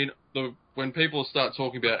 Yeah, I mean, when people start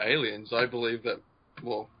talking about aliens, I believe that,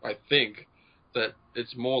 well, I think that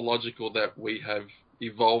it's more logical that we have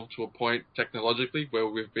evolved to a point technologically where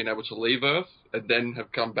we've been able to leave Earth and then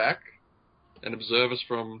have come back and observe us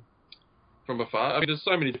from afar. I mean, there's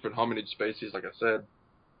so many different hominid species, like I said.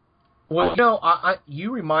 Well, no,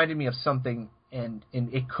 you reminded me of something, and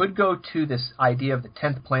it could go to this idea of the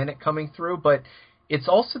 10th planet coming through, but it's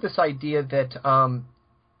also this idea that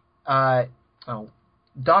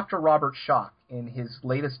Dr. Robert Schoch, in his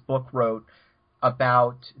latest book, wrote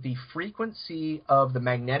about the frequency of the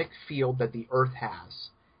magnetic field that the Earth has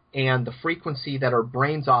and the frequency that our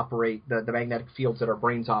brains operate, the magnetic fields that our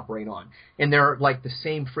brains operate on. And they're like the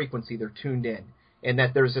same frequency, they're tuned in. And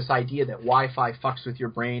that there's this idea that Wi-Fi fucks with your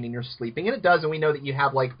brain and you're sleeping. And it does, and we know that you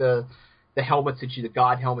have like the helmets the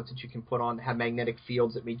God helmets that you can put on that have magnetic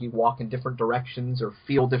fields that make you walk in different directions or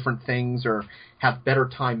feel different things or have better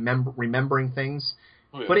time remembering things.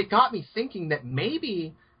 Oh, yeah. But it got me thinking that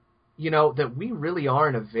maybe, you know, that we really are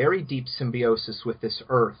in a very deep symbiosis with this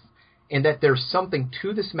Earth, and that there's something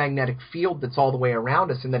to this magnetic field that's all the way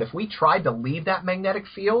around us, and that if we tried to leave that magnetic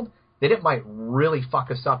field, that it might really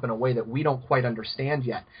fuck us up in a way that we don't quite understand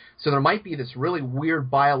yet. So there might be this really weird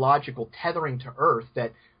biological tethering to Earth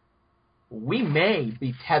that we may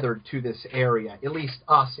be tethered to this area, at least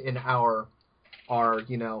us in our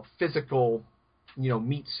you know, physical, you know,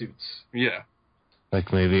 meat suits. Yeah.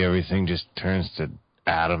 Like maybe everything just turns to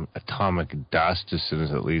atomic dust as soon as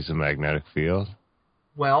it leaves the magnetic field?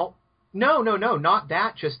 Well, no, not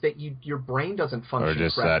that. Just that your brain doesn't function correctly. Or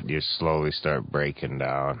just correctly. that you slowly start breaking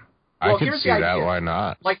down. Well, I could see that. Why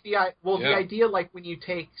not? Like the idea, like when you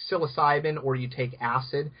take psilocybin or you take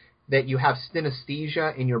acid, that you have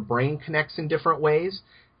synesthesia and your brain connects in different ways.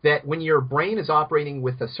 That when your brain is operating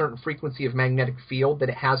with a certain frequency of magnetic field that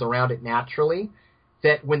it has around it naturally,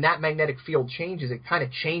 that when that magnetic field changes, it kind of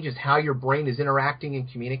changes how your brain is interacting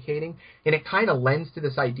and communicating. And it kind of lends to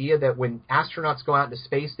this idea that when astronauts go out into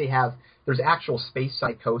space, there's actual space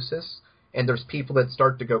psychosis, and there's people that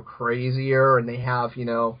start to go crazier, and they have, you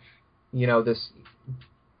know, this,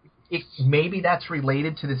 maybe that's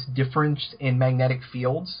related to this difference in magnetic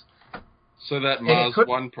fields. So that Mars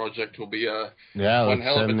One project will be one hell of a TV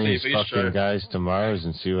show. Let's send these fucking guys to Mars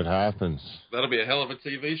and see what happens. That'll be a hell of a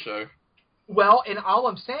TV show. Well, and all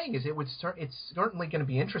I'm saying is it's certainly going to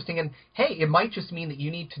be interesting. And, hey, it might just mean that you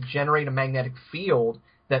need to generate a magnetic field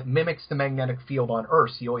that mimics the magnetic field on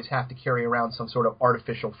Earth. So you always have to carry around some sort of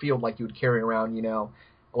artificial field like you would carry around,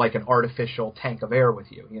 like an artificial tank of air with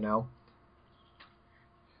you, Yeah,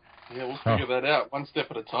 we'll figure that out one step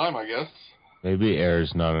at a time, I guess. Maybe air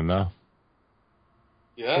is not enough.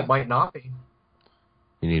 Yeah. It might not be.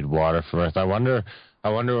 You need water for Earth. I wonder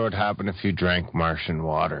what would happen if you drank Martian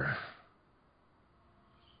water.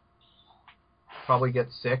 Probably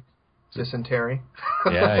get sick, dysentery.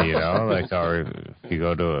 Yeah, or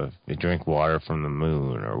if you drink water from the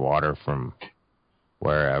moon or water from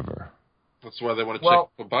wherever. That's why they want to check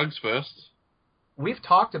for bugs first. We've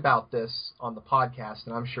talked about this on the podcast,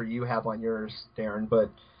 and I'm sure you have on yours, Darren,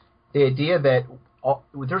 but the idea that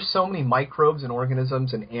there's so many microbes and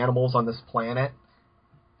organisms and animals on this planet,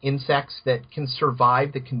 insects that can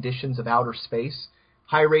survive the conditions of outer space,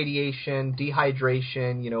 high radiation,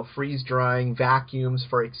 dehydration, freeze-drying, vacuums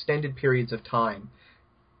for extended periods of time.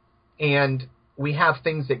 And we have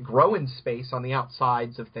things that grow in space on the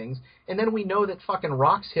outsides of things, and then we know that fucking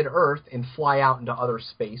rocks hit Earth and fly out into other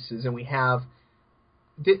spaces, and we have...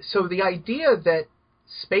 So the idea that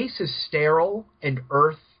space is sterile and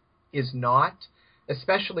Earth is not,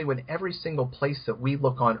 especially when every single place that we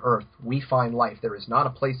look on Earth, we find life. There is not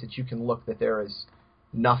a place that you can look that there is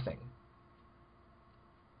nothing.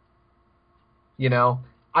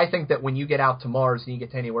 I think that when you get out to Mars and you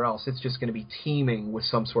get to anywhere else, it's just going to be teeming with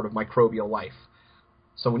some sort of microbial life.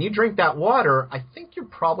 So when you drink that water, I think you're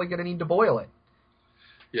probably going to need to boil it.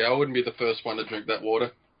 Yeah, I wouldn't be the first one to drink that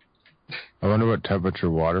water. I wonder what temperature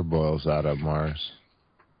water boils at on Mars.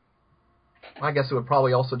 I guess it would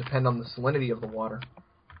probably also depend on the salinity of the water.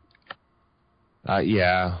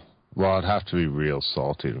 Yeah. Well, it'd have to be real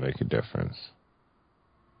salty to make a difference.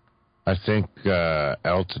 I think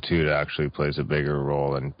altitude actually plays a bigger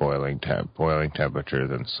role in boiling temperature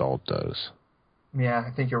than salt does. Yeah,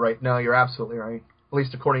 I think you're right. No, you're absolutely right. At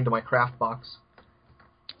least according to my craft box.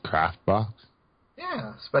 Craft box?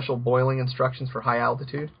 Yeah, special boiling instructions for high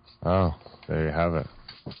altitude. Oh, there you have it.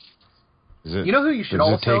 Is it, who you should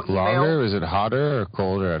also email? Does it take longer? Is it hotter or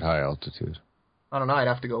colder at high altitude? I don't know. I'd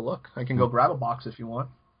have to go look. I can go grab a box if you want.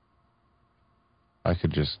 I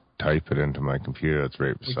could just type it into my computer that's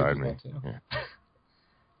right beside me.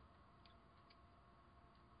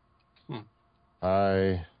 Yeah.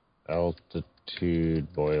 High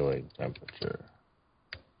altitude boiling temperature.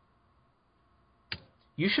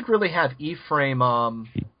 You should really have Ephraim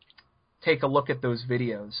take a look at those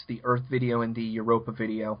videos, the Earth video and the Europa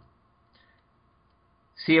video.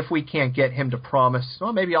 See if we can't get him to promise.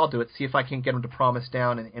 Well, maybe I'll do it. See if I can get him to promise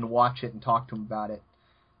down and watch it and talk to him about it.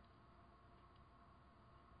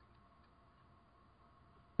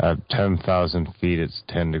 At 10,000 feet, it's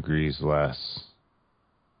 10 degrees less.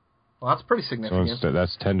 Well, that's pretty significant. So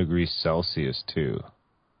that's 10 degrees Celsius, too.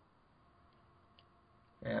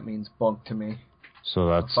 Yeah, it means bunk to me. So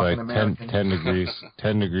that's like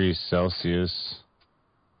 10 degrees Celsius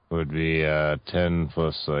would be 10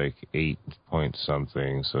 plus like 8 point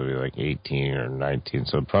something, so it'd be like 18 or 19.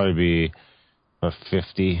 So it'd probably be a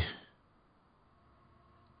 50.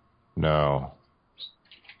 No.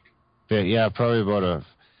 Yeah, probably about a...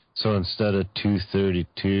 So instead of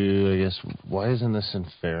 232, I guess, why isn't this in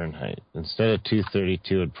Fahrenheit? Instead of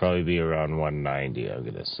 232, it'd probably be around 190, I'm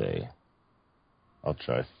going to say. I'll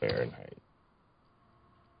try Fahrenheit.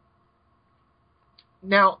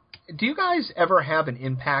 Now, do you guys ever have an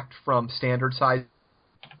impact from standard size?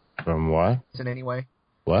 From what? In any way?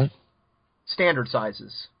 What? Standard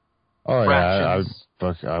sizes. Oh, fractions.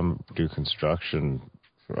 Yeah, I do construction.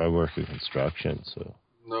 I work in construction, so...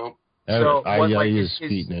 No. I use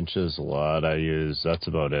feet and inches a lot. That's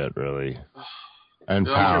about it, really. And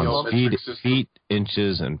pounds. Feet,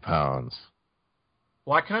 inches, and pounds.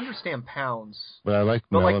 Well, I can understand pounds. But I like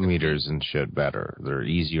millimeters and shit better. They're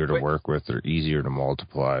easier to work with. They're easier to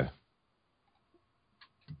multiply.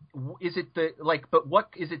 Is it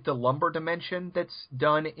the lumber dimension that's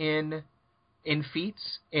done in feet?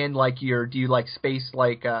 And do you space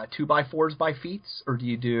 2x4s by feet, or do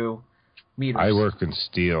you do meters? I work in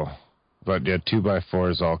steel. But yeah,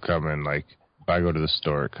 2x4s all come in if I go to the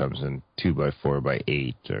store, it comes in 2x4 by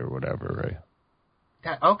 8 or whatever,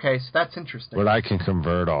 right? Okay, so that's interesting. But I can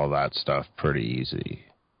convert all that stuff pretty easy.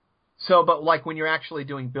 So, but when you're actually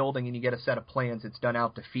doing building and you get a set of plans, it's done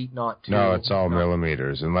out to feet, not to... No, it's all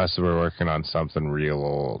millimeters, unless we're working on something real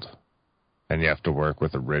old. and you have to work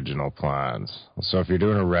with original plans. So if you're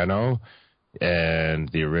doing a reno and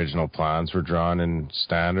the original plans were drawn in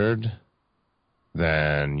standard,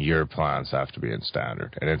 then your plans have to be in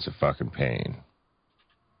standard, and it's a fucking pain.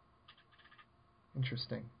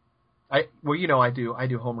 Interesting. I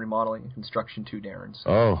do home remodeling and construction too, Darren. So.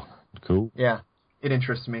 Oh, cool. Yeah, it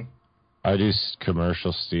interests me. I do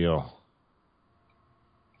commercial steel.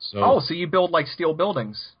 So you build like steel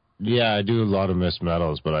buildings? Yeah, I do a lot of Miss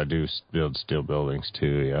Metals, but I do build steel buildings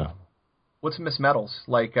too. Yeah. What's Miss Metals?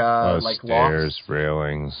 Like stairs, lofts?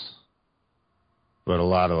 railings, but a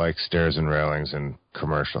lot of like stairs and railings and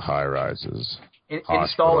commercial high rises.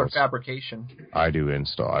 Install or fabrication? I do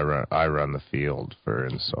install. I run the field for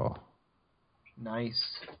install. Nice.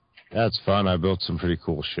 That's fun. I built some pretty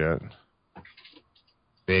cool shit.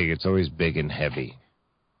 Big. It's always big and heavy.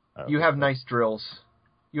 You have nice drills.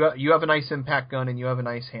 You have a nice impact gun and you have a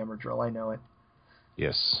nice hammer drill. I know it.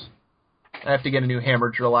 Yes. I have to get a new hammer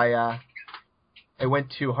drill. I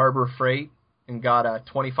went to Harbor Freight and got a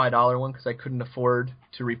 $25 one because I couldn't afford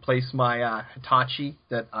to replace my Hitachi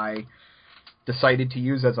that I decided to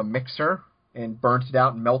use as a mixer and burnt it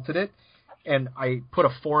out and melted it. And I put a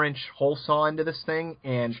 4-inch hole saw into this thing,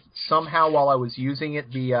 and somehow while I was using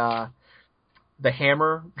it, the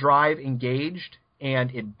hammer drive engaged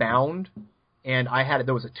and it bound. And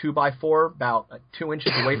there was a 2x4 about 2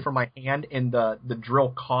 inches away from my hand, and the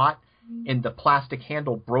drill caught, and the plastic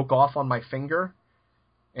handle broke off on my finger.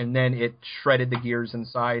 And then it shredded the gears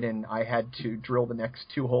inside, and I had to drill the next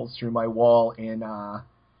 2 holes through my wall in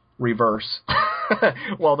reverse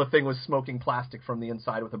while the thing was smoking plastic from the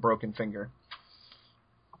inside with a broken finger.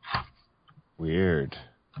 Weird.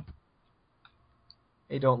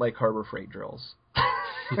 They don't like Harbor Freight drills.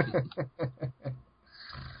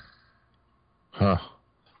 Huh.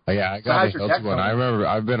 Yeah, I got a Hilti one. I remember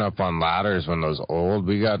I've been up on ladders when those old.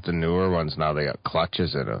 We got the newer ones now. They got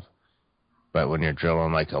clutches in them. But when you're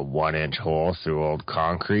drilling like a 1-inch hole through old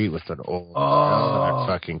concrete with an old drill, it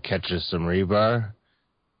fucking catches some rebar.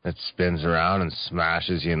 It spins around and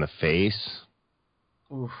smashes you in the face.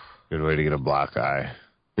 Oof. Good way to get a black eye.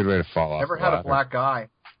 Good way to fall off. Never had a black eye.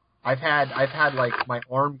 I've had like my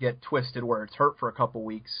arm get twisted where it's hurt for a couple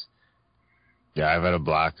weeks. Yeah, I've had a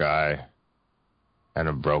black eye and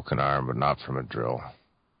a broken arm, but not from a drill.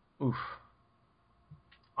 Oof.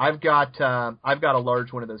 I've got a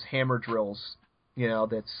large one of those hammer drills,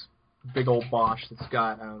 that's big old Bosch that's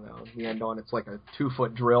got, I don't know, the end on it's like a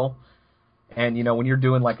 2-foot drill. And, when you're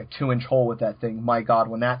doing like a 2-inch hole with that thing, my God,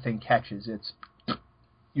 when that thing catches,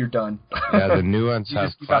 you're done. Yeah, the new ones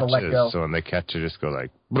have clutches, so when they catch you, just go like,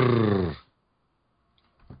 brrr.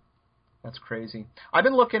 That's crazy. I've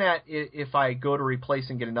been looking at if I go to replace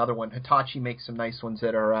and get another one. Hitachi makes some nice ones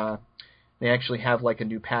that are, they actually have like a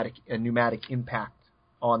pneumatic impact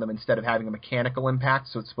on them instead of having a mechanical impact,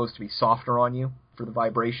 so it's supposed to be softer on you for the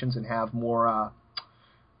vibrations and have more, I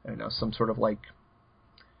don't know, some sort of like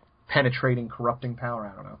penetrating, corrupting power.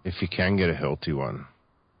 I don't know. If you can get a Hilti one.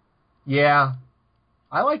 Yeah.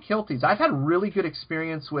 I like Hiltis. I've had really good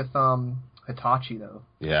experience with Hitachi, though.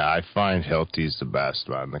 Yeah, I find Hilti's the best,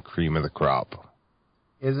 man. The cream of the crop.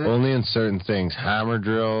 Is it? Only in certain things. Hammer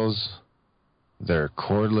drills, their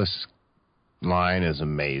cordless line is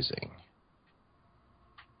amazing.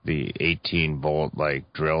 The 18-volt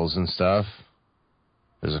like drills and stuff.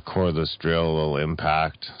 There's a cordless drill, a little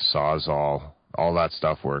impact, sawzall. All that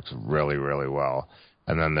stuff works really, really well.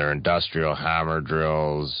 And then their industrial hammer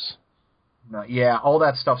drills. No, yeah, all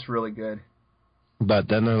that stuff's really good. But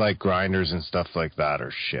then they're like grinders and stuff like that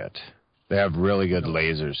are shit. They have really good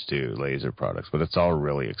lasers too, laser products, but it's all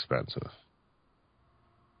really expensive.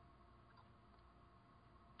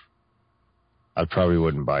 I probably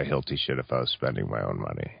wouldn't buy Hilti shit if I was spending my own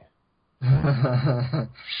money.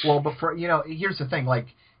 Well, but for, here's the thing, like,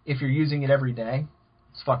 if you're using it every day,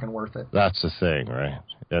 it's fucking worth it. That's the thing, right?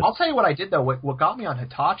 I'll tell you what I did, though. What got me on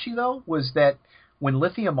Hitachi, though, was that when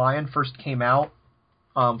lithium-ion first came out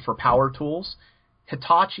for power tools,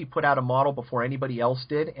 Hitachi put out a model before anybody else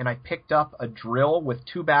did, and I picked up a drill with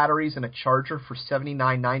 2 batteries and a charger for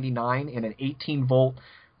 $79.99 and an 18-volt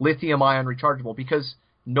lithium-ion rechargeable because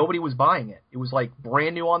nobody was buying it. It was like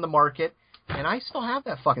brand new on the market, and I still have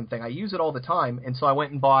that fucking thing. I use it all the time, and so I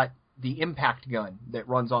went and bought the impact gun that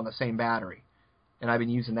runs on the same battery, and I've been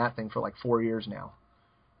using that thing for like 4 years now.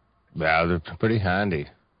 Yeah, they're pretty handy.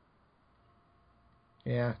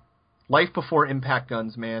 Yeah. Life before impact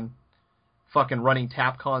guns, man. Fucking running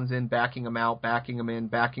Tapcons in, backing them out, backing them in,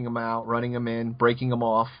 backing them out, running them in, breaking them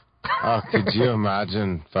off. Oh, could you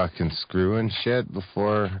imagine fucking screwing shit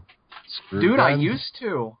before Dude, I used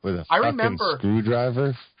to. With a fucking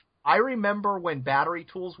screwdriver? I remember when battery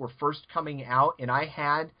tools were first coming out, and I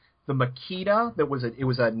had the Makita that was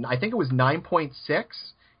I think it was 9.6.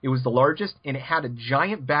 It was the largest, and it had a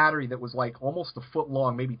giant battery that was like almost a foot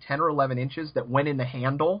long, maybe 10 or 11 inches, that went in the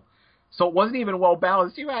handle. So it wasn't even well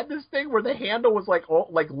balanced. You had this thing where the handle was like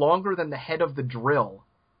longer than the head of the drill,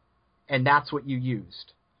 and that's what you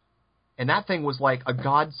used. And that thing was like a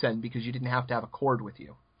godsend because you didn't have to have a cord with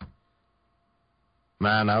you.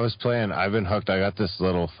 Man, I've been hooked. I got this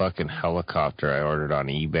little fucking helicopter I ordered on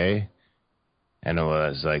eBay, and it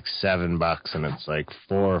was like $7, and it's like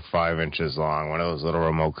 4 or 5 inches long, one of those little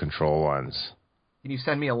remote control ones. Can you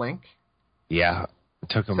send me a link? Yeah.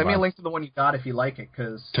 Send me a link to the one you got if you like it,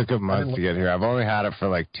 because took a month to get here. I've only had it for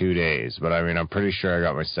like 2 days, but I mean, I'm pretty sure I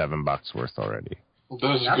got my $7 worth already.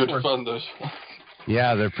 Those are good fun, those.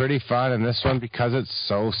 Yeah, they're pretty fun, and this one, because it's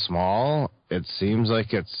so small, it seems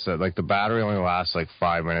like it's like the battery only lasts like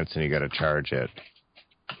 5 minutes, and you got to charge it.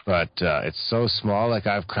 But it's so small, like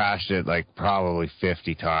I've crashed it like probably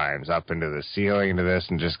 50 times up into the ceiling, into this,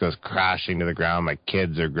 and just goes crashing to the ground. My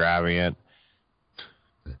kids are grabbing it.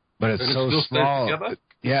 But it's so small.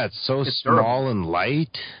 Yeah, it's so small and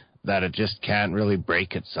light that it just can't really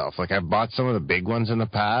break itself. Like, I've bought some of the big ones in the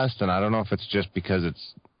past, and I don't know if it's just because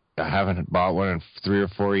I haven't bought one in 3 or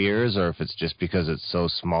 4 years, or if it's just because it's so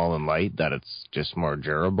small and light that it's just more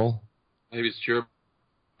durable. Maybe it's durable.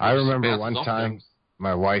 I remember one time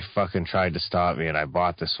my wife fucking tried to stop me, and I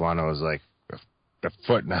bought this one. It was like a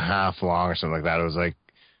foot and a half long or something like that. It was like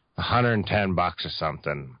 $110 or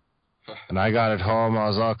something. And I got it home. I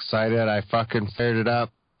was all excited. I fucking fired it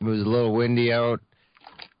up. It was a little windy out.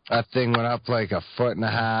 That thing went up like a foot and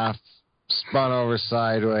a half, spun over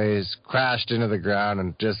sideways, crashed into the ground,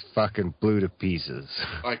 and just fucking blew to pieces.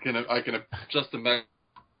 I can just imagine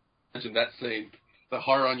that scene. The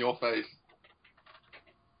horror on your face.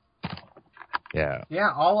 Yeah.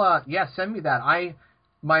 Yeah, send me that.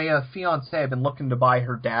 My fiance, I've been looking to buy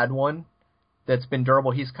her dad one that's been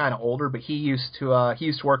durable. He's kind of older, but he used to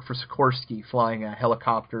work for Sikorsky flying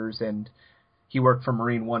helicopters, and he worked for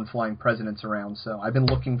Marine One flying presidents around. So I've been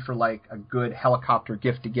looking for like a good helicopter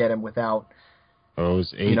gift to get him without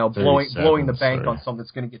blowing the bank on something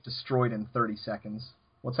that's going to get destroyed in 30 seconds.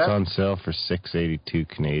 What's that? It's on sale for $682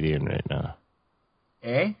 Canadian right now.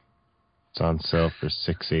 Eh? It's on sale for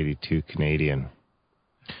 $682 Canadian.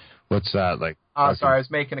 What's that like? Sorry, I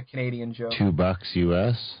was making a Canadian joke. $2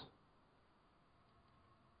 US.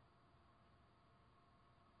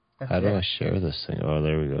 How do I share this thing? Oh,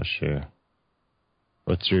 there we go, share.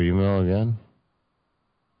 What's your email again?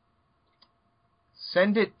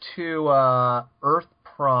 Send it to Earth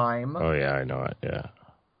Prime. Oh, yeah, I know it, yeah.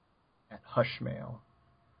 At Hushmail.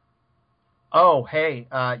 Oh, hey,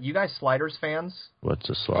 you guys Sliders fans? What's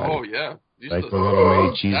a slider? Oh, yeah. Like the little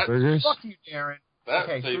mini cheeseburgers? Fuck you, Darren. That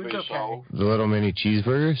okay, TV show. The little mini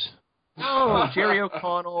cheeseburgers? Oh, Jerry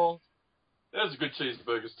O'Connell. There's good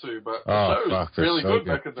cheeseburgers too, but the show was really good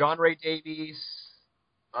back in the... John Ray Davies.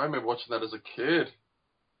 I remember watching that as a kid.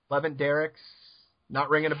 Levin Derricks. Not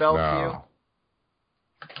ringing a bell to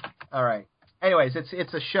you? All right. Anyways,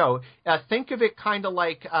 it's a show. Think of it kind of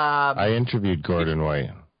like... I interviewed Gordon White.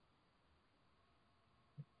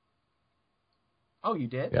 Oh, you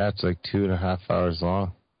did? Yeah, it's like 2.5 hours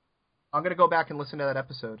long. I'm going to go back and listen to that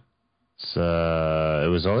episode. It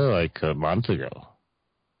was only like a month ago.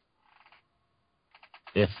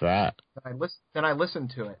 If that. Then I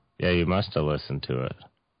listened to it. Yeah, you must have listened to it.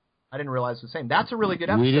 I didn't realize it was the same. That's a really good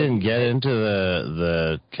episode. We didn't get into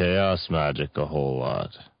the chaos magic a whole lot.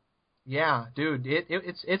 Yeah, dude,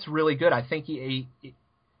 it's really good. I think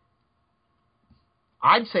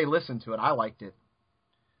I'd say listen to it. I liked it.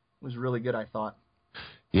 It was really good, I thought.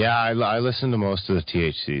 Yeah, I listened to most of the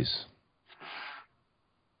THCs.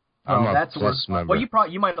 That's worse. Well,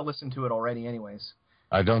 you might have listened to it already, anyways.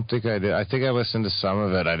 I don't think I did. I think I listened to some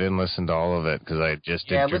of it. I didn't listen to all of it because I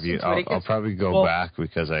just interviewed. I'll probably go back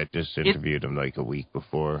because I just interviewed him like a week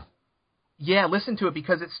before. Yeah, listen to it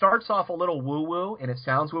because it starts off a little woo-woo, and it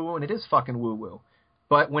sounds woo-woo, and it is fucking woo-woo.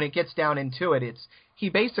 But when it gets down into it, he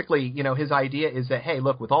basically, his idea is that, hey,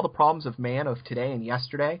 look, with all the problems of man of today and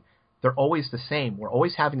yesterday, they're always the same. We're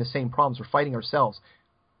always having the same problems. We're fighting ourselves.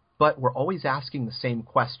 But we're always asking the same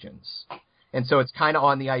questions. And so it's kind of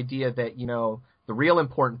on the idea that, the real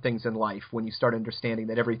important things in life, when you start understanding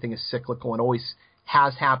that everything is cyclical and always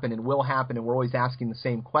has happened and will happen, and we're always asking the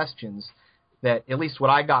same questions, that at least what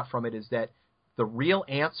I got from it is that the real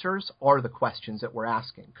answers are the questions that we're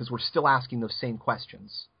asking, because we're still asking those same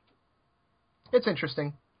questions. It's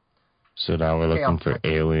interesting. So now we're looking for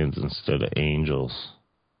aliens instead of angels.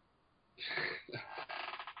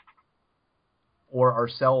 Or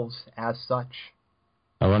ourselves as such.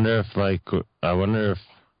 I wonder if,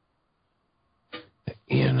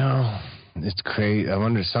 it's crazy. I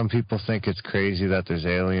wonder, some people think it's crazy that there's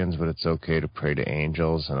aliens, but it's okay to pray to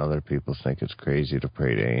angels, and other people think it's crazy to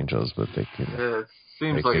pray to angels, but they can... Yeah, it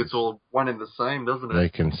seems like it's all one and the same, doesn't it? They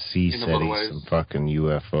can see some fucking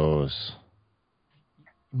UFOs.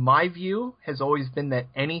 My view has always been that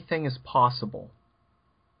anything is possible.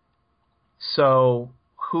 So,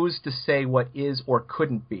 who's to say what is or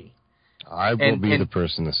couldn't be? I will be the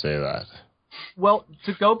person to say that. Well,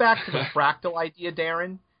 to go back to the fractal idea,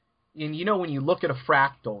 Darren, and when you look at a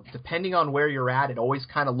fractal, depending on where you're at, it always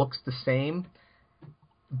kind of looks the same.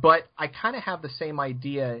 But I kind of have the same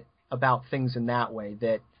idea about things in that way,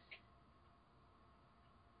 that...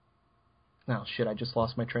 Oh, shit, I just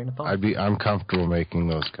lost my train of thought. I'm comfortable making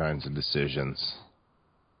those kinds of decisions.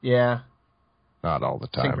 Yeah. Not all the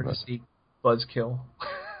time, Synchronicity, buzzkill.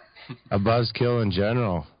 A buzzkill in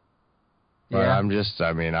general. But yeah.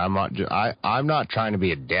 I'm not trying to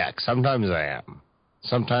be a dick. Sometimes I am.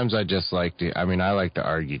 Sometimes I just like to, I like to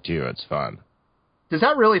argue too. It's fun. Does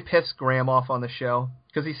that really piss Graham off on the show?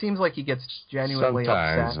 Because he seems like he gets genuinely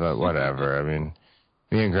Sometimes, upset. but whatever.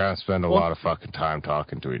 Me and Graham spend a lot of fucking time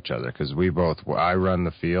talking to each other because I run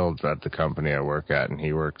the field at the company I work at, and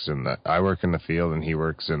I work in the field and he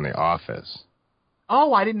works in the office.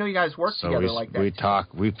 Oh, I didn't know you guys worked together like that. We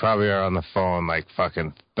talk. We probably are on the phone like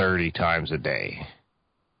fucking 30 times a day.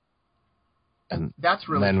 And that's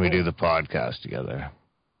really then cool. We do the podcast together.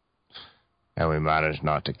 And we manage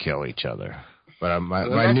not to kill each other. But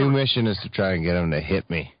my new mission is to try and get him to hit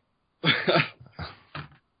me.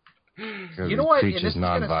 You know what? Preaches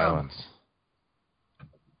nonviolence.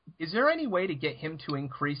 Is there any way to get him to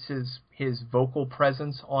increase his vocal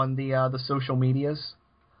presence on the social medias?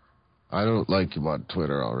 I don't like him on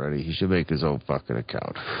Twitter already. He should make his own fucking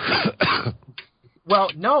account. Well,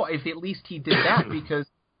 no, if at least he did that, because,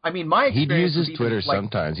 my experience... He uses Twitter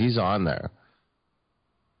sometimes. He's on there.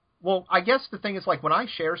 Well, I guess the thing is, when I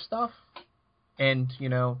share stuff, and,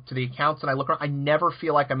 to the accounts, and I look around, I never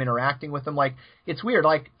feel like I'm interacting with them. It's weird.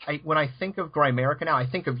 When I think of Grimerica now, I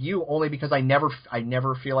think of you only because I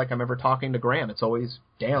never feel like I'm ever talking to Graham. It's always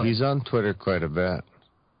Darren. He's on Twitter quite a bit.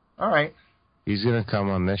 All right. He's going to come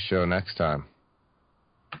on this show next time.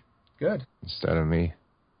 Good. Instead of me.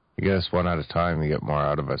 You get us one at a time, you get more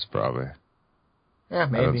out of us, probably. Yeah,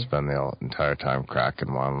 maybe. I don't spend the entire time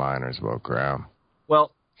cracking one-liners about Graham.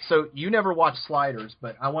 Well, so you never watch Sliders,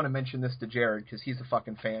 but I want to mention this to Jared, because he's a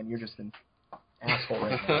fucking fan. You're just an asshole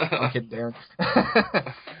right now. I'm kidding, Darren.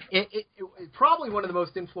 It's probably one of the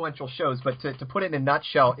most influential shows, but to put it in a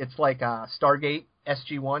nutshell, it's like Stargate,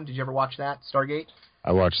 SG-1. Did you ever watch that, Stargate?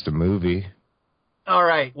 I watched the movie. All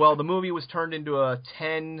right. Well, the movie was turned into a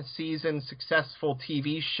 10-season successful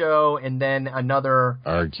TV show, and then another...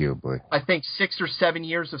 Arguably. I think 6 or 7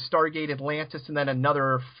 years of Stargate Atlantis, and then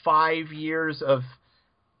another 5 years of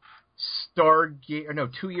Stargate... Or no,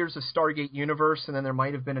 2 years of Stargate Universe, and then there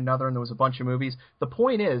might have been another, and there was a bunch of movies. The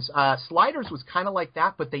point is, Sliders was kind of like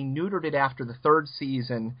that, but they neutered it after the 3rd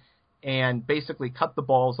season and basically cut the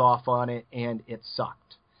balls off on it, and it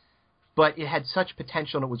sucked. But it had such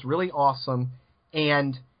potential, and it was really awesome.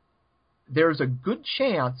 And there's a good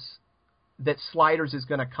chance that Sliders is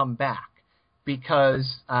going to come back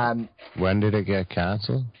because... when did it get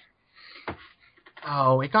canceled?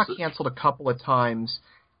 Oh, it got canceled a couple of times.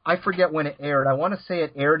 I forget when it aired. I want to say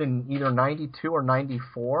it aired in either 92 or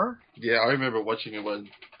 94. Yeah, I remember watching it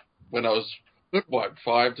when I was,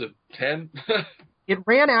 5 to 10? It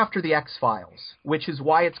ran after the X-Files, which is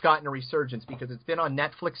why it's gotten a resurgence, because it's been on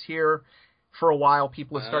Netflix here for a while.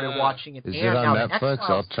 People have started watching it. Is it on Netflix?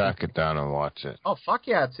 I'll track it down and watch it. Oh, fuck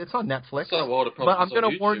yeah, it's on Netflix. But I'm going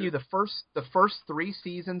to warn you, the first 3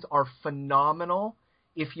 seasons are phenomenal.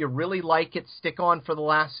 If you really like it, stick on for the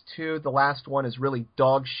last 2. The last one is really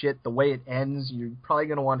dog shit. The way it ends, you're probably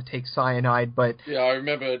going to want to take cyanide, but... Yeah, I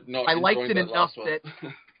remember not I liked it enough that...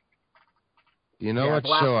 You know what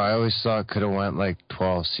show I always thought could have went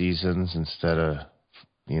 12 seasons instead of,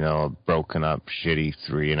 a broken up shitty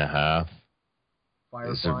 3.5?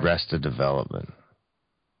 It's Arrested Development.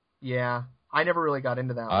 Yeah, I never really got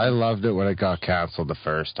into that one. I loved it when it got canceled the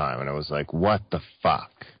first time, and it was like, what the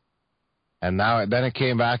fuck? And then it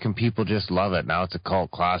came back, and people just love it. Now it's a cult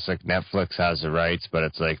classic. Netflix has the rights, but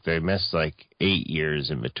it's like they missed 8 years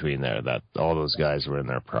in between there that all those guys were in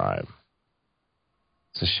their prime.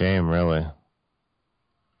 It's a shame, really.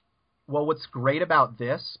 Well, what's great about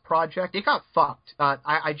this project, it got fucked.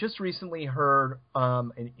 I just recently heard,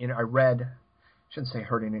 and I read shouldn't say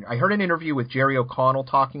I heard an interview with Jerry O'Connell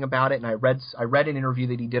talking about it, and I read an interview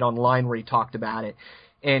that he did online where he talked about it.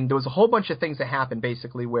 And there was a whole bunch of things that happened,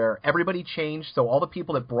 basically, where everybody changed. So all the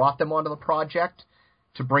people that brought them onto the project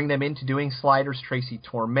to bring them into doing sliders, Tracy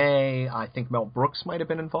Torme, I think Mel Brooks might have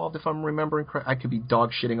been involved, if I'm remembering correctly. I could be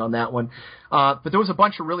dog shitting on that one. But there was a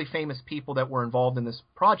bunch of really famous people that were involved in this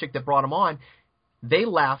project that brought them on. They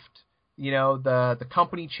left. The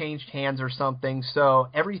company changed hands or something, so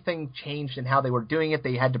everything changed in how they were doing it.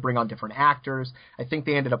 They had to bring on different actors. I think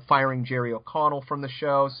they ended up firing Jerry O'Connell from the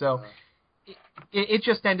show, so it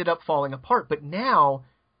just ended up falling apart. But now,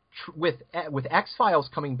 with X-Files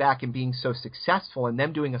coming back and being so successful and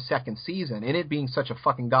them doing a second season and it being such a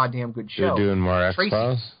fucking goddamn good show. They're doing more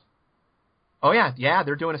X-Files? Oh, yeah,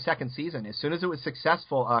 they're doing a second season. As soon as it was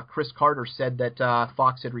successful, Chris Carter said that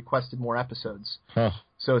Fox had requested more episodes. Huh.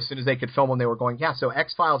 So as soon as they could film them, they were going, so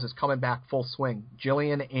X-Files is coming back full swing.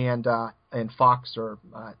 Gillian and Fox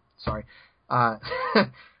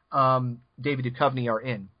David Duchovny are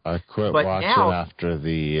in. I quit watching after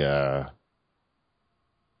the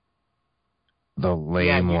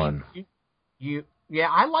lame one.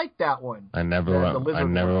 I like that one. I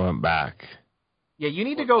never went back. Yeah, you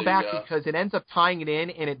need to go back because it ends up tying it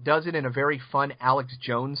in, and it does it in a very fun Alex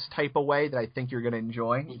Jones type of way that I think you're going to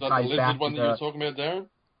enjoy. Was that the lizard one that you were talking about, Darren?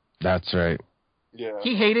 That's right. Yeah.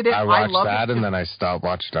 He hated it. I watched that, and then I stopped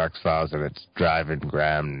watching X-Files, and it's driving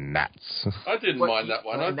Graham nuts. I didn't mind that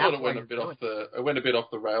one. I thought it went a bit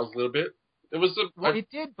off the rails a little bit. It was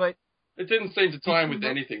it did, but it didn't seem to tie in with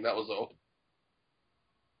anything. That was all.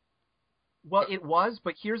 Well, it was,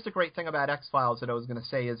 but here's the great thing about X-Files that I was going to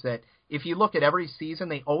say is that if you look at every season,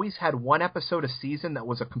 they always had one episode a season that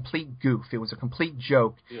was a complete goof. It was a complete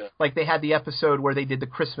joke. Yeah. Like they had the episode where they did the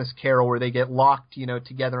Christmas Carol where they get locked,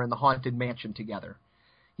 together in the Haunted Mansion together.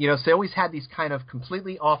 So they always had these kind of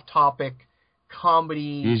completely off-topic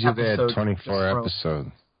comedy episodes. Usually they had 24 episodes.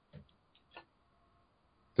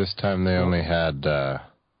 This time they only had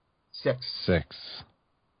 6.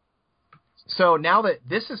 So now that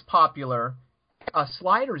this is popular,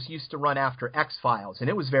 Sliders used to run after X-Files, and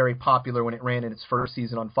it was very popular when it ran in its first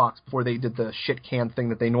season on Fox before they did the shit can thing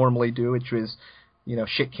that they normally do, which was,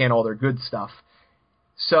 shit can all their good stuff.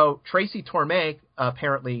 So Tracy Torme,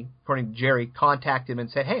 apparently, according to Jerry, contacted him and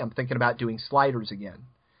said, hey, I'm thinking about doing Sliders again,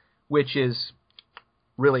 which is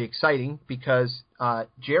really exciting because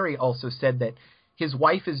Jerry also said that his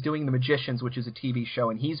wife is doing The Magicians, which is a TV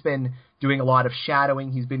show, and he's been doing a lot of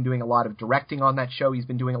shadowing. He's been doing a lot of directing on that show. He's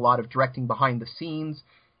been doing a lot of directing behind the scenes,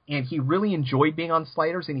 and he really enjoyed being on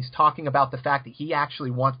Sliders, and he's talking about the fact that he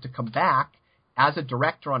actually wants to come back as a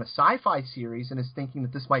director on a sci-fi series and is thinking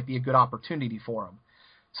that this might be a good opportunity for him.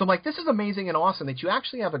 So I'm like, this is amazing and awesome that you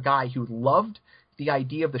actually have a guy who loved the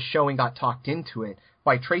idea of the show and got talked into it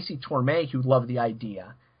by Tracy Torme, who loved the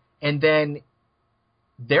idea, and then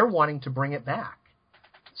they're wanting to bring it back.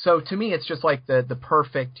 So to me, it's just like the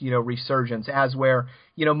perfect, resurgence, as where,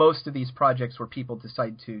 most of these projects where people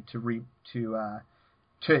decide to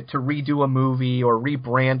redo a movie or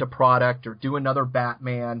rebrand a product or do another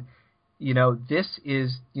Batman, this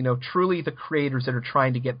is, truly the creators that are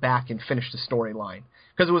trying to get back and finish the storyline.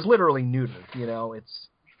 Because it was literally neutered,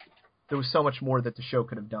 there was so much more that the show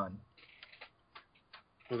could have done.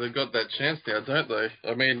 Well, they've got that chance now, don't they?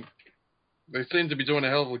 I mean, they seem to be doing a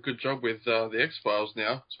hell of a good job with the X-Files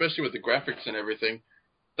now, especially with the graphics and everything.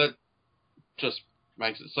 That just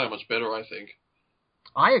makes it so much better, I think.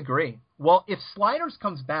 I agree. Well, if Sliders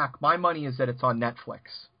comes back, my money is that it's on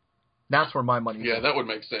Netflix. That's where my money is. Yeah, that would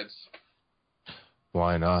make sense.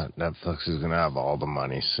 Why not? Netflix is going to have all the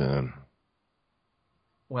money soon.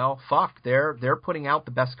 Well, fuck. They're putting out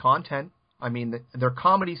the best content. I mean, their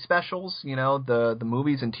comedy specials, the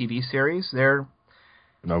movies and TV series, they're...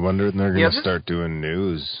 No wonder they're going to start doing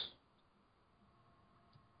news.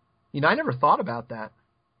 I never thought about that.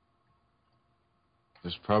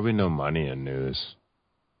 There's probably no money in news.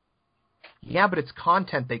 Yeah, but it's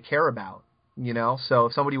content they care about, So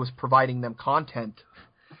if somebody was providing them content...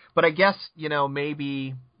 But I guess,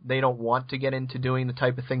 maybe they don't want to get into doing the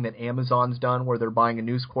type of thing that Amazon's done, where they're buying a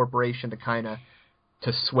news corporation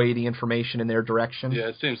to sway the information in their direction. Yeah,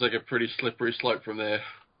 it seems like a pretty slippery slope from there.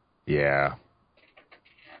 Yeah.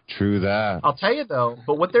 True that. I'll tell you, though,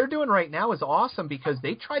 but what they're doing right now is awesome because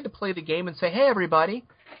they tried to play the game and say, hey, everybody,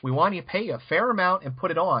 we want you to pay a fair amount and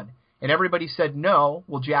put it on. And everybody said, no,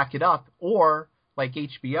 we'll jack it up. Or, like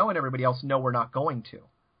HBO and everybody else, no, we're not going to.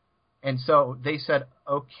 And so they said,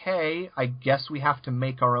 okay, I guess we have to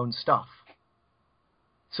make our own stuff.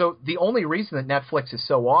 So the only reason that Netflix is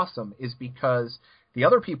so awesome is because the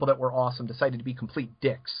other people that were awesome decided to be complete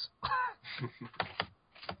dicks.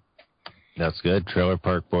 That's good. Trailer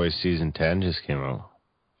Park Boys Season 10 just came out.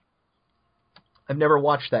 I've never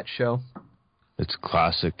watched that show. It's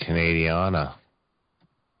classic Canadiana.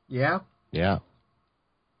 Yeah? Yeah.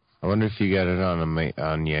 I wonder if you get it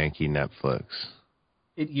on Yankee Netflix.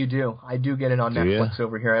 You do. I do get it on Netflix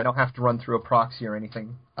over here. I don't have to run through a proxy or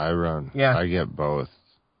anything. I get both.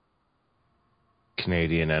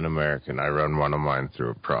 Canadian and American. I run one of mine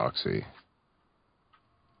through a proxy.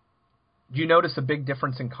 Do you notice a big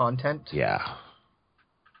difference in content? Yeah.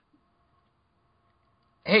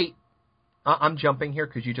 Hey, I'm jumping here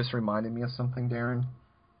because you just reminded me of something, Darren.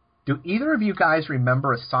 Do either of you guys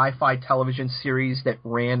remember a sci-fi television series that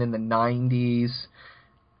ran in the 90s,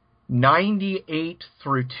 98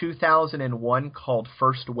 through 2001, called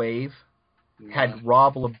First Wave? Had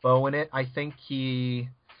Rob LeBeau in it. I think he...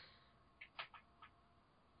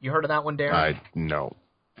 You heard of that one, Darren? No.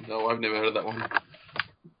 No, I've never heard of that one.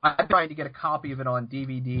 I'm trying to get a copy of it on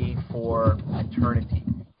DVD for eternity.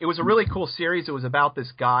 It was a really cool series. It was about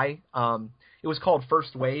this guy. It was called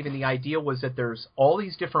First Wave, and the idea was that there's all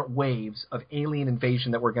these different waves of alien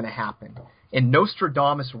invasion that were going to happen. And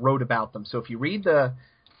Nostradamus wrote about them. So if you read the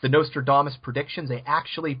Nostradamus predictions, they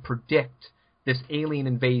actually predict this alien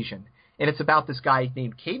invasion. And it's about this guy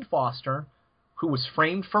named Cade Foster, who was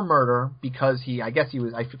framed for murder because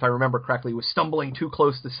if I remember correctly, was stumbling too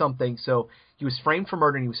close to something. So he was framed for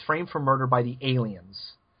murder, and he was framed for murder by the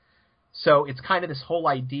aliens. So it's kind of this whole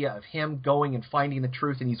idea of him going and finding the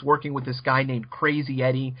truth, and he's working with this guy named Crazy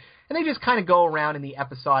Eddie, and they just kind of go around in the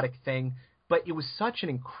episodic thing. But it was such an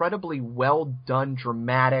incredibly well-done,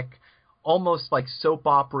 dramatic, almost like soap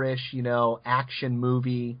opera-ish, action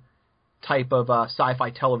movie type of sci-fi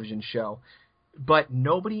television show. But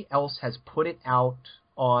nobody else has put it out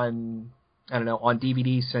on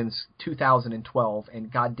DVD since 2012,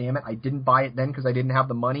 and God damn it, I didn't buy it then because I didn't have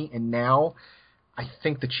the money, and now I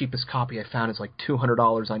think the cheapest copy I found is like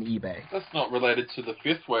 $200 on eBay. That's not related to the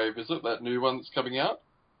Fifth Wave, is it? That new one that's coming out?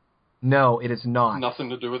 No, it is not. Nothing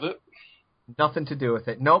to do with it? Nothing to do with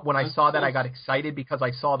it. Nope, when I saw that, I got excited because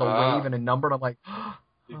I saw the wave and a number, and I'm like, oh,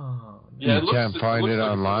 no. Yeah, you can't find it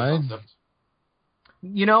online?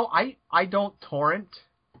 I don't torrent,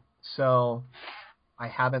 so I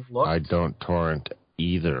haven't looked. I don't torrent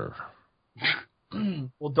either.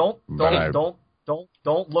 Well, don't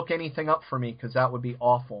look anything up for me because that would be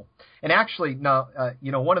awful. And actually, no,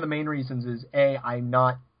 one of the main reasons is I'm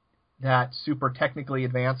not that super technically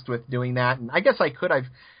advanced with doing that, and I guess I could.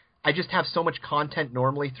 I just have so much content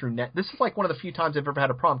normally through net. This is like one of the few times I've ever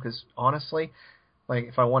had a problem because honestly, like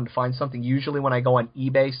if I wanted to find something, usually when I go on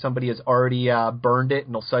eBay, somebody has already burned it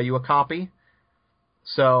and they'll sell you a copy.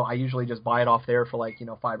 So I usually just buy it off there for like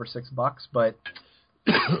 $5 or $6. But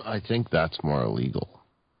I think that's more illegal.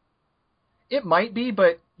 It might be,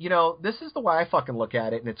 but this is the way I fucking look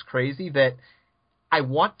at it, and it's crazy that I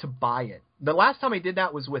want to buy it. The last time I did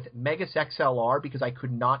that was with Megas XLR because I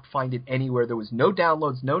could not find it anywhere. There was no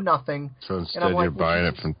downloads, no nothing. So instead you're buying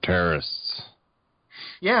it from terrorists.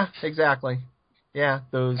 Yeah, exactly. Yeah,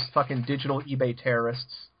 those fucking digital eBay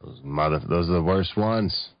terrorists. Those are the worst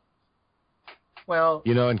ones. Well,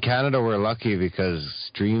 in Canada we're lucky because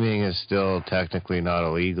streaming is still technically not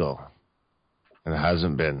illegal. And it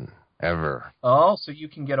hasn't been ever. Oh, so you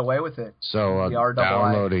can get away with it. So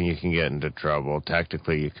downloading you can get into trouble.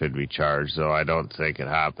 Technically you could be charged, though I don't think it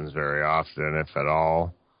happens very often, if at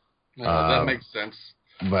all. No, that makes sense.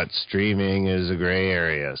 But streaming is a gray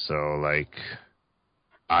area, so like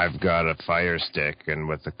I've got a Fire Stick, and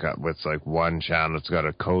with like one channel, it's got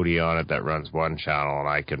a Kodi on it that runs one channel, and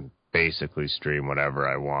I can basically stream whatever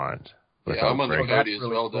I want. Yeah, I'm on the Kodi as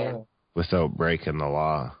well, there. Without breaking the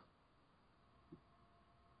law.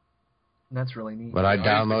 That's really neat. But I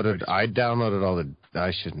downloaded all the...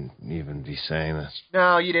 I shouldn't even be saying this.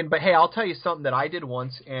 No, you didn't. But hey, I'll tell you something that I did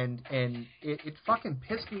once, and it fucking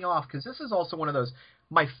pissed me off, because this is also one of those...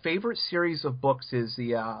 My favorite series of books is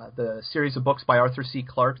the series of books by Arthur C.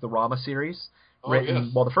 Clarke, the Rama series. Yes.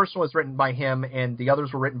 Well, the first one was written by him, and the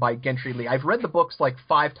others were written by Gentry Lee. I've read the books like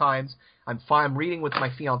 5 times. I'm reading with my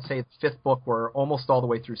fiancée the 5th book. We're almost all the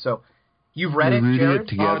way through. So... You've read it, Jared? It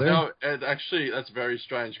together? No, actually, that's very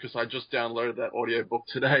strange because I just downloaded that audiobook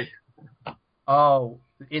today. Oh,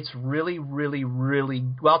 it's really, really, really...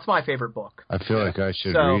 Well, it's my favorite book. I feel like I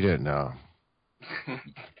should read it now.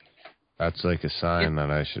 That's like a sign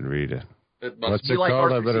that I should read it. What's it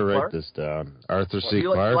called? I better write this down. Arthur C.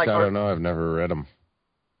 Clarke? I don't know. I've never read him.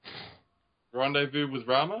 Rendezvous with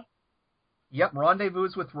Rama? Yep,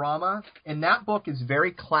 Rendezvouz with Rama. And that book is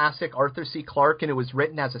very classic Arthur C. Clarke, and it was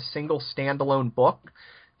written as a single standalone book.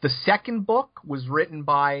 The second book was co-written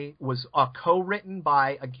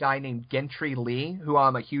by a guy named Gentry Lee, who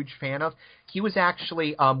I'm a huge fan of. He was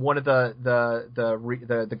actually one of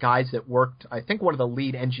the guys that worked, I think, one of the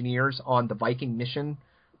lead engineers on the Viking mission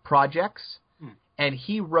projects. And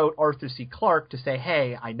he wrote Arthur C. Clarke to say,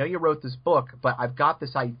 hey, I know you wrote this book, but I've got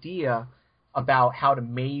this idea about how to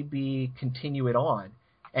maybe continue it on.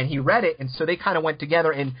 And he read it, and so they kind of went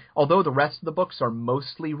together. And although the rest of the books are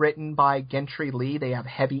mostly written by Gentry Lee, they have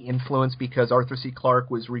heavy influence because Arthur C.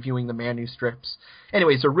 Clarke was reviewing the manuscripts.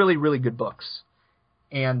 Anyways, they're really, really good books.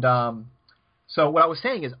 And so what I was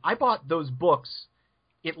saying is I bought those books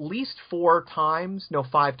at least 5 times,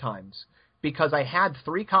 because I had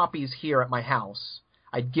 3 copies here at my house.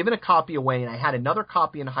 I'd given a copy away, and I had another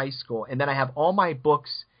copy in high school, and then I have all my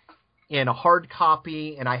books in a hard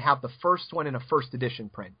copy, and I have the first one in a first edition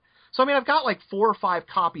print. So, I mean, I've got like 4 or 5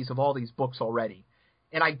 copies of all these books already.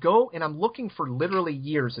 And I go, and I'm looking for literally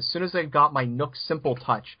years, as soon as I've got my Nook Simple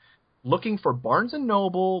Touch, looking for Barnes &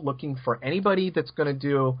 Noble, looking for anybody that's going to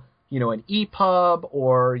do, an EPUB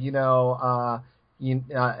or, a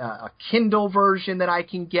Kindle version that I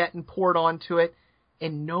can get and port onto it,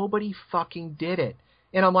 and nobody fucking did it.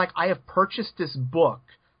 And I'm like, I have purchased this book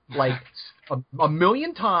like a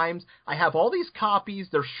million times. I have all these copies.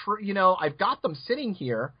 They're I've got them sitting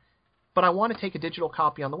here, but I want to take a digital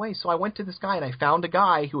copy on the way. So I went to this guy, and I found a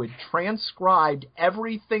guy who had transcribed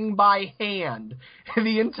everything by hand,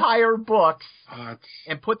 the entire book,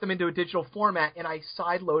 and put them into a digital format, and I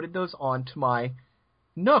side-loaded those onto my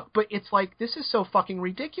Nook. But it's like, this is so fucking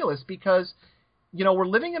ridiculous because, we're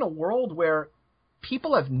living in a world where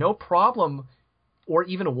people have no problem or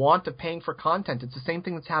even want of paying for content. It's the same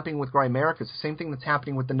thing that's happening with Grimerica. It's the same thing that's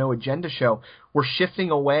happening with the No Agenda Show. We're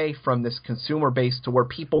shifting away from this consumer base to where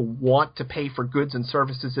people want to pay for goods and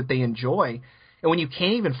services that they enjoy. And when you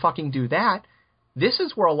can't even fucking do that, this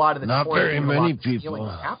is where a lot of the not very many people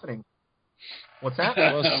is happening. What's that?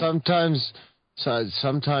 Well, sometimes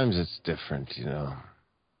it's different,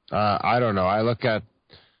 I don't know.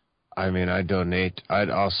 I donate.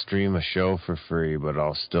 I'll stream a show for free, but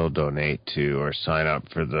I'll still donate to or sign up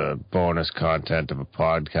for the bonus content of a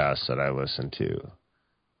podcast that I listen to.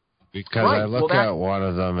 Because I look at one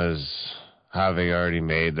of them as having already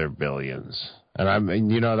made their billions. And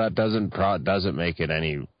that doesn't make it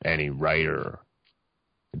any righter.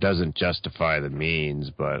 It doesn't justify the means,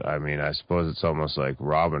 but I suppose it's almost like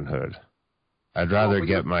Robin Hood. I'd rather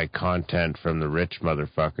get my content from the rich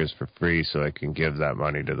motherfuckers for free so I can give that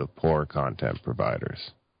money to the poor content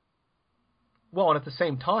providers. Well, and at the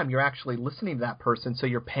same time, you're actually listening to that person, so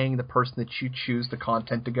you're paying the person that you choose the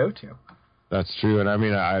content to go to. That's true, and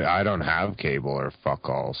I don't have cable or fuck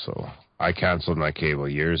all, so I canceled my cable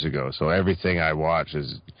years ago, so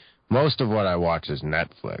most of what I watch is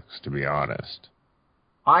Netflix, to be honest.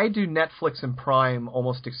 I do Netflix and Prime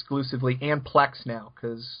almost exclusively, and Plex now,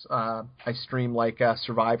 because I stream like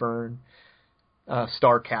Survivor and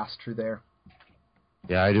StarCast through there.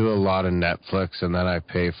 Yeah, I do a lot of Netflix, and then I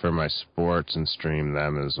pay for my sports and stream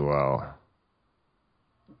them as well.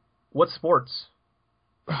 What sports?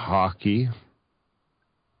 Hockey.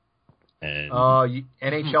 And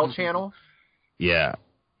NHL channel? Yeah.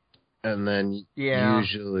 And then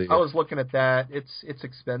usually... I was looking at that. It's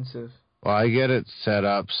expensive. Well, I get it set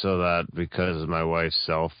up so that because my wife's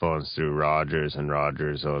cell phone's through Rogers, and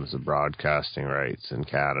Rogers owns the broadcasting rights in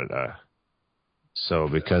Canada. So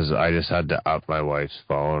because I just had to up my wife's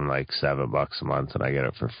phone like $7 a month, and I get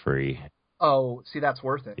it for free. Oh, see, that's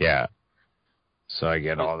worth it. Yeah. So I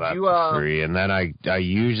get all that for free, and then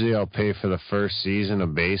I'll pay for the first season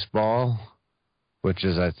of baseball, which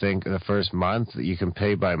is, I think, the first month. You can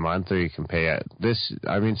pay by month, or you can pay at this.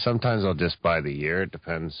 Sometimes I'll just buy the year. It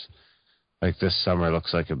depends. Like this summer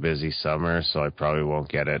looks like a busy summer, so I probably won't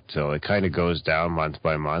get it till it kind of goes down month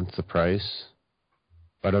by month, the price.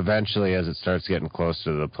 But eventually, as it starts getting closer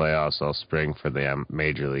to the playoffs, I'll spring for the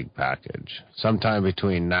Major League package. Sometime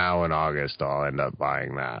between now and August, I'll end up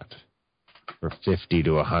buying that for $50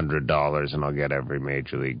 to $100, and I'll get every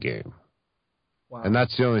Major League game. Wow. And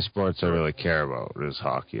that's the only sports I really care about is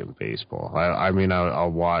hockey and baseball.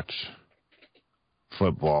 I'll watch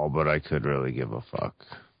football, but I could really give a fuck.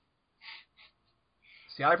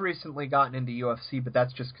 See, I've recently gotten into UFC, but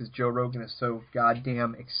that's just because Joe Rogan is so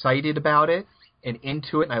goddamn excited about it and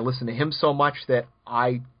into it, and I listen to him so much that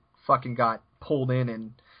I fucking got pulled in,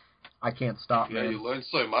 and I can't stop. Yeah, man. You learn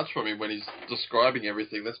so much from him when he's describing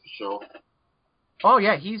everything, that's for sure. Oh,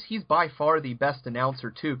 yeah, he's by far the best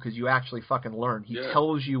announcer, too, because you actually fucking learn. He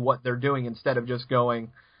tells you what they're doing instead of just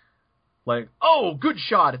going, Like, oh, good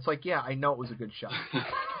shot. It's like, yeah, I know it was a good shot.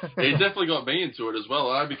 It definitely got me into it as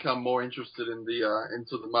well. I become more interested in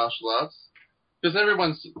into the martial arts because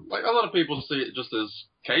everyone's like, a lot of people see it just as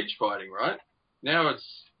cage fighting, right? Now it's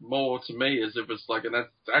more to me as if it's like an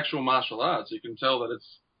actual martial arts. You can tell that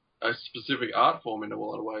it's a specific art form in a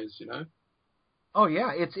lot of ways, you know. Oh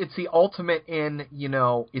yeah, it's the ultimate in, you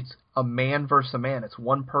know, it's a man versus a man. It's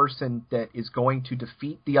one person that is going to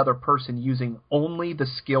defeat the other person using only the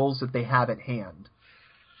skills that they have at hand.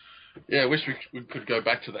 Yeah, I wish we could go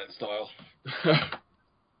back to that style.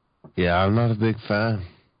 Yeah, I'm not a big fan.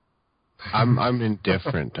 I'm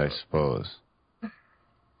indifferent, I suppose.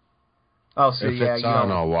 Oh, so if yeah, it's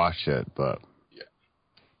on, I'll watch it, but yeah.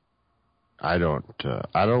 I don't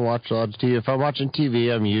watch a lot of TV. If I'm watching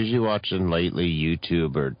TV, I'm usually watching lately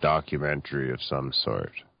YouTube or documentary of some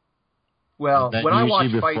sort. Well, when I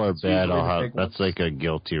watch before fights, bed, that's that's like a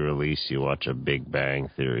guilty release. You watch a Big Bang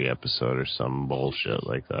Theory episode or some bullshit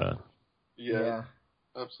like that. Yeah.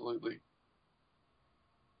 Absolutely.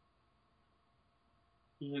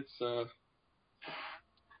 It's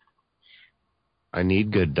I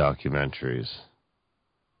need good documentaries.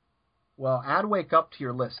 Well, add Wake Up to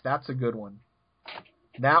your list. That's a good one.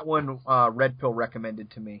 That one, Red Pill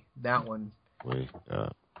recommended to me. That one.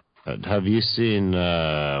 Have you seen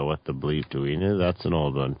What the Bleep Do We Know? That's an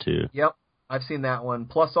old one, too. Yep, I've seen that one.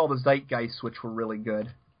 Plus all the Zeitgeists, which were really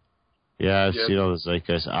good. Yeah, I've seen all the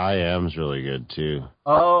Zeitgeists. I Am's really good, too.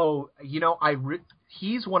 Oh, you know,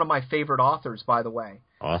 he's one of my favorite authors, by the way.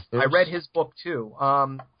 Authors? I read his book, too.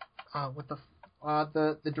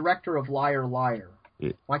 The director of Liar Liar.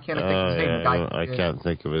 Why can't I think of his name? I can't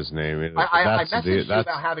think of his name either. I messaged you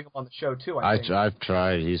about having him on the show, too, I think. I've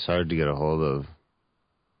tried. He's hard to get a hold of.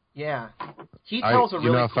 Yeah. He tells a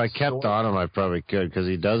really if I kept on him, I probably could, because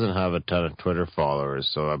he doesn't have a ton of Twitter followers,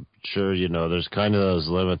 so I'm sure, you know, there's kind of those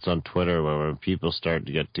limits on Twitter where when people start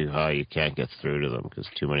to get too high, you can't get through to them, because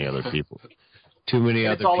too many other people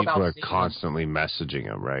are constantly messaging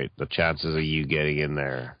him, right? The chances of you getting in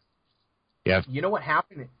there. Yeah. You know what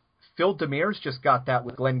happened? Phil Demirs just got that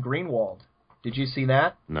with Glenn Greenwald. Did you see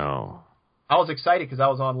that? No. I was excited because I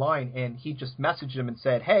was online, and he just messaged him and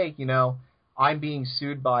said, hey, you know, I'm being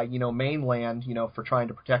sued by, you know, Mainland, you know, for trying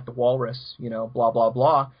to protect the walrus, you know, blah, blah,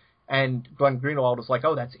 blah. And Glenn Greenwald was like,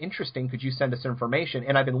 oh, that's interesting. Could you send us information?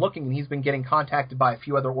 And I've been looking, and he's been getting contacted by a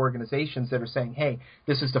few other organizations that are saying, hey,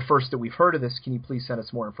 this is the first that we've heard of this. Can you please send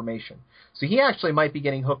us more information? So he actually might be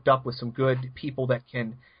getting hooked up with some good people that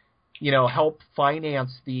can, you know, help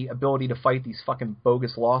finance the ability to fight these fucking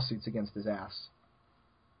bogus lawsuits against his ass.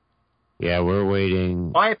 Yeah, we're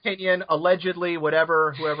waiting. My opinion, allegedly,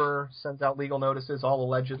 whoever sends out legal notices, all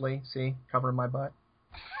allegedly. See, covering my butt.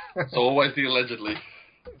 It's always the allegedly.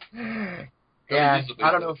 Yeah,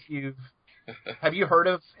 I don't know if have you heard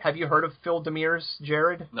of Phil Demirs,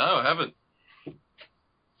 Jared? No, I haven't.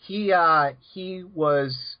 He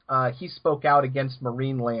spoke out against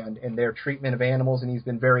Marineland and their treatment of animals, and he's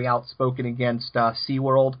been very outspoken against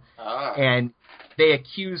SeaWorld. And they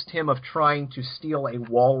accused him of trying to steal a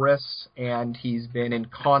walrus, and he's been in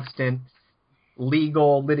constant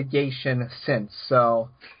legal litigation since. So,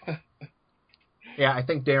 yeah, I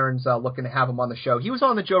think Darren's looking to have him on the show. He was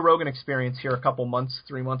on the Joe Rogan Experience here a couple months,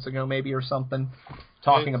 3 months ago maybe or something,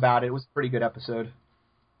 talking about it. It was a pretty good episode.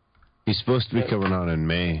 He's supposed to be coming on in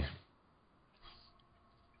May.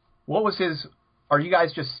 What was his... Are you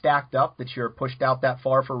guys just stacked up that you're pushed out that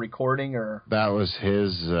far for recording, or...? That was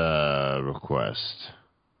his request.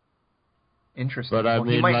 Interesting. But, I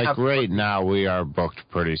mean, like, right now, we are booked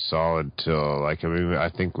pretty solid till... Like, I mean, I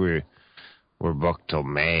think we're booked till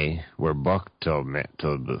May. We're booked till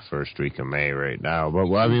the first week of May right now.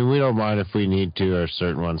 But, I mean, we don't mind if we need to, or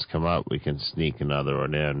certain ones come up, we can sneak another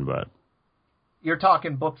one in, but... You're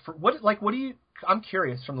talking booked for... What do you... I'm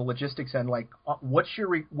curious from the logistics end, like, what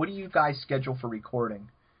do you guys schedule for recording?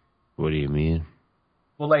 What do you mean?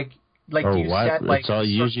 Well, like do you set, like, it's all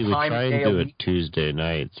usually we try and do it Tuesday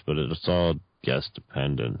nights, but it's all guest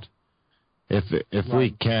dependent. If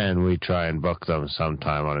we can, we try and book them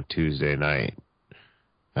sometime on a Tuesday night,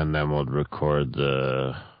 and then we'll record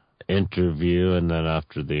the interview, and then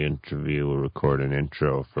after the interview, we'll record an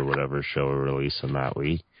intro for whatever show we're releasing that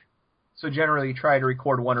week. So generally, you try to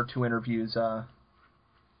record 1 or 2 interviews.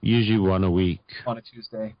 Usually 1 a week. On a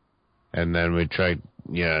Tuesday. And then we try,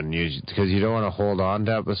 and usually, because you don't want to hold on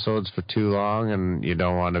to episodes for too long, and you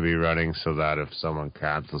don't want to be running so that if someone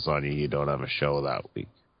cancels on you, you don't have a show that week.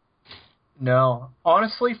 No.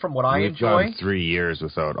 Honestly, from what I enjoy... We've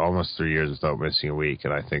gone almost 3 years without missing a week,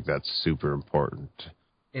 and I think that's super important.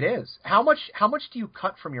 It is. How much do you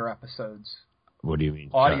cut from your episodes? What do you mean?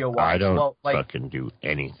 Audio-wise? I don't well, like, fucking do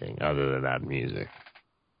anything other than add music.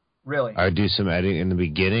 Really? I do some editing. In the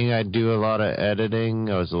beginning, I'd do a lot of editing.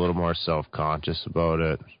 I was a little more self-conscious about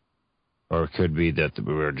it. Or it could be that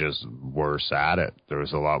we were just worse at it. There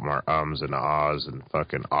was a lot more ums and ahs and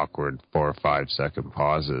fucking awkward 4 or 5 second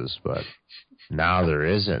pauses. But now there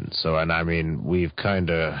isn't. So, and I mean, we've kind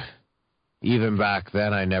of... Even back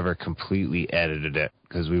then, I never completely edited it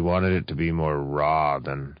because we wanted it to be more raw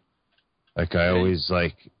than... Like, I always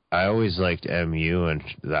liked MU and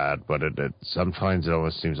that, but it sometimes it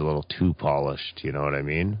almost seems a little too polished, you know what I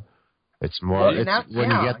mean? It's more, when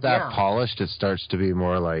you get that polished, it starts to be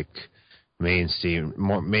more like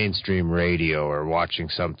mainstream radio or watching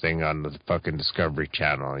something on the fucking Discovery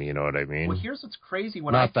Channel, you know what I mean? Well, here's what's crazy.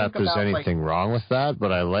 Not that there's anything wrong with that,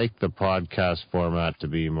 but I like the podcast format to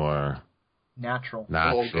be more... Natural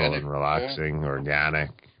and relaxing, organic.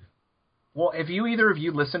 Well, if either of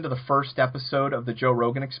you listened to the first episode of the Joe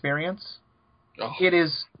Rogan Experience,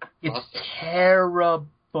 it's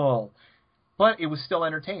terrible, but it was still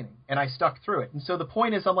entertaining, and I stuck through it. And so the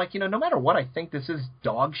point is, I'm like, no matter what I think this is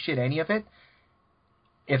dog shit, any of it,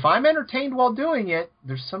 if I'm entertained while doing it,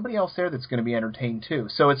 there's somebody else there that's going to be entertained too.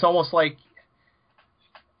 So it's almost like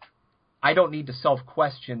I don't need to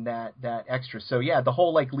self-question that extra. So yeah, the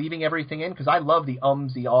whole like leaving everything in, because I love the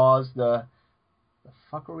ums, the ahs, the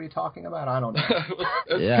fuck were we talking about? I don't know.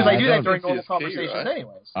 Because I do that during normal conversations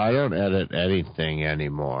anyways. I don't edit anything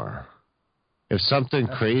anymore. If something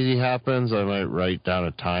crazy happens, I might write down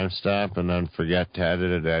a timestamp and then forget to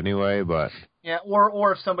edit it anyway, but... Yeah,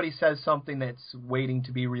 or if somebody says something that's waiting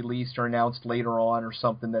to be released or announced later on or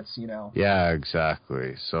something that's, Yeah,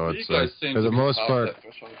 exactly. So it's like, for the most part,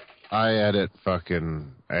 I edit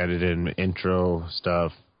in intro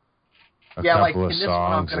stuff. Like in this one,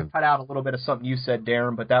 I'm going to cut out a little bit of something you said,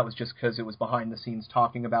 Darren, but that was just because it was behind the scenes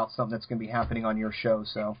talking about something that's going to be happening on your show,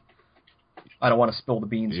 so I don't want to spill the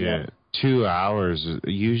beans yet. 2 hours.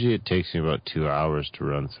 Usually it takes me about 2 hours to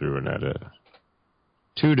run through and edit.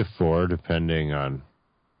 2 to 4, depending on...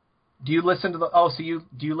 Do you listen to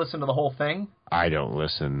do you listen to the whole thing? I don't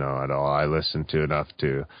listen, no, at all. I listen to enough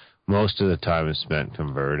to... Most of the time is spent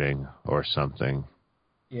converting or something.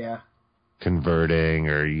 Yeah. Converting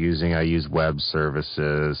or I use web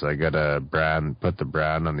services. I got a brand, put the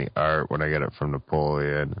brand on the art when I get it from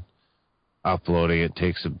Napoleon. Uploading it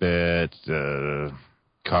takes a bit.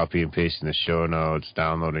 Copy and pasting the show notes,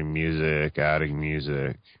 downloading music, adding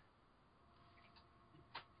music.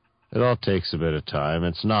 It all takes a bit of time.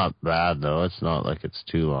 It's not bad, though. It's not like it's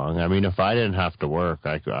too long. I mean, if I didn't have to work,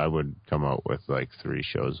 I would come out with like 3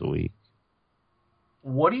 shows a week.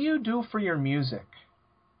 What do you do for your music?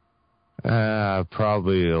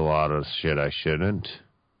 Probably a lot of shit I shouldn't.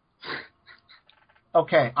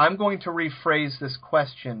 Okay, I'm going to rephrase this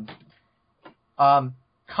question.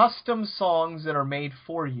 Custom songs that are made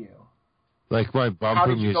for you. Like my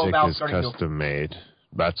bumper music is custom made.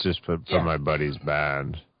 That's just from my buddy's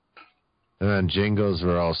band. And then jingles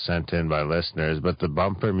were all sent in by listeners, but the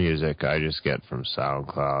bumper music I just get from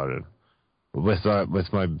SoundCloud. And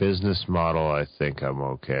with my business model, I think I'm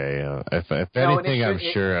okay. If anything, I'm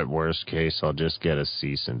sure at worst case I'll just get a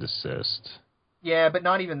cease and desist. Yeah, but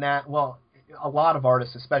not even that. Well, a lot of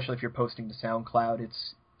artists, especially if you're posting to SoundCloud,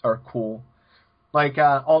 are cool. Like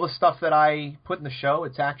all the stuff that I put in the show,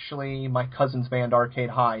 it's actually my cousin's band Arcade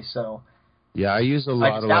High, so. Yeah, I use a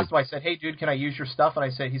lot of... That's why I said, hey, dude, can I use your stuff? And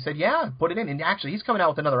he said, yeah, put it in. And actually, he's coming out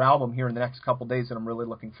with another album here in the next couple of days that I'm really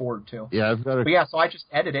looking forward to. Yeah, so I just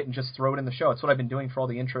edit it and just throw it in the show. It's what I've been doing for all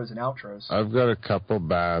the intros and outros. I've got a couple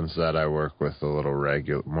bands that I work with a little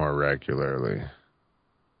more regularly.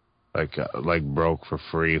 Like Broke for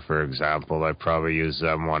Free, for example. I probably use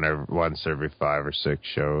them once every 5 or 6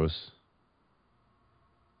 shows.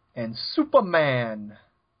 And Superman,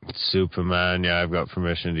 yeah, I've got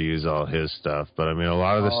permission to use all his stuff. But, I mean, a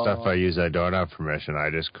lot of the stuff I use, I don't have permission. I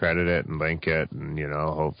just credit it and link it and,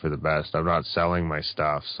 hope for the best. I'm not selling my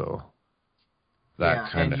stuff, so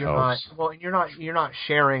that kind of helps. And you're not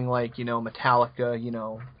sharing, like,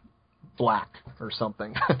 Metallica, Black or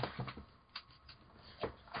something.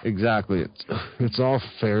 Exactly. It's all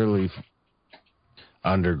fairly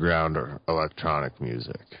underground or electronic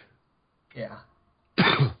music. Yeah.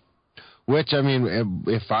 Which, I mean,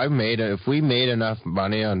 if we made enough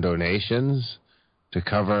money on donations to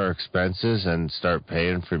cover our expenses and start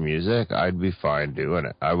paying for music, I'd be fine doing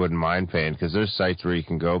it. I wouldn't mind paying, because there's sites where you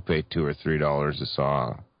can go pay $2 or $3 a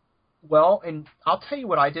song. Well, and I'll tell you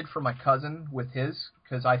what I did for my cousin with his,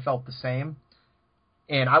 because I felt the same.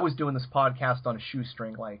 And I was doing this podcast on a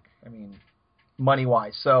shoestring,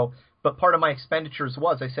 money-wise. So But part of my expenditures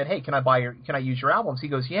was I said, hey, can I use your albums? He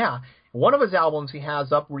goes, yeah. One of his albums he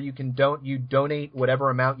has up where you donate whatever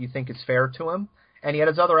amount you think is fair to him. And he had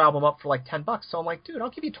his other album up for like $10. So I'm like, dude, I'll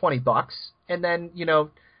give you $20. And then,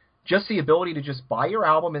 just the ability to just buy your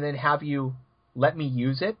album and then have you let me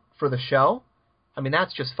use it for the show. I mean,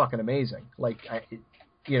 that's just fucking amazing. Like,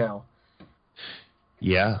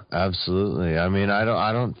 Yeah, absolutely. I mean,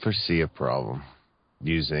 I don't foresee a problem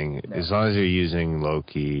using, as long as you're using low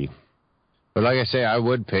key. But like I say, I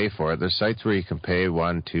would pay for it. There's sites where you can pay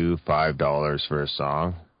 $1, $2, $5 for a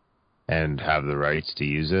song and have the rights to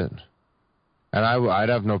use it. And I'd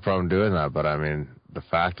have no problem doing that. But I mean, the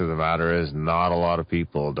fact of the matter is, not a lot of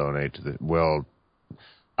people donate to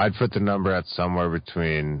I'd put the number at somewhere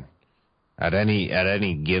between, at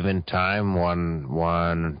any given time,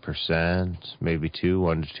 1%, maybe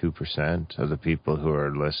 1 to 2% of the people who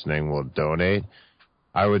are listening will donate.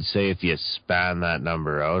 I would say if you span that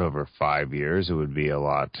number out over 5 years, it would be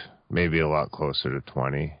maybe a lot closer to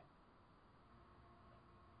 20.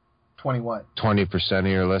 20 what? 20% of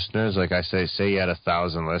your listeners. Like I say you had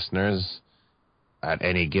 1,000 listeners. At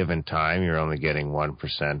any given time, you're only getting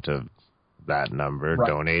 1% of that number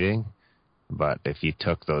donating. But if you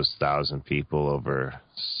took those 1,000 people over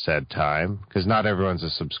said time, because not everyone's a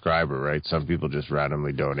subscriber, right? Some people just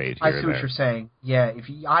randomly donate here. I see what you're saying. Yeah,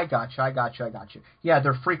 I got you. Yeah,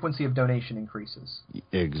 their frequency of donation increases.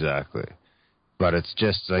 Exactly. But it's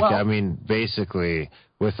just like, I mean, basically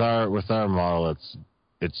with our model,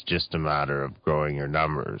 it's just a matter of growing your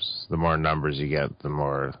numbers. The more numbers you get, the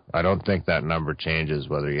more. I don't think that number changes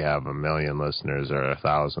whether you have 1 million listeners or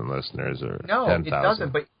 1,000 listeners or 10,000. No, it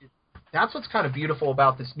doesn't. But that's what's kind of beautiful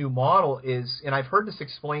about this new model is, and I've heard this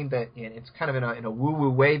explained that, and it's kind of in a woo-woo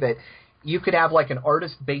way, that you could have like an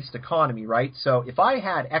artist-based economy, right? So if I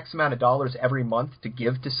had X amount of dollars every month to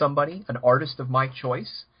give to somebody, an artist of my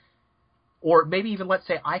choice, or maybe even let's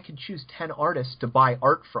say I could choose 10 artists to buy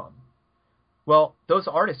art from. Well, those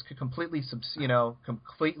artists could completely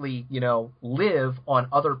live on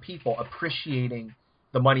other people appreciating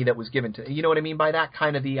the money that was given to. You know what I mean by that?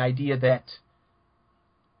 Kind of the idea that.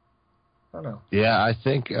 I don't know. Yeah, I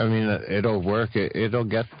mean, it'll work. It'll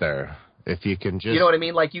get there. If you can just... You know what I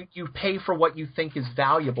mean? Like, you pay for what you think is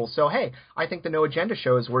valuable. So, hey, I think the No Agenda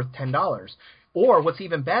Show is worth $10. Or what's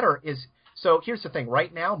even better is... So, here's the thing.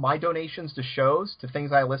 Right now, my donations to shows, to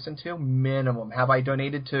things I listen to, minimum. Have I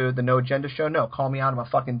donated to the No Agenda Show? No. Call me out. I'm a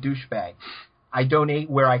fucking douchebag. I donate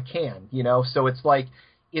where I can, So, it's like,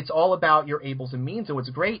 it's all about your ables and means. And what's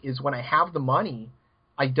great is when I have the money,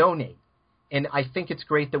 I donate. And I think it's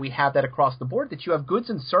great that we have that across the board, that you have goods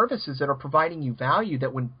and services that are providing you value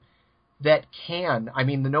the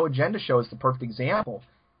No Agenda Show is the perfect example.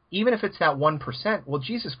 Even if it's that 1%, well,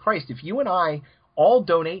 Jesus Christ, if you and I all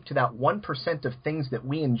donate to that 1% of things that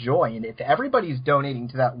we enjoy, and if everybody's donating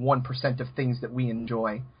to that 1% of things that we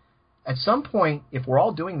enjoy, at some point, if we're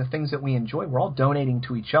all doing the things that we enjoy, we're all donating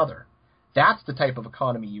to each other. That's the type of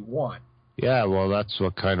economy you want. Yeah, well, that's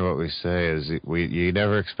what we say is you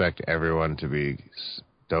never expect everyone to be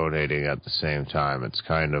donating at the same time. It's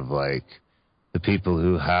kind of like the people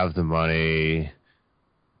who have the money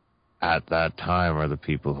at that time are the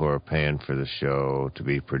people who are paying for the show to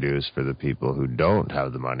be produced for the people who don't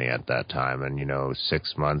have the money at that time. And,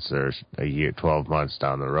 6 months or a year, 12 months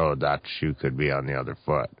down the road, that shoe could be on the other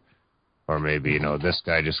foot. Or maybe, this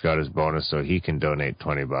guy just got his bonus so he can donate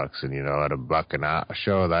 $20 and, at $1 a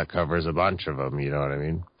show, that covers a bunch of them, you know what I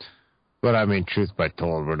mean? But, I mean, truth be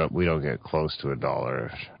told, we don't get close to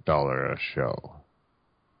 $1 a show.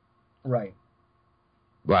 Right.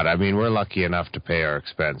 But, I mean, we're lucky enough to pay our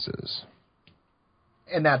expenses.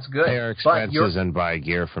 And that's good. Pay our expenses and buy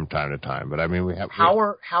gear from time to time. But, I mean, we have... How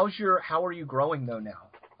are you growing, though, now?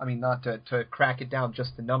 I mean, not to crack it down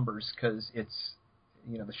just the numbers, because it's...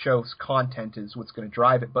 the show's content is what's going to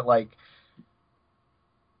drive it, but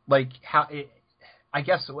how? I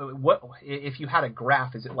guess what if you had a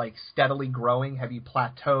graph? Is it like steadily growing? Have you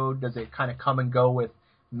plateaued? Does it kind of come and go with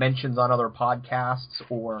mentions on other podcasts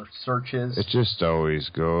or searches? It just always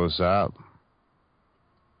goes up.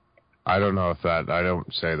 I don't know if that. I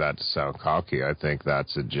don't say that to sound cocky. I think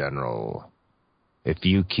that's a general. If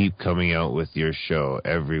you keep coming out with your show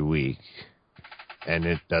every week, and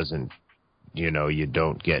it doesn't. You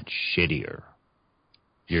don't get shittier.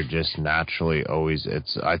 You're just naturally always...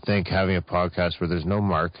 I think having a podcast where there's no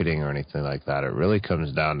marketing or anything like that, it really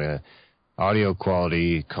comes down to audio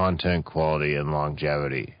quality, content quality, and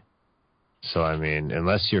longevity. So, I mean,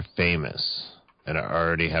 unless you're famous and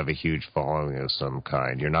already have a huge following of some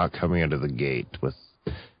kind, you're not coming out of the gate with,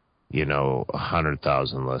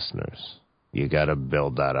 100,000 listeners. you got to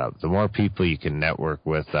build that up. The more people you can network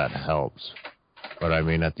with, that helps. But, I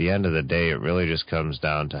mean, at the end of the day, it really just comes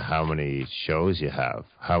down to how many shows you have.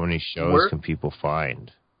 How many shows can people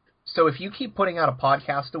find? So if you keep putting out a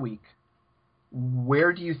podcast a week,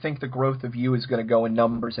 where do you think the growth of you is going to go in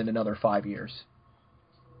numbers in another 5 years?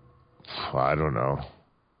 I don't know.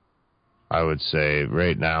 I would say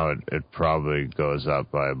right now it probably goes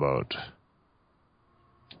up by about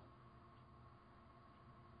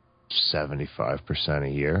 75% a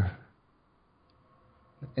year.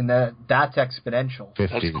 And that's exponential. 50.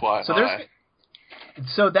 That's quite high.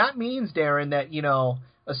 So that means, Darren, that, you know,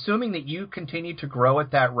 assuming that you continue to grow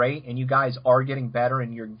at that rate and you guys are getting better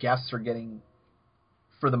and your guests are getting,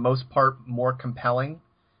 for the most part, more compelling,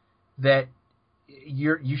 that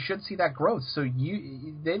you should see that growth. So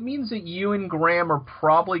that means that you and Graham are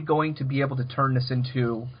probably going to be able to turn this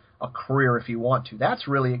into a career if you want to. That's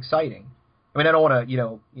really exciting. I mean, I don't want to, you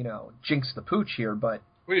know, jinx the pooch here, but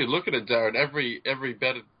When you look at it, Darren, every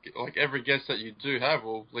guest that you do have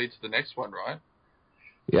will lead to the next one, right?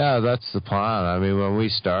 Yeah, that's the plan. I mean, when we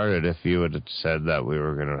started, if you would have said that we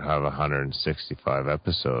were going to have 165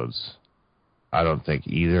 episodes, I don't think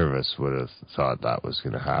either of us would have thought that was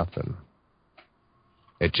going to happen.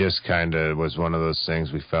 It just kind of was one of those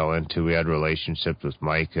things we fell into. We had relationships with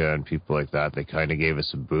Micah and people like that. They kind of gave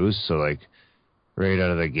us a boost. So, like, right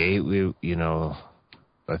out of the gate, we, you know,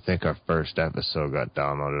 I think our first episode got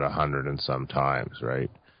downloaded 100 and some times,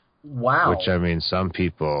 right? wow. Which, I mean, some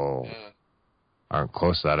people aren't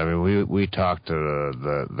close to that. I mean, we talked to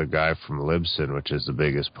the guy from Libsyn, which is the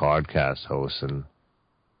biggest podcast host, and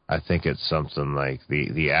I think it's something like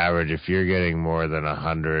the average, if you're getting more than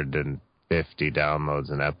 150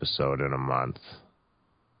 downloads an episode in a month,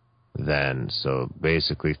 then, so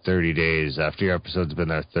basically 30 days, after your episode's been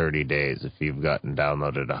there 30 days, if you've gotten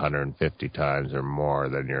downloaded 150 times or more,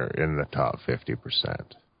 then you're in the top 50%.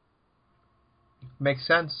 Makes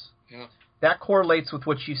sense. Yeah. That correlates with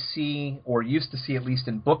what you see, or used to see at least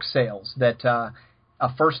in book sales, that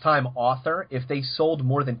a first-time author, if they sold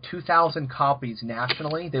more than 2,000 copies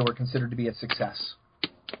nationally, they were considered to be a success.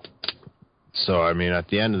 So, I mean, at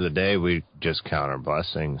the end of the day, we just count our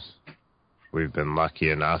blessings. We've been lucky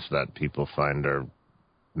enough that people find our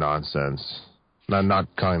nonsense. I'm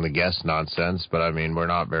not calling the guests nonsense, but I mean, we're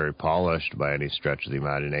not very polished by any stretch of the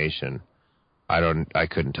imagination. I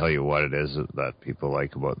couldn't tell you what it is that people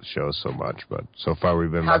like about the show so much, but so far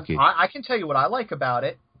we've been lucky. I can tell you what I like about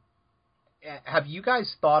it. Have you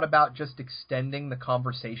guys thought about just extending the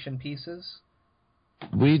conversation pieces?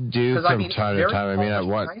 We do from time to time. I mean, at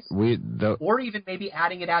what nice. Or even maybe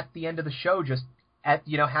adding it at the end of the show, just at,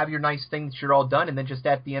 you know, have your nice things you're all done, and then just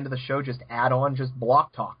at the end of the show, just add on just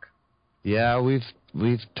block talk. Yeah, we've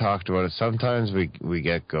talked about it. Sometimes we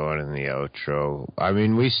get going in the outro. I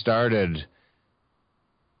mean, we started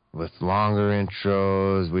with longer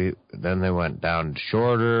intros. Then they went down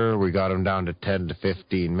shorter. We got them down to 10 to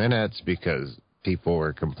 15 minutes because people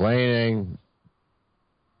were complaining.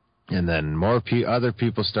 And then more other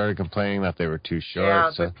people started complaining that they were too short.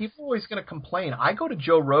 Yeah, but people are always going to complain. I go to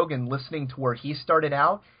Joe Rogan listening to where he started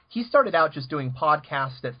out. He started out just doing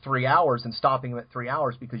podcasts at 3 hours and stopping them at 3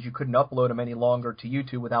 hours because you couldn't upload them any longer to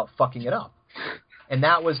YouTube without fucking it up. And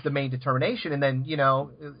that was the main determination. And then,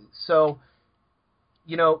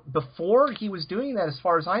 before he was doing that, as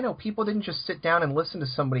far as I know, people didn't just sit down and listen to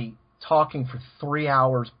somebody talking for 3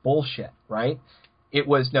 hours bullshit, right? It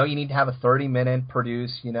was, no, you need to have a 30-minute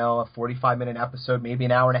produce, a 45-minute episode, maybe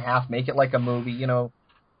an hour and a half, make it like a movie,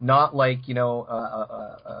 not like,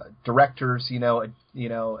 a director's,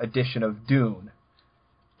 edition of Dune.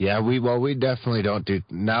 Yeah, we definitely don't do,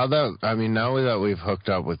 now that we've hooked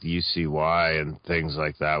up with UCY and things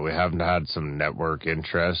like that, we haven't had some network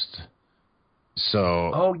interest.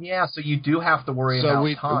 So. Oh yeah, so you do have to worry about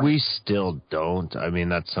time. So we still don't. I mean,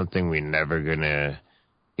 that's something we're never gonna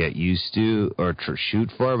get used to or shoot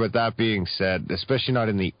for. But that being said, especially not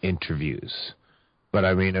in the interviews. But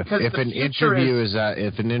I mean, if an interview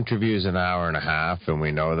is an hour and a half, and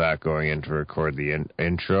we know that going in to record the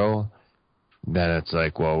intro, then it's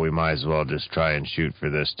like, well, we might as well just try and shoot for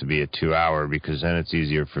this to be a 2 hour, because then it's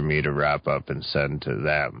easier for me to wrap up and send to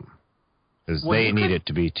them. Because they need it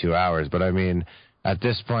to be 2 hours. But I mean, at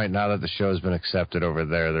this point, now that the show's been accepted over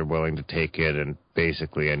there, they're willing to take it in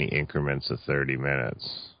basically any increments of 30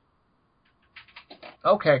 minutes.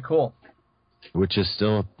 Okay, cool. Which is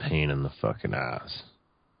still a pain in the fucking ass.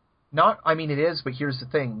 It is, but here's the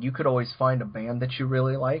thing. You could always find a band that you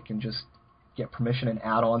really like and just get permission and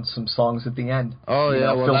add on some songs at the end. Oh,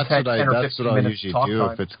 yeah, well, fill that's 10 what or that's 15 what I'll minutes usually talk do.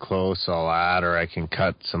 time. If it's close, I'll add, or I can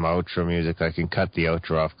cut some outro music. I can cut the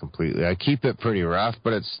outro off completely. I keep it pretty rough,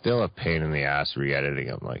 but it's still a pain in the ass re-editing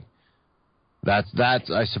them. Like,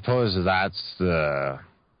 I suppose that's the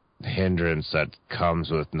hindrance that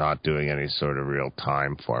comes with not doing any sort of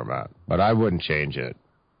real-time format. But I wouldn't change it.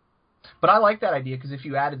 But I like that idea, because if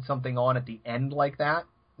you added something on at the end like that,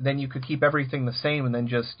 then you could keep everything the same, and then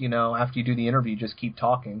just, after you do the interview, just keep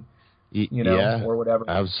talking, yeah, or whatever.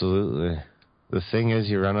 Absolutely. The thing is,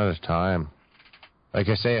 you run out of time. Like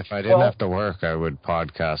I say, if I didn't have to work, I would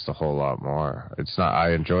podcast a whole lot more. It's not.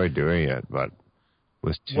 I enjoy doing it, but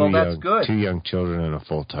with two young children and a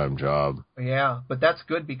full-time job. Yeah, but that's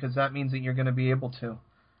good, because that means that you're going to be able to.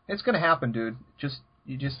 It's going to happen, dude.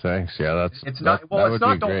 Thanks. Yeah, it's not. Well, it's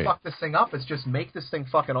not. Don't great. fuck this thing up. It's just make this thing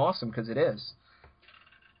fucking awesome, because it is.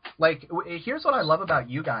 Like, here's what I love about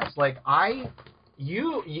you guys. Like,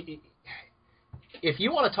 if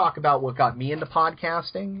you want to talk about what got me into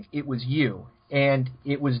podcasting, it was you. And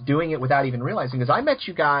it was doing it without even realizing. Because I met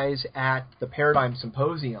you guys at the Paradigm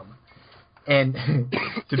Symposium. And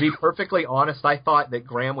to be perfectly honest, I thought that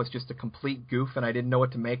Graham was just a complete goof, and I didn't know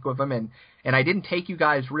what to make of him. And I didn't take you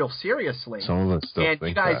guys real seriously. Some of us still think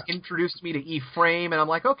you guys that. introduced me to E-Frame, and I'm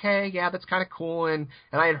like, okay, yeah, that's kind of cool. And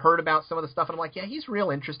I had heard about some of the stuff, and I'm like, yeah, he's real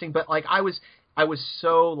interesting. But, like, I was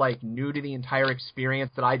so, like, new to the entire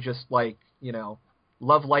experience that I just, like,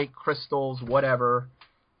 love light crystals, whatever,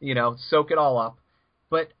 soak it all up.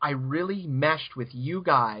 But I really meshed with you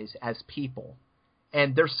guys as people.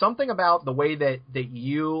 And there's something about the way that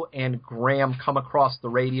you and Graham come across the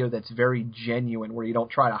radio that's very genuine, where you don't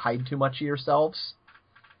try to hide too much of yourselves.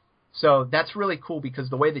 So that's really cool, because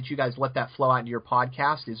the way that you guys let that flow out into your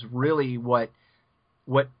podcast is really what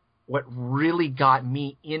really got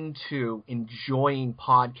me into enjoying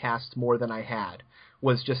podcasts more than I had,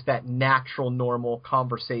 was just that natural, normal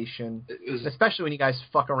conversation, especially when you guys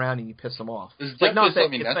fuck around and you piss them off. There's definitely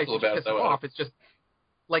something natural about it, though. It's just...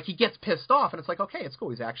 Like, he gets pissed off, and it's like, okay, it's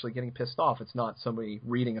cool. He's actually getting pissed off. It's not somebody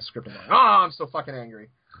reading a script and going, I'm so fucking angry.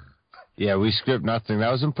 Yeah, we script nothing.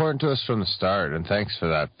 That was important to us from the start, and thanks for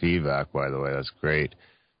that feedback, by the way. That's great.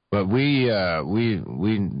 But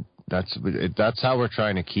that's how we're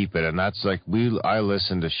trying to keep it, and that's like, I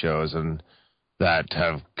listen to shows and that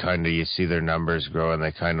have kind of, you see their numbers grow, and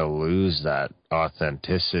they kind of lose that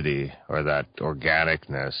authenticity or that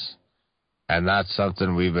organicness. And that's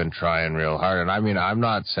something we've been trying real hard. And I mean, I'm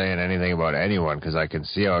not saying anything about anyone, because I can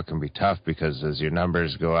see how it can be tough, because as your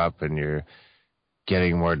numbers go up and you're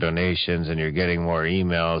getting more donations and you're getting more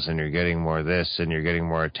emails and you're getting more this and you're getting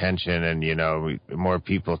more attention and, more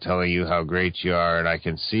people telling you how great you are. And I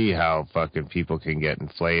can see how fucking people can get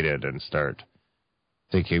inflated and start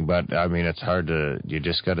thinking. But, I mean, it's hard you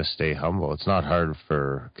just got to stay humble. It's not hard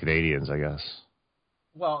for Canadians, I guess.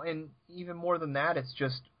 Well, and even more than that, it's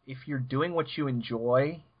just, if you're doing what you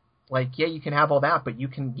enjoy, like, yeah, you can have all that, but you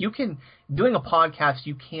can doing a podcast,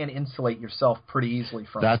 you can insulate yourself pretty easily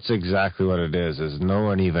from That's exactly what it is no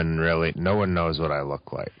one knows what I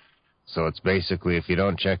look like. So it's basically, if you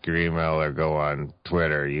don't check your email or go on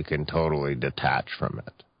Twitter, you can totally detach from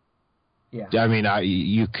it. Yeah. I mean,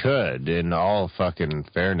 you could, in all fucking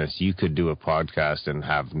fairness, you could do a podcast and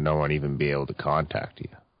have no one even be able to contact you.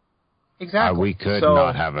 Exactly. We could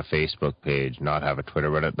not have a Facebook page, not have a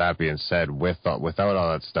Twitter. But that being said, without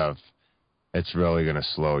all that stuff, it's really going to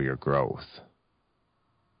slow your growth.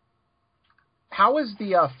 How has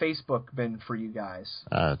the Facebook been for you guys?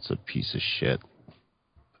 It's a piece of shit.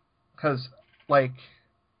 Because, like...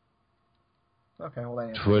 Okay,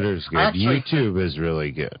 well, Twitter's good. YouTube is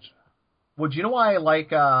really good. Well, do you know why I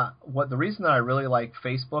like... the reason that I really like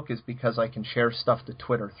Facebook is because I can share stuff to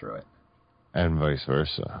Twitter through it. And vice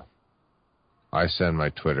versa. I send my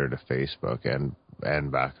Twitter to Facebook and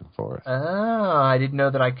back and forth. Oh, I didn't know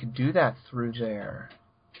that I could do that through there.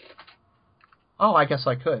 Oh, I guess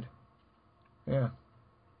I could. Yeah.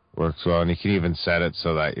 Works well, and you can even set it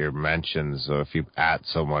so that your mentions, so if you at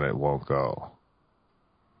someone, it won't go.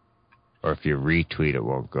 Or if you retweet, it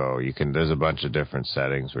won't go. There's a bunch of different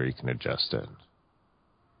settings where you can adjust it.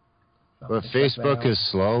 But Facebook is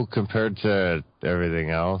slow compared to everything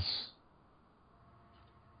else.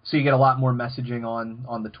 So you get a lot more messaging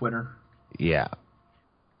on the Twitter? Yeah.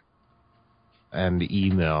 And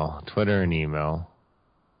email. Twitter and email.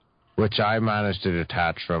 Which I managed to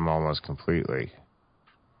detach from almost completely.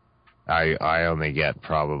 I only get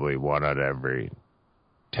probably one out of every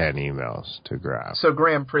 10 emails to grab. So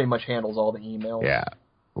Graham pretty much handles all the emails? Yeah.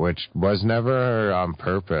 Which was never on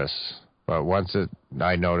purpose. But once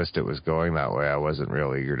I noticed it was going that way, I wasn't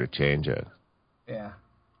real eager to change it. Yeah.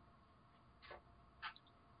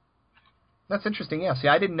 That's interesting. Yeah. See,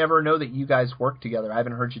 I didn't never know that you guys worked together. I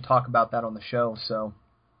haven't heard you talk about that on the show. So.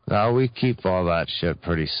 No, we keep all that shit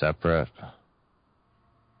pretty separate.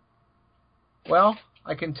 Well,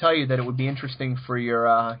 I can tell you that it would be interesting for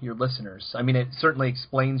your listeners. I mean, it certainly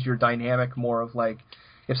explains your dynamic more of like,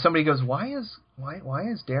 if somebody goes, why is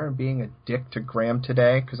Darren being a dick to Graham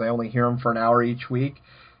today? Because I only hear him for an hour each week.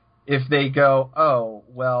 If they go, oh,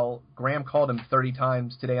 well, Graham called him 30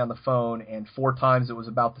 times today on the phone, and 4 times it was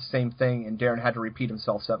about the same thing, and Darren had to repeat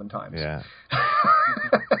himself 7 times. Yeah.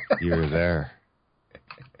 You were there.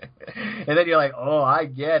 And then you're like, oh, I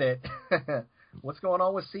get it. What's going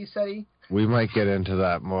on with C-SETI? We might get into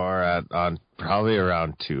that more on probably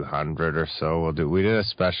around 200 or so. We did a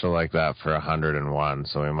special like that for 101,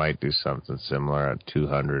 so we might do something similar at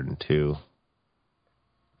 202.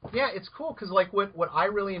 Yeah, it's cool because like what I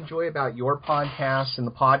really enjoy about your podcast and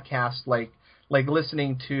the podcast, like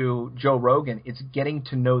listening to Joe Rogan, it's getting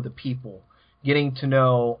to know the people, getting to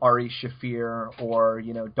know Ari Shaffir or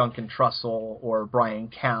Duncan Trussell or Brian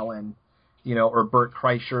Callen, or Bert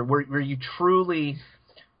Kreischer, where you truly.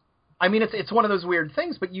 I mean, it's one of those weird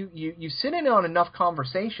things, but you sit in on enough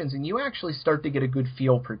conversations and you actually start to get a good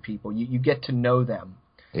feel for people. You get to know them.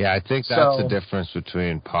 Yeah, I think that's the difference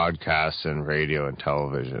between podcasts and radio and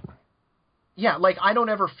television. Yeah, like I don't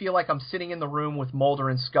ever feel like I'm sitting in the room with Mulder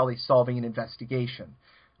and Scully solving an investigation.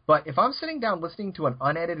 But if I'm sitting down listening to an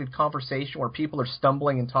unedited conversation where people are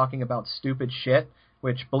stumbling and talking about stupid shit,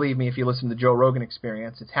 which, believe me, if you listen to the Joe Rogan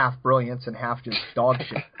Experience, it's half brilliance and half just dog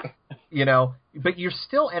shit. But you're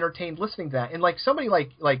still entertained listening to that. And like somebody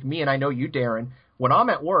like me, and I know you, Darren, when I'm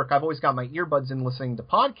at work, I've always got my earbuds in listening to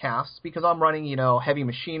podcasts because I'm running, heavy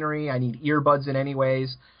machinery. I need earbuds in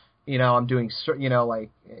anyways. I'm doing,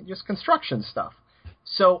 like just construction stuff.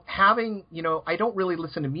 So having, I don't really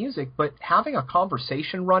listen to music, but having a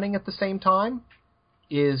conversation running at the same time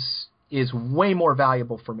is way more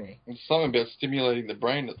valuable for me. It's something about stimulating the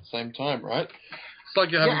brain at the same time, right? It's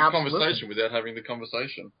like you're having a conversation without having the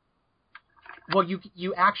conversation. Well,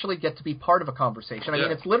 you actually get to be part of a conversation. I mean,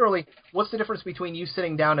 it's literally, what's the difference between you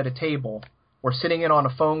sitting down at a table or sitting in on a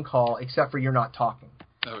phone call, except for you're not talking?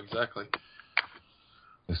 Oh, exactly.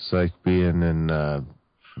 It's like listening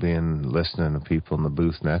to people in the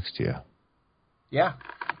booth next to you. Yeah.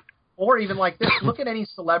 Or even like this, look at any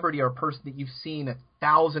celebrity or person that you've seen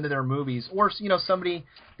 1,000 of their movies, or somebody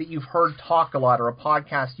that you've heard talk a lot, or a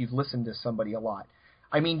podcast you've listened to somebody a lot.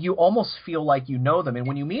 I mean, you almost feel like you know them, and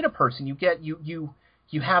when you meet a person, you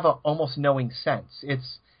have a almost knowing sense.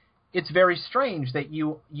 It's very strange that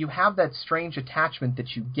you have that strange attachment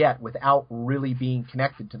that you get without really being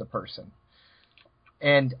connected to the person.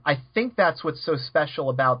 And I think that's what's so special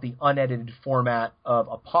about the unedited format of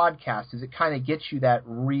a podcast, is it kind of gets you that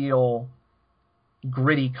real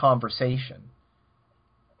gritty conversation.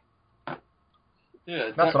 Yeah,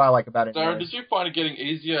 that's what I like about it. Darren, did you find it getting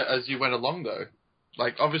easier as you went along, though?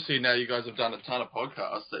 Like, obviously now you guys have done a ton of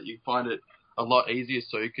podcasts, that you find it a lot easier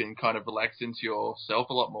so you can kind of relax into yourself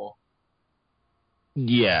a lot more.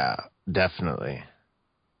 Yeah, definitely.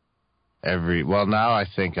 Now I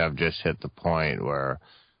think I've just hit the point where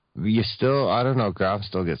I don't know, Graham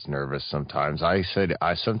still gets nervous sometimes.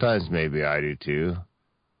 Sometimes maybe I do too.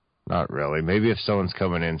 Not really. Maybe if someone's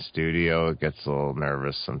coming in studio, it gets a little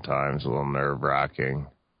nervous sometimes, a little nerve-wracking.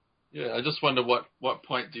 Yeah, I just wonder what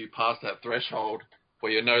point do you pass that threshold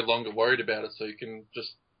where you're no longer worried about it, so you can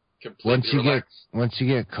just completely relax. Once you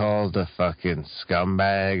get called a fucking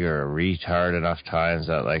scumbag or a retard enough times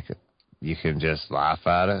that, like, you can just laugh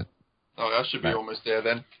at it. Oh, I should be almost there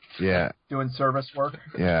then. Yeah. Doing service work?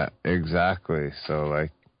 Yeah, exactly. So,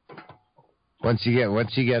 like, once you get,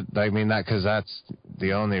 I mean, because that's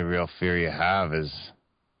the only real fear you have is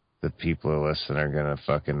that people who listen are going to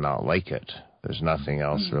fucking not like it. There's nothing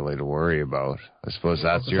else really to worry about. I suppose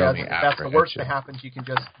that's your only apprehension. That's the worst that happens. You can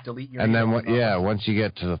just delete your. And then, once you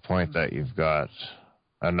get to the point that you've got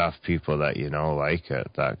enough people that like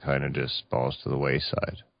it, that kind of just falls to the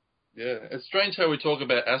wayside. Yeah, it's strange how we talk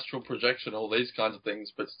about astral projection, all these kinds of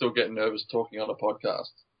things, but still get nervous talking on a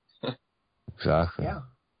podcast. Exactly. Yeah.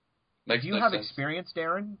 Makes Do you no have sense. experience,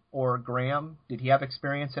 Darren, or Graham? Did he have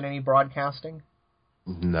experience in any broadcasting?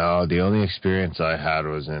 No, the only experience I had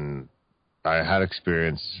was I had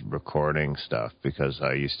experience recording stuff because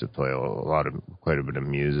I used to play quite a bit of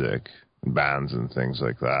music, bands and things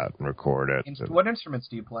like that, and record it. What instruments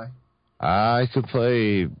do you play? I could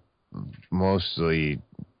play mostly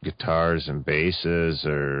guitars and basses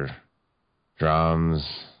or drums.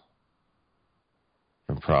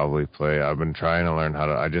 And probably I've been trying to learn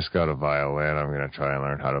I just got a violin. I'm going to try and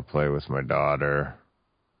learn how to play with my daughter.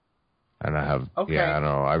 And I have, okay. yeah, I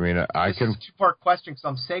know. I mean, This is a two-part question, because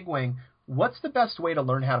I'm segueing. What's the best way to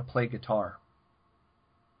learn how to play guitar?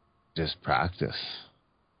 Just practice.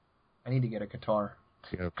 I need to get a guitar.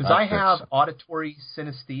 Because I have auditory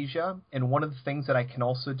synesthesia, and one of the things that I can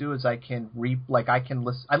also do is I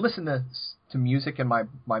listen to music in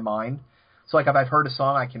my mind. So like if I've heard a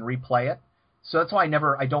song, I can replay it. So that's why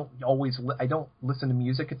I don't listen to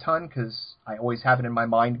music a ton, because I always have it in my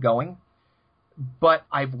mind going. But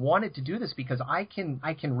I've wanted to do this because I can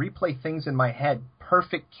replay things in my head,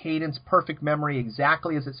 perfect cadence, perfect memory,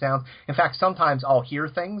 exactly as it sounds. In fact, sometimes I'll hear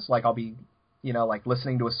things, like I'll be, like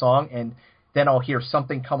listening to a song, and then I'll hear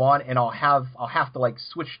something come on, and I'll have to like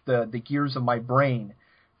switch the gears of my brain,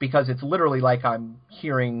 because it's literally like I'm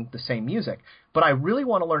hearing the same music. But I really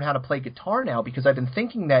want to learn how to play guitar now, because I've been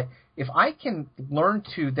thinking that if I can learn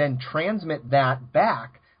to then transmit that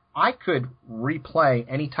back, I could replay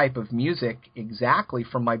any type of music exactly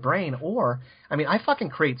from my brain. Or, I fucking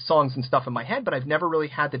create songs and stuff in my head, but I've never really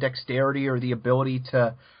had the dexterity or the ability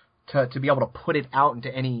to be able to put it out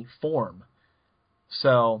into any form.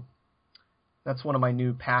 So that's one of my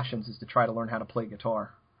new passions, is to try to learn how to play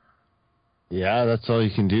guitar. Yeah, that's all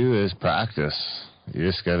you can do is practice. You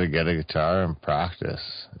just got to get a guitar and practice.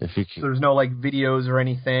 If you can, so there's no like videos or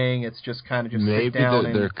anything. It's just kind of just maybe sit down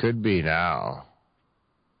there could be now.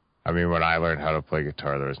 When I learned how to play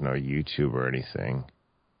guitar, there was no YouTube or anything.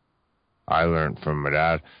 I learned from my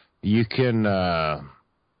dad. You can, I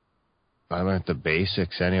learned the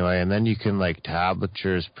basics anyway, and then you can,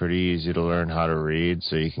 tablature is pretty easy to learn how to read,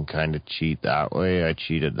 so you can kind of cheat that way. I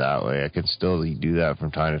cheated that way. I can still do that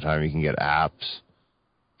from time to time. You can get apps.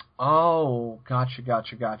 Oh, gotcha.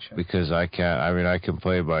 Because I can't, I can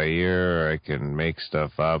play by ear, or I can make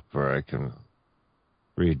stuff up, or I can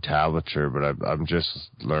read tablature, but I'm just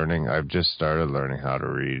learning. I've just started learning how to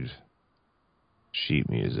read sheet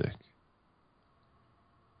music.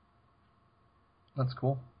 That's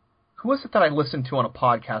cool. Who was it that I listened to on a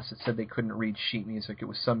podcast that said they couldn't read sheet music? It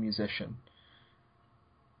was some musician.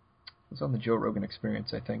 It was on the Joe Rogan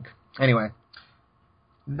Experience, I think. Anyway.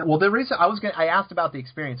 Well, the reason I asked about the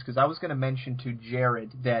experience because I was going to mention to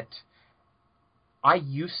Jared that I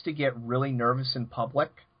used to get really nervous in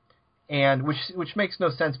public, and which makes no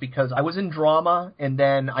sense because I was in drama, and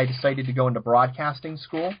then I decided to go into broadcasting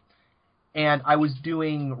school, and I was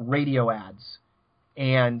doing radio ads,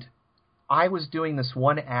 and I was doing this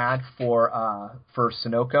one ad for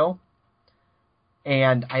Sunoco,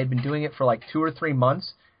 and I had been doing it for like 2 or 3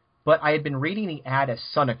 months, but I had been reading the ad as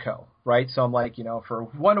Sunoco, right? So I'm like, for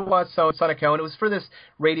 101 Sunoco, and it was for this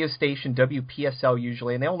radio station, WPSL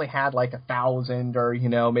usually, and they only had like 1,000 or,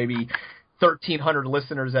 maybe 1,300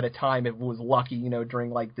 listeners at a time if it was lucky, during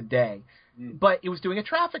like the day. But it was doing a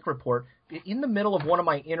traffic report. In the middle of one of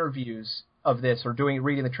my interviews of this, or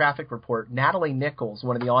reading the traffic report, Natalie Nichols,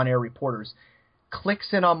 one of the on-air reporters,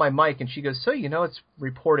 clicks in on my mic, and she goes, so it's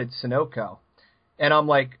reported Sunoco. And I'm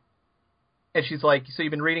like, and she's like, so you've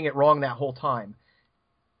been reading it wrong that whole time.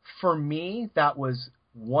 For me, that was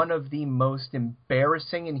one of the most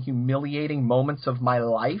embarrassing and humiliating moments of my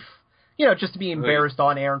life. Just to be embarrassed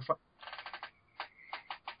on air in front.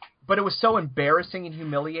 But it was so embarrassing and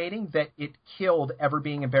humiliating that it killed ever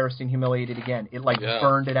being embarrassed and humiliated again. It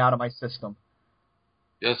burned it out of my system.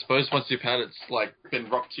 Yeah, I suppose once you've had it's been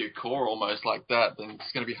rocked to your core almost like that, then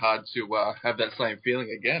it's going to be hard to have that same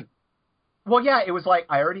feeling again. Well, yeah, it was like,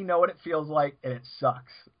 I already know what it feels like, and it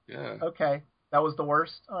sucks. Yeah. Okay, that was the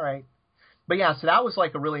worst? All right. But yeah, so that was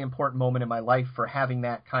a really important moment in my life for having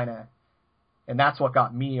that kind of, and that's what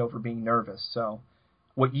got me over being nervous. So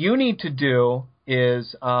what you need to do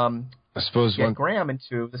is I suppose get Graham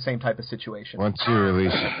into the same type of situation. Once you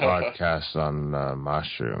release a podcast on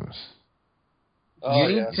mushrooms, you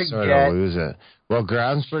need to sort of lose it. Well,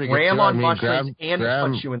 Graham's pretty good. Graham on mushrooms and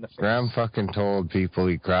punch you in the face. Graham fucking told people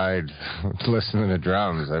he cried listening to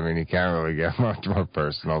drums. You can't really get much more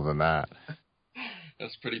personal than that.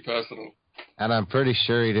 That's pretty personal. And I'm pretty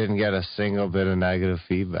sure he didn't get a single bit of negative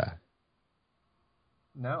feedback.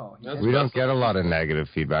 No. We don't get a lot of negative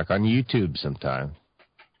feedback on YouTube sometimes.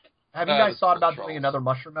 Have you guys thought about doing another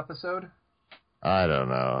mushroom episode? I don't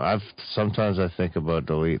know. Sometimes I think about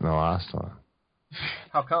deleting the last one.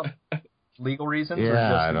 How come? Legal reasons?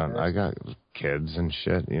 Yeah, or I don't. I got kids and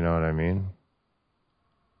shit. You know what I mean?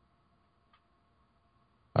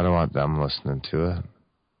 I don't want them listening to it.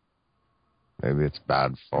 Maybe it's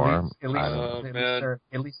bad form. At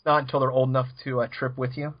least not until they're old enough to trip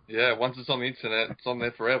with you. Yeah, once it's on the internet, it's on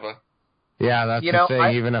there forever. Yeah, that's the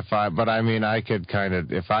thing. Even if I could kind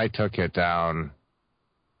of, if I took it down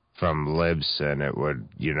from Libsyn, it would,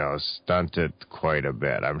 stunt it quite a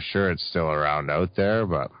bit. I'm sure it's still around out there,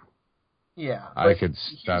 but yeah, I could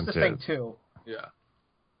stunt it. Here's the thing too. Yeah.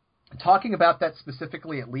 talking about that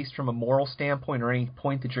specifically, at least from a moral standpoint or any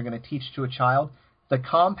point that you're going to teach to a child, the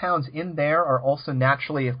compounds in there are also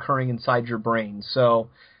naturally occurring inside your brain. So,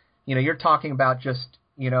 you're talking about just,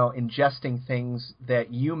 ingesting things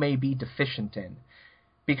that you may be deficient in.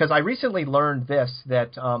 Because I recently learned this,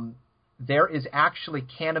 that there is actually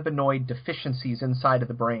cannabinoid deficiencies inside of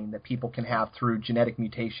the brain that people can have through genetic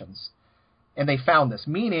mutations. And they found this,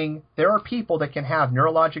 meaning there are people that can have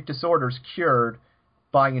neurologic disorders cured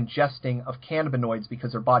by ingesting of cannabinoids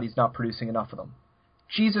because their body's not producing enough of them.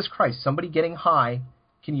 Jesus Christ, somebody getting high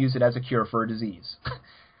can use it as a cure for a disease.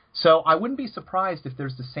 So I wouldn't be surprised if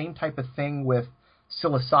there's the same type of thing with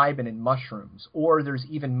psilocybin in mushrooms, or there's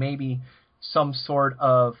even maybe some sort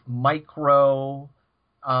of micro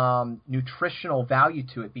nutritional value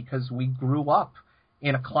to it because we grew up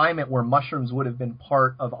in a climate where mushrooms would have been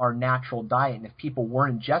part of our natural diet. And if people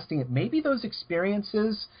weren't ingesting it, maybe those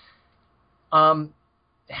experiences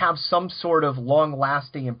have some sort of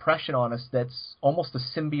long-lasting impression on us that's almost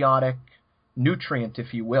a symbiotic nutrient,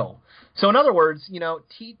 if you will. So in other words,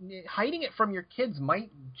 hiding it from your kids might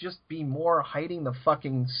just be more hiding the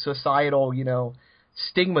fucking societal,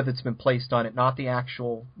 stigma that's been placed on it, not the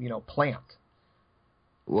actual, plant.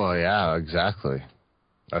 Well, yeah, exactly.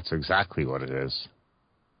 That's exactly what it is.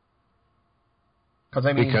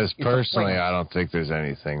 Because personally, I don't think there's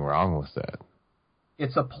anything wrong with that.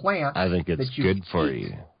 It's a plant. I think it's good for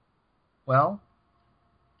you. Well,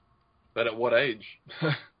 but at what age?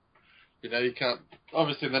 You can't.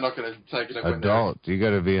 Obviously, they're not going to take it up. Adult. You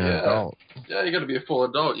got to be an adult. Yeah, you got to be a full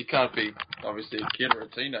adult. You can't be obviously a kid or a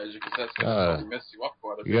teenager because that's going to probably mess you up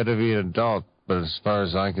quite a bit. You got to be an adult. But as far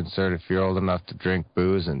as I'm concerned, if you're old enough to drink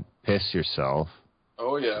booze and piss yourself,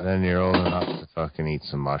 then you're old enough to fucking eat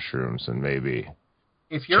some mushrooms and maybe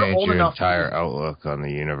if you're change old your enough entire outlook on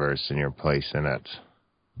the universe and your place in it.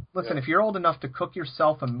 Listen, if you're old enough to cook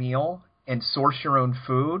yourself a meal and source your own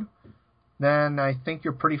food, then I think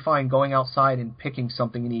you're pretty fine going outside and picking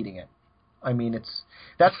something and eating it. I mean,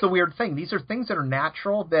 that's the weird thing. These are things that are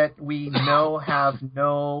natural that we know have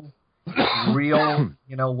no real,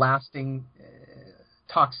 lasting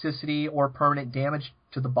toxicity or permanent damage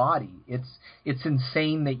to the body. It's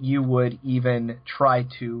insane that you would even try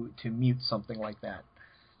to mute something like that.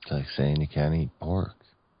 It's like saying you can't eat pork.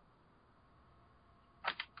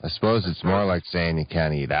 I suppose it's more like saying you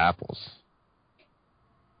can't eat apples.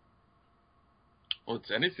 Well, it's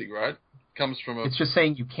anything, right? Comes from It's just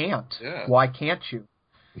saying you can't. Yeah. Why can't you?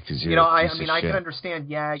 Because you're I can understand,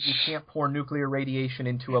 you can't pour nuclear radiation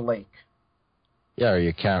into a lake. Yeah, or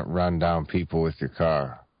you can't run down people with your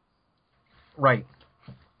car. Right.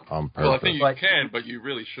 On purpose. Well, I think you can, but you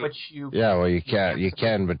really should. You can. You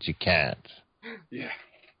can, but you can't. Yeah.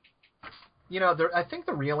 I think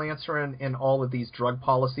the real answer in all of these drug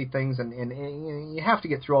policy things, and you have to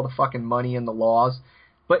get through all the fucking money and the laws,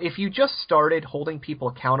 but if you just started holding people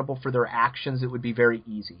accountable for their actions, it would be very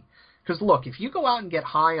easy. Because, look, if you go out and get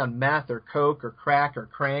high on meth or coke or crack or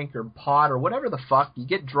crank or pot or whatever the fuck, you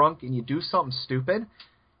get drunk and you do something stupid,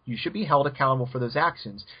 you should be held accountable for those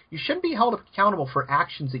actions. You shouldn't be held accountable for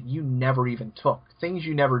actions that you never even took, things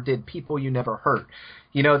you never did, people you never hurt.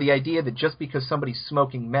 The idea that just because somebody's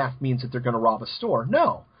smoking meth means that they're going to rob a store.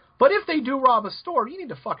 No. But if they do rob a store, you need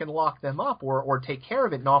to fucking lock them up or take care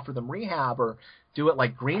of it and offer them rehab or do it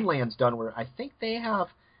like Greenland's done, where I think they have...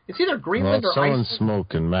 It's either Greenland or if someone's Iceland.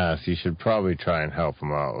 smoking meth, you should probably try and help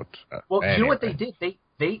them out. Well, anyway. You know what they did?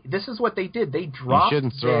 This is what they did. They dropped. You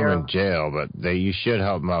shouldn't throw them in jail, but you should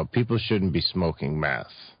help them out. People shouldn't be smoking meth.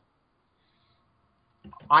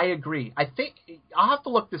 I agree. I think I'll have to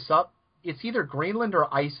look this up. It's either Greenland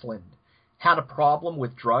or Iceland had a problem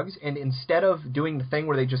with drugs, and instead of doing the thing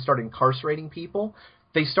where they just started incarcerating people,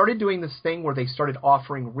 they started doing this thing where they started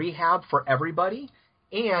offering rehab for everybody.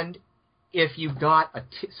 And if you got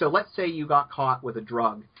so let's say you got caught with a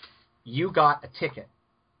drug, you got a ticket,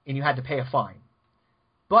 and you had to pay a fine.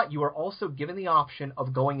 But you are also given the option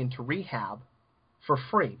of going into rehab for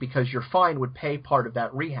free because your fine would pay part of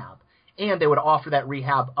that rehab. And they would offer that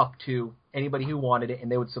rehab up to anybody who wanted it,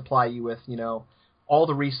 and they would supply you with, all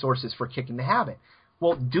the resources for kicking the habit.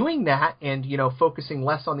 Well, doing that and, focusing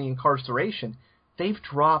less on the incarceration, they've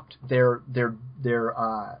dropped their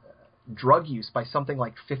drug use by something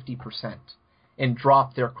like 50% and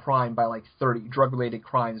dropped their crime by like 30, drug-related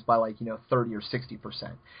crimes by like, 30 or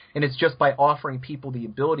 60%. And it's just by offering people the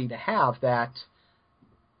ability to have that,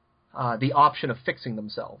 the option of fixing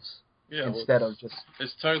themselves. Yeah, instead of just...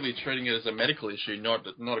 It's totally treating it as a medical issue, not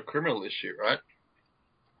a criminal issue, right?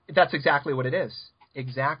 That's exactly what it is.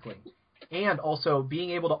 Exactly. And also being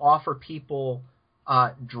able to offer people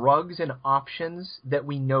drugs and options that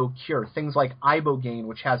we know cure. Things like ibogaine,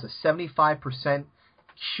 which has a 75%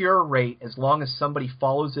 cure rate as long as somebody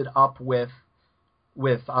follows it up with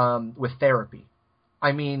therapy.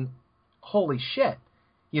 I mean, holy shit.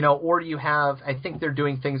 Or do you have, I think they're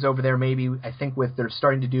doing things over there maybe, they're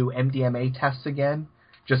starting to do MDMA tests again,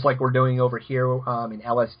 just like we're doing over here in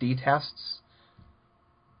LSD tests.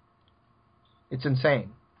 It's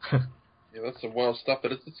insane. Yeah, that's some wild stuff,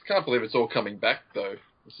 but I can't believe it's all coming back, though.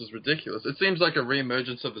 This is ridiculous. It seems like a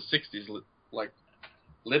re-emergence of the 60s, like,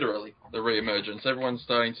 literally, the re-emergence. Everyone's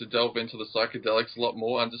starting to delve into the psychedelics a lot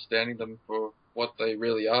more, understanding them for what they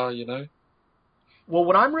really are, Well,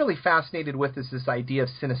 what I'm really fascinated with is this idea of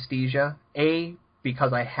synesthesia. A,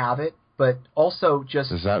 because I have it, but also just...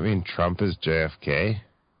 Does that mean Trump is JFK?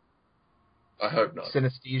 I hope not.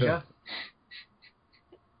 Synesthesia?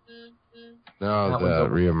 No, the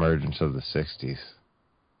re-emergence of the 60s.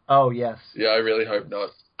 Oh, yes. Yeah, I really hope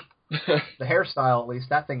not. The hairstyle, at least,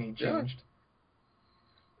 that thing ain't changed. Yeah.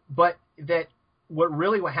 But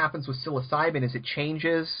what happens with psilocybin is it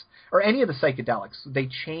changes, or any of the psychedelics, they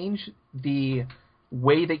change the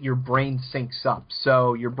way that your brain syncs up.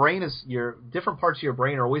 So your different parts of your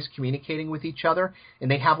brain are always communicating with each other,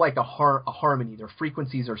 and they have like a harmony. Their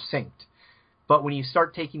frequencies are synced. But when you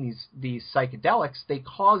start taking these psychedelics, they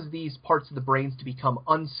cause these parts of the brains to become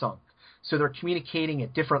unsunk. So they're communicating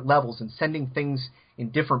at different levels and sending things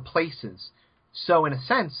in different places. So in a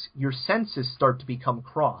sense, your senses start to become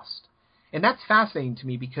crossed. And that's fascinating to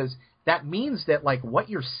me because that means that like what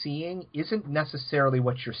you're seeing isn't necessarily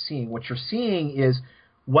what you're seeing. What you're seeing is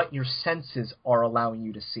what your senses are allowing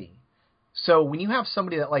you to see. So when you have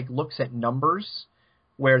somebody that like looks at numbers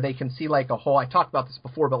where they can see like a whole, I talked about this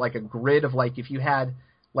before, but like a grid of like if you had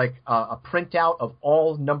like a printout of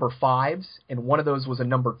all number 5s and one of those was a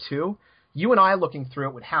number 2, you and I looking through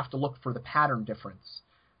it would have to look for the pattern difference.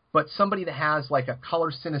 But somebody that has like a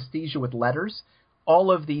color synesthesia with letters,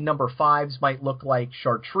 all of the number 5s might look like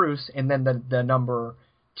chartreuse, and then the number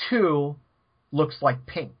 2 looks like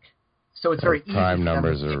pink. So it's very easy. Prime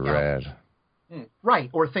numbers are red. Right,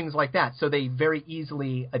 or things like that. So they very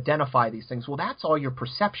easily identify these things. Well, that's all your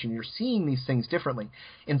perception. You're seeing these things differently.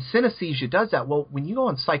 And synesthesia does that. Well, when you go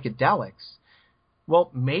on psychedelics, well,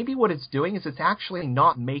 maybe what it's doing is it's actually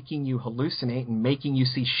not making you hallucinate and making you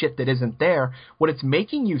see shit that isn't there. What it's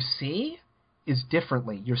making you see is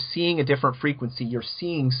differently. You're seeing a different frequency. You're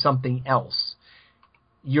seeing something else.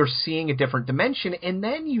 You're seeing a different dimension. And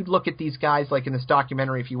then you look at these guys, like in this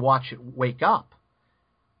documentary, if you watch it, Wake Up.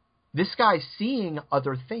 This guy's seeing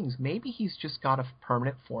other things. Maybe he's just got a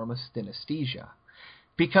permanent form of synesthesia.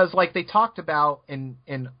 Because like they talked about, and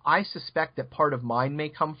I suspect that part of mine may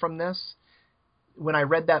come from this, when I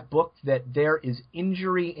read that book, that there is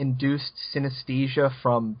injury-induced synesthesia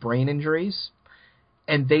from brain injuries.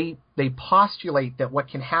 And they postulate that what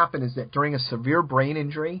can happen is that during a severe brain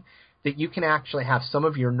injury, that you can actually have some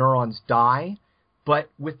of your neurons die, but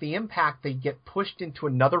with the impact, they get pushed into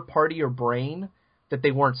another part of your brain that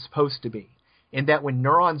they weren't supposed to be. And that when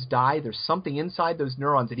neurons die, there's something inside those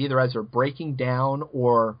neurons that either as they're breaking down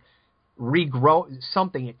or regrow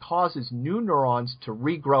something, it causes new neurons to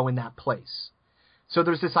regrow in that place. So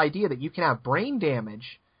there's this idea that you can have brain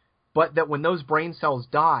damage, but that when those brain cells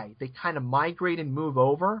die, they kind of migrate and move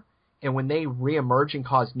over, and when they reemerge and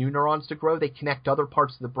cause new neurons to grow, they connect other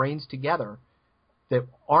parts of the brains together that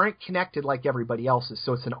aren't connected like everybody else's.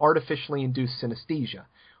 So it's an artificially induced synesthesia.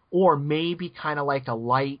 Or maybe kind of like a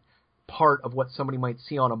light part of what somebody might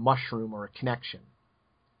see on a mushroom or a connection.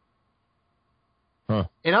 Huh.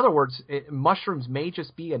 In other words, mushrooms may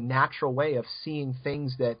just be a natural way of seeing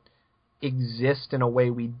things that exist in a way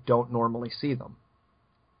we don't normally see them.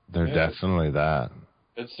 They're definitely that.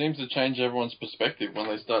 It seems to change everyone's perspective when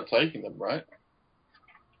they start taking them, right?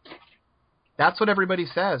 That's what everybody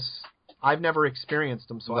says. I've never experienced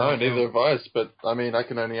them, so no, neither have I. But I mean, I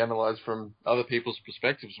can only analyze from other people's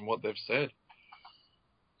perspectives and what they've said.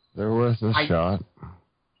 They're worth a shot.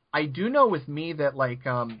 I do know with me that like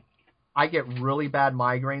I get really bad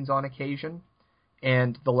migraines on occasion,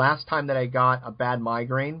 and the last time that I got a bad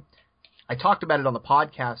migraine, I talked about it on the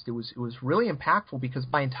podcast. It was really impactful because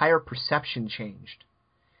my entire perception changed.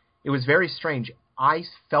 It was very strange. I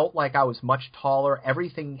felt like I was much taller.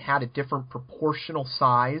 Everything had a different proportional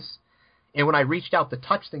size. And when I reached out to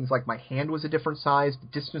touch things, like my hand was a different size, the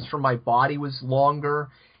distance from my body was longer,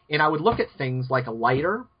 and I would look at things like a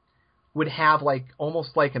lighter would have like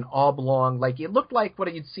almost like an oblong, like it looked like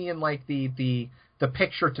what you'd see in like the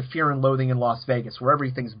picture to Fear and Loathing in Las Vegas, where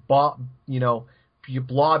everything's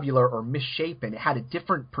globular or misshapen. It had a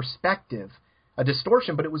different perspective, a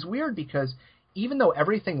distortion, but it was weird because even though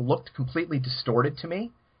everything looked completely distorted to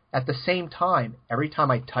me, at the same time, every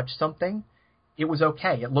time I touched something, it was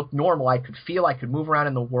okay. It looked normal. I could feel, I could move around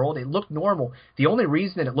in the world. It looked normal. The only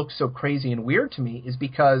reason that it looked so crazy and weird to me is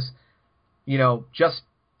because, just,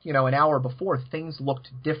 an hour before, things looked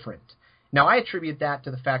different. Now, I attribute that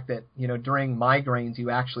to the fact that, during migraines, you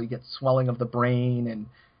actually get swelling of the brain and,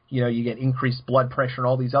 you get increased blood pressure and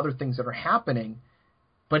all these other things that are happening.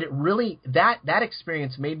 But it really, that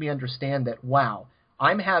experience made me understand that, wow,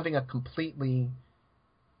 I'm having a completely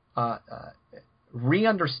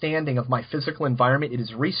re-understanding of my physical environment. It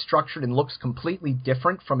is restructured and looks completely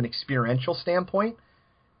different from an experiential standpoint.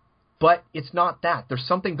 But it's not that. There's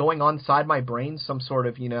something going on inside my brain, some sort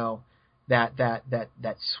of,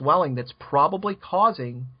 that swelling that's probably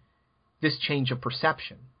causing this change of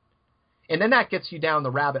perception. And then that gets you down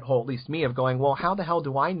the rabbit hole, at least me, of going, well, how the hell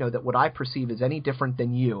do I know that what I perceive is any different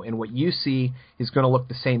than you, and what you see is going to look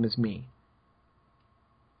the same as me?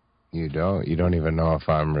 You don't. You don't even know if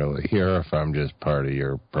I'm really here or if I'm just part of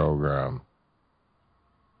your program.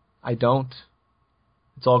 I don't.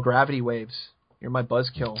 It's all gravity waves. You're my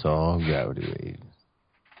buzzkill. It's all gravity waves.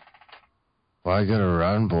 Well, I gotta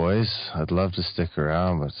run, boys. I'd love to stick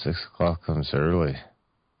around, but 6 o'clock comes early.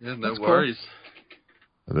 Yeah, no That's worries. Cool.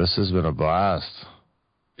 This has been a blast.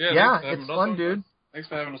 Yeah, it's fun, dude. Thanks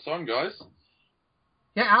for having us on, guys.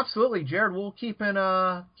 Yeah, absolutely, Jared. We'll keep in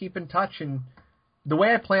touch, and the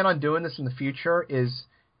way I plan on doing this in the future is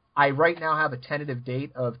I right now have a tentative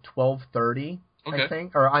date of 12:30, okay. I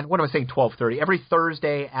think. Or what am I saying, 12:30? Every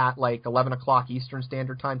Thursday at like 11 o'clock Eastern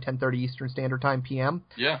Standard Time, 10:30 Eastern Standard Time p.m.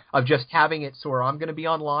 Yeah. Of just having it so where I'm going to be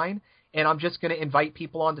online, and I'm just going to invite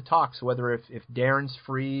people on to talk. So whether if Darren's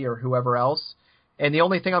free or whoever else. And the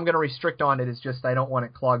only thing I'm going to restrict on it is just I don't want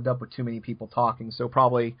it clogged up with too many people talking. So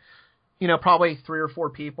probably 3 or 4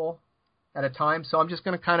 people at a time. So I'm just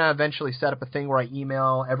going to kind of eventually set up a thing where I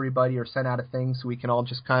email everybody or send out a thing so we can all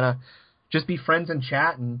just kind of just be friends and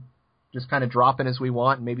chat and just kind of drop in as we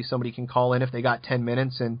want. And maybe somebody can call in if they got 10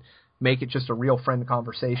 minutes and make it just a real friend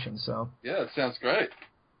conversation. So yeah, it sounds great.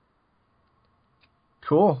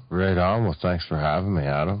 Cool. Right on. Well, thanks for having me,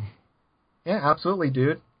 Adam. Yeah, absolutely,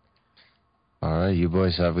 dude. All right, you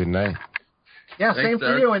boys have a good night. Yeah, Thanks, same for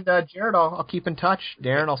Darren. you. And Jared, I'll keep in touch.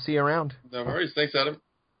 Darren, I'll see you around. No worries. Thanks, Adam.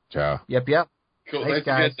 Ciao. Yep. Cool. Thanks, Thanks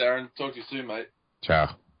guys. again, Darren. Talk to you soon, mate.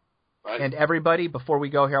 Ciao. Bye. And everybody, before we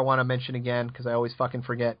go here, I want to mention again, because I always fucking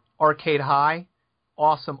forget, Arcade High,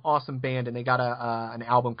 awesome band, and they got an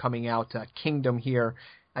album coming out, Kingdom here.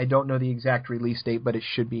 I don't know the exact release date, but it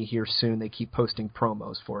should be here soon. They keep posting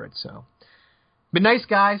promos for it, so. Been nice,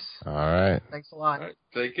 guys. All right. Thanks a lot. All right.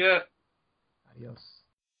 Take care. Adios.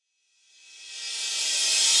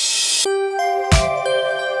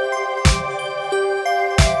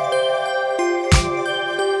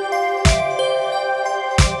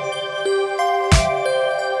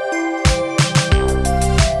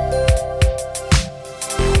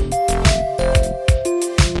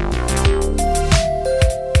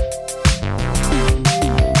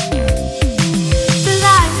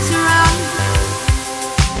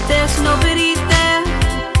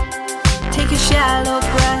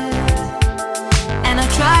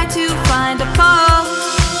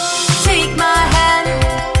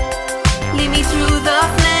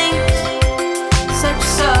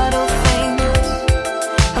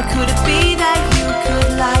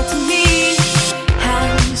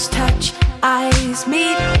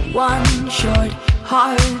 One short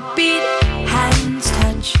heartbeat, hands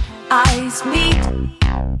touch, eyes meet.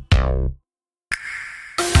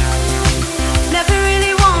 Never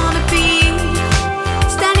really wanna be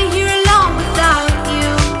standing here alone without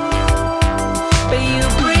you, but you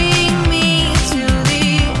bring me to the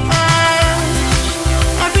edge.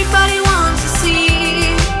 Everybody wants to see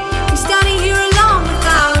me standing here alone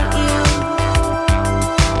without you,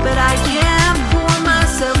 but I can't pull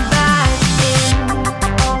myself back in.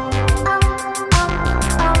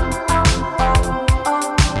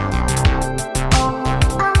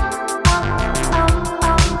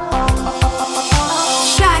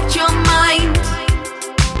 Distract your mind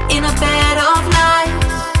in a bed of lies,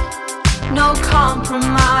 no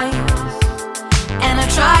compromise, and I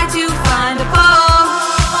try to find a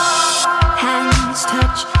pause. Hands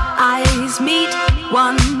touch, eyes meet,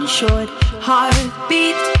 one short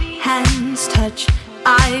heartbeat. Hands touch,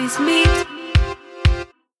 eyes meet.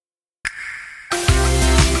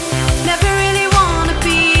 Never really wanna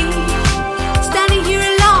be standing here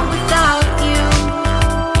alone without you,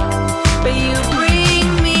 but you bring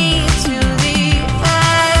me to the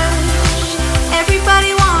edge.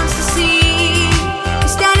 Everybody wants to see me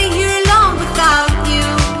standing here alone without you,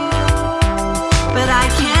 but I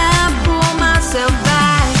can't pull myself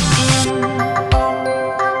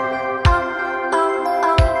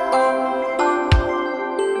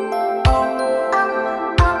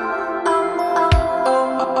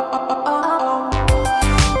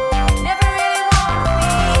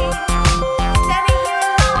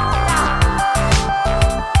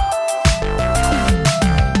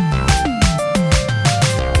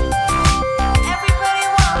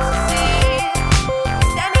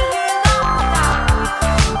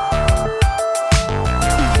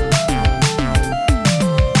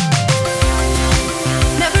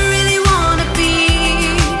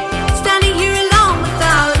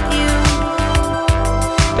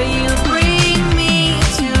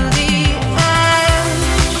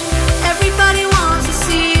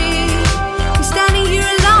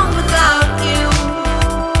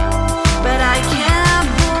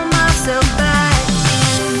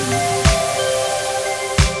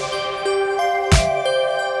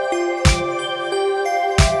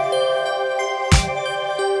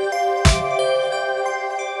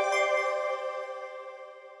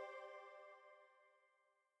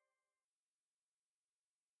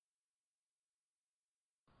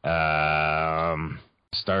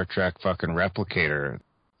Star Trek fucking replicator.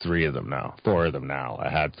 3 of them now. 4 of them now. I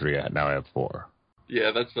had 3. Now I have 4.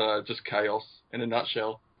 Yeah, that's just chaos in a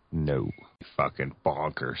nutshell. No. Fucking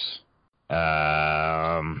bonkers.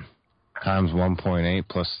 Times 1.8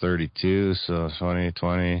 plus 32, so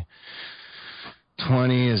 20.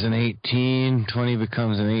 20 is an 18. 20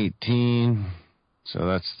 becomes an 18. So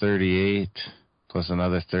that's 38. Plus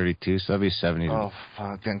another 32, so that'd be 70. Oh,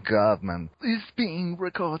 fucking God, man. It's being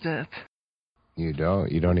recorded. You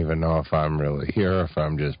don't even know if I'm really here or if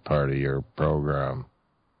I'm just part of your program.